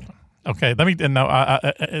you something. Okay. Let me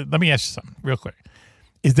ask you something real quick.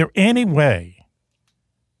 Is there any way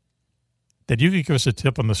that you could give us a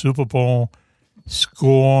tip on the Super Bowl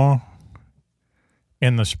score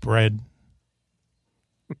and the spread?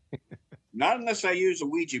 Not unless I use a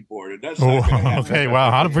Ouija board. It does. Okay.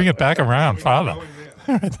 Wow. How to bring it back around, Father.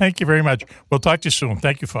 Thank you very much. We'll talk to you soon.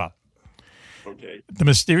 Thank you, Father. Okay. The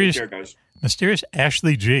mysterious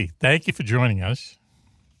Ashley G. Thank you for joining us.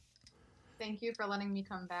 Thank you for letting me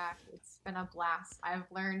come back. It's been a blast. I've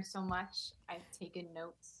learned so much. I've taken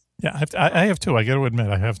notes. Yeah, I have too. I got to admit,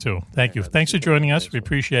 I have too. Thank you. Thanks for joining us. We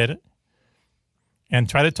appreciate it. And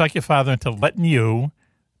try to talk your father into letting you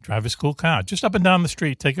drive his cool car. Just up and down the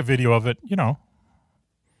street, take a video of it,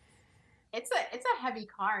 It's a heavy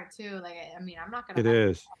car too. Like, I mean, I'm not gonna. It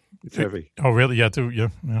is. It's heavy. Oh, really? Yeah. Too. Yeah.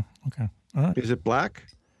 Okay. All right. Is it black?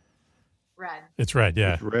 Red. It's red.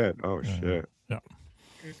 Yeah. It's red. Oh shit. Yeah.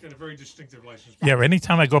 It's got a very distinctive license. Yeah.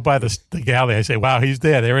 Anytime I go by the galley, I say, "Wow, he's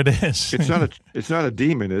there. There it is." It's not a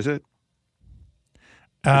demon, is it?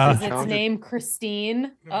 Is its name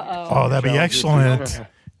Christine? Oh, that'd be excellent.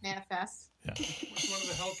 Manifest. Yeah. It's one of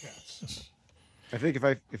the Hellcats. I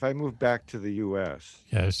think if I move back to the U.S.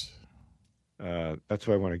 Yes. That's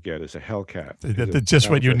what I want to get is a Hellcat. That's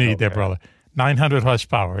just what you need there, brother. 900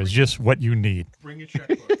 horsepower is just what you need. Bring your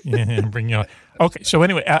checkbook. Yeah, bring your. Okay, so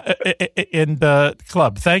anyway, in the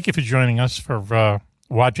club, thank you for joining us, for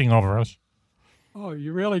watching over us. Oh,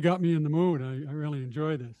 you really got me in the mood. I really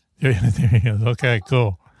enjoy this. Okay,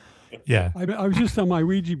 cool. Yeah. I was just on my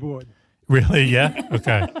Ouija board. Really? Yeah?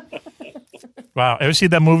 Okay. Wow. Ever see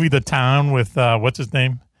that movie, The Town, with, what's his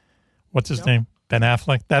name? name? Ben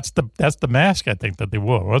Affleck? That's the mask, I think, that they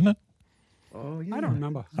wore, wasn't it? Oh, yeah. I don't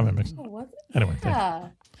remember. Anyway,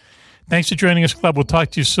 thanks for joining us, club. We'll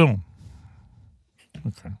talk to you soon.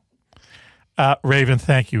 Okay. Raven,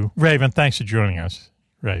 thank you. Raven, thanks for joining us.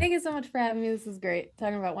 Right. Thank you so much for having me. This is great.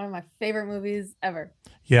 Talking about one of my favorite movies ever.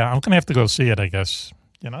 Yeah, I'm going to have to go see it, I guess.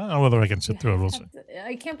 I don't know whether I can sit through it. We'll see.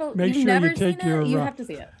 I can't believe Make you've sure never you take seen your, it. You have to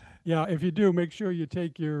see it. Yeah, if you do, make sure you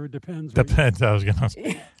take your Depends. Depends. I was gonna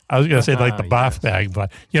say like the bath bag,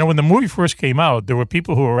 but when the movie first came out, there were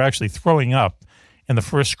people who were actually throwing up in the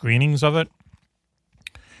first screenings of it.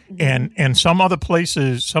 and some other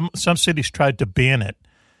places, some cities tried to ban it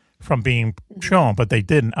from being shown, but they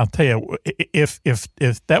didn't. I'll tell you, if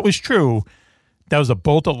that was true, that was a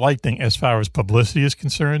bolt of lightning as far as publicity is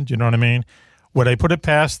concerned. You know what I mean? Would I put it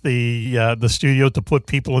past the studio to put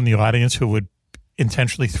people in the audience who would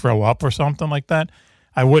intentionally throw up or something like that?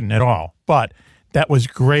 I wouldn't at all. But that was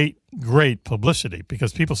great publicity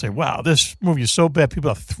because people say, wow, this movie is so bad. People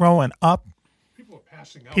are throwing up.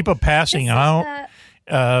 People are passing out.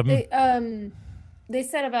 They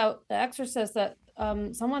said about The Exorcist that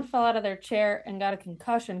someone fell out of their chair and got a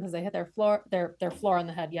concussion because they hit their floor on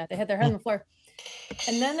the head. Yeah, they hit their head on the floor.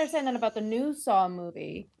 And then they're saying that about the new Saw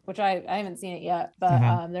movie, which I haven't seen it yet,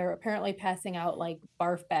 but they're apparently passing out like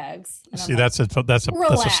barf bags. And see, that's a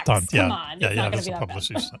stunt. Come on. That's a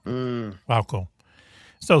publicity stunt. Wow, cool.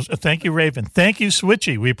 So thank you, Raven. Thank you,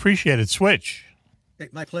 Switchy. We appreciate it. Switch. Hey,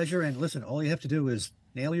 my pleasure. And listen, all you have to do is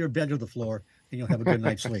nail your bed to the floor and you'll have a good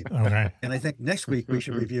night's sleep. Okay. And I think next week we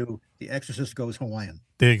should review The Exorcist Goes Hawaiian.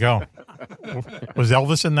 There you go. Was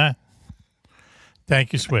Elvis in that?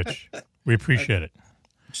 Thank you, Switch. We appreciate it.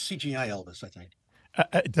 CGI Elvis, I think.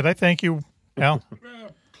 Did I thank you, Al?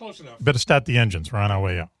 Close enough. Better start the engines. We're on our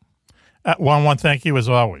way up. Juan, thank you as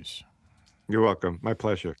always. You're welcome. My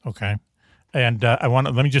pleasure. Okay. And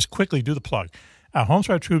let me just quickly do the plug. Homes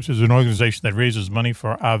for Our Troops is an organization that raises money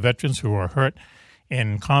for our veterans who are hurt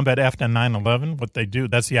in combat after 9/11. What they do,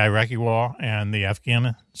 that's the Iraqi war and the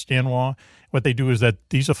Afghanistan war. What they do is that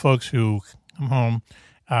these are folks who come home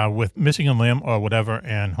with missing a limb or whatever,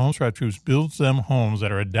 and Homes for Our Troops builds them homes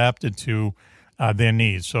that are adapted to their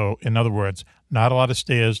needs. So, in other words, not a lot of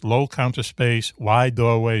stairs, low counter space, wide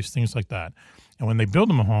doorways, things like that. And when they build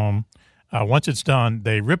them a home, once it's done,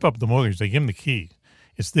 they rip up the mortgage. They give them the key.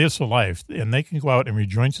 It's theirs for life, and they can go out and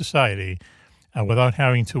rejoin society without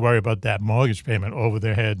having to worry about that mortgage payment over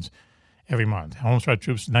their heads every month. Homes for Our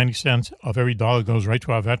Troops, 90 cents of every dollar goes right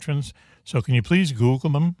to our veterans. So can you please Google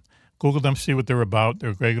them, see what they're about.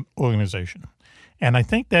 They're a great organization. And I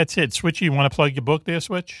think that's it. Switchy, you want to plug your book there,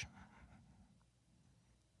 Switch?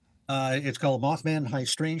 It's called Mothman High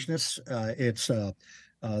Strangeness.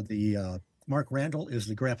 Mark Randall is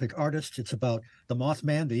the graphic artist. It's about the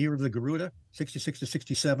Mothman, the year of the Garuda, 66 to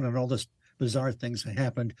 67, and all this bizarre things that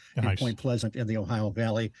happened in Point Pleasant in the Ohio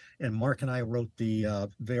Valley. And Mark and I wrote the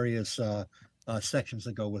various sections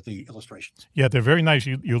that go with the illustrations. Yeah, they're very nice.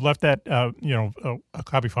 You left that a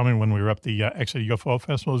copy for me when we were up the Exeter UFO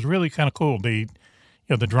Festival. It was really kind of cool. The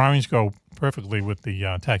drawings go perfectly with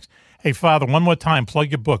the text. Hey, Father, one more time, plug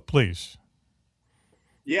your book, please.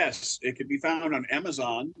 Yes, it can be found on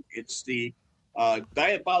Amazon. It's the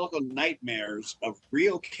Diabolical Nightmares of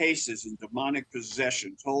Real Cases in Demonic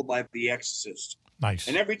Possession, told by The Exorcist. Nice.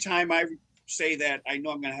 And every time I say that, I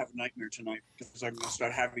know I'm going to have a nightmare tonight because I'm going to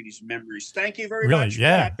start having these memories. Thank you very much. Really?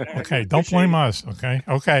 Yeah. Okay. Don't blame us.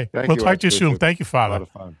 Okay. We'll talk to you soon. Thank you, Father. A lot of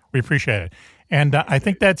fun. We appreciate it. And I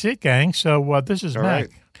think that's it, gang. So this is Mac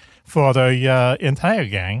for the entire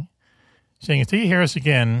gang saying until you hear us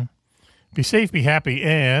again, be safe, be happy,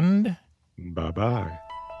 and bye-bye.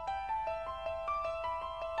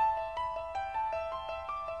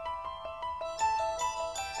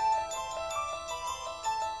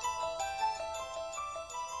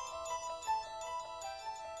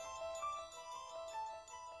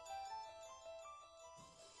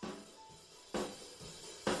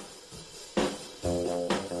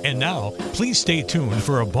 And now, please stay tuned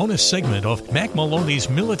for a bonus segment of Mac Maloney's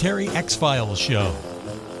Military X-Files show.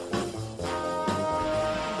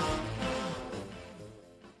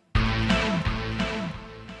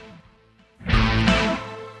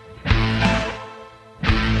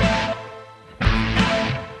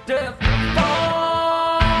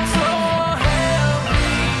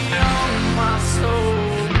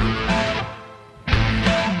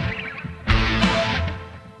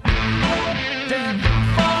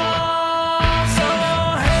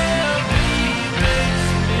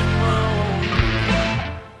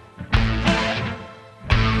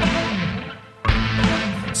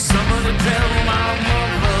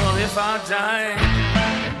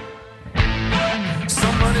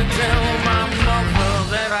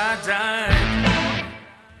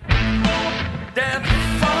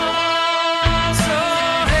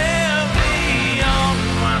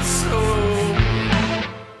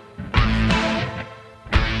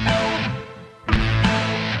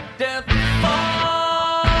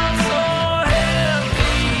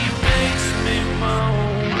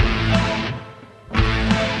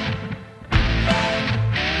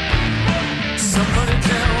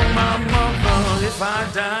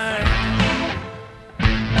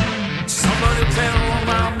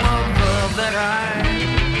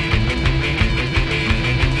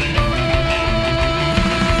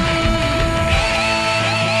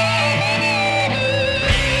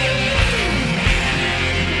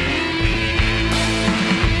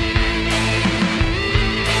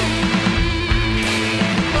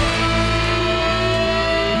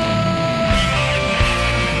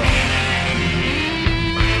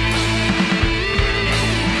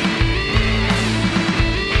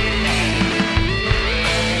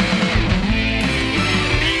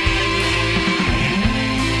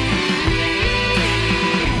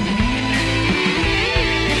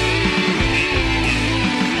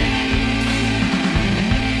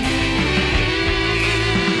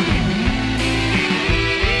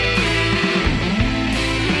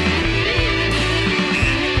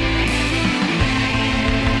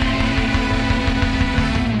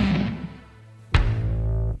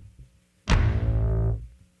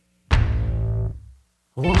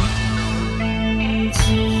 What?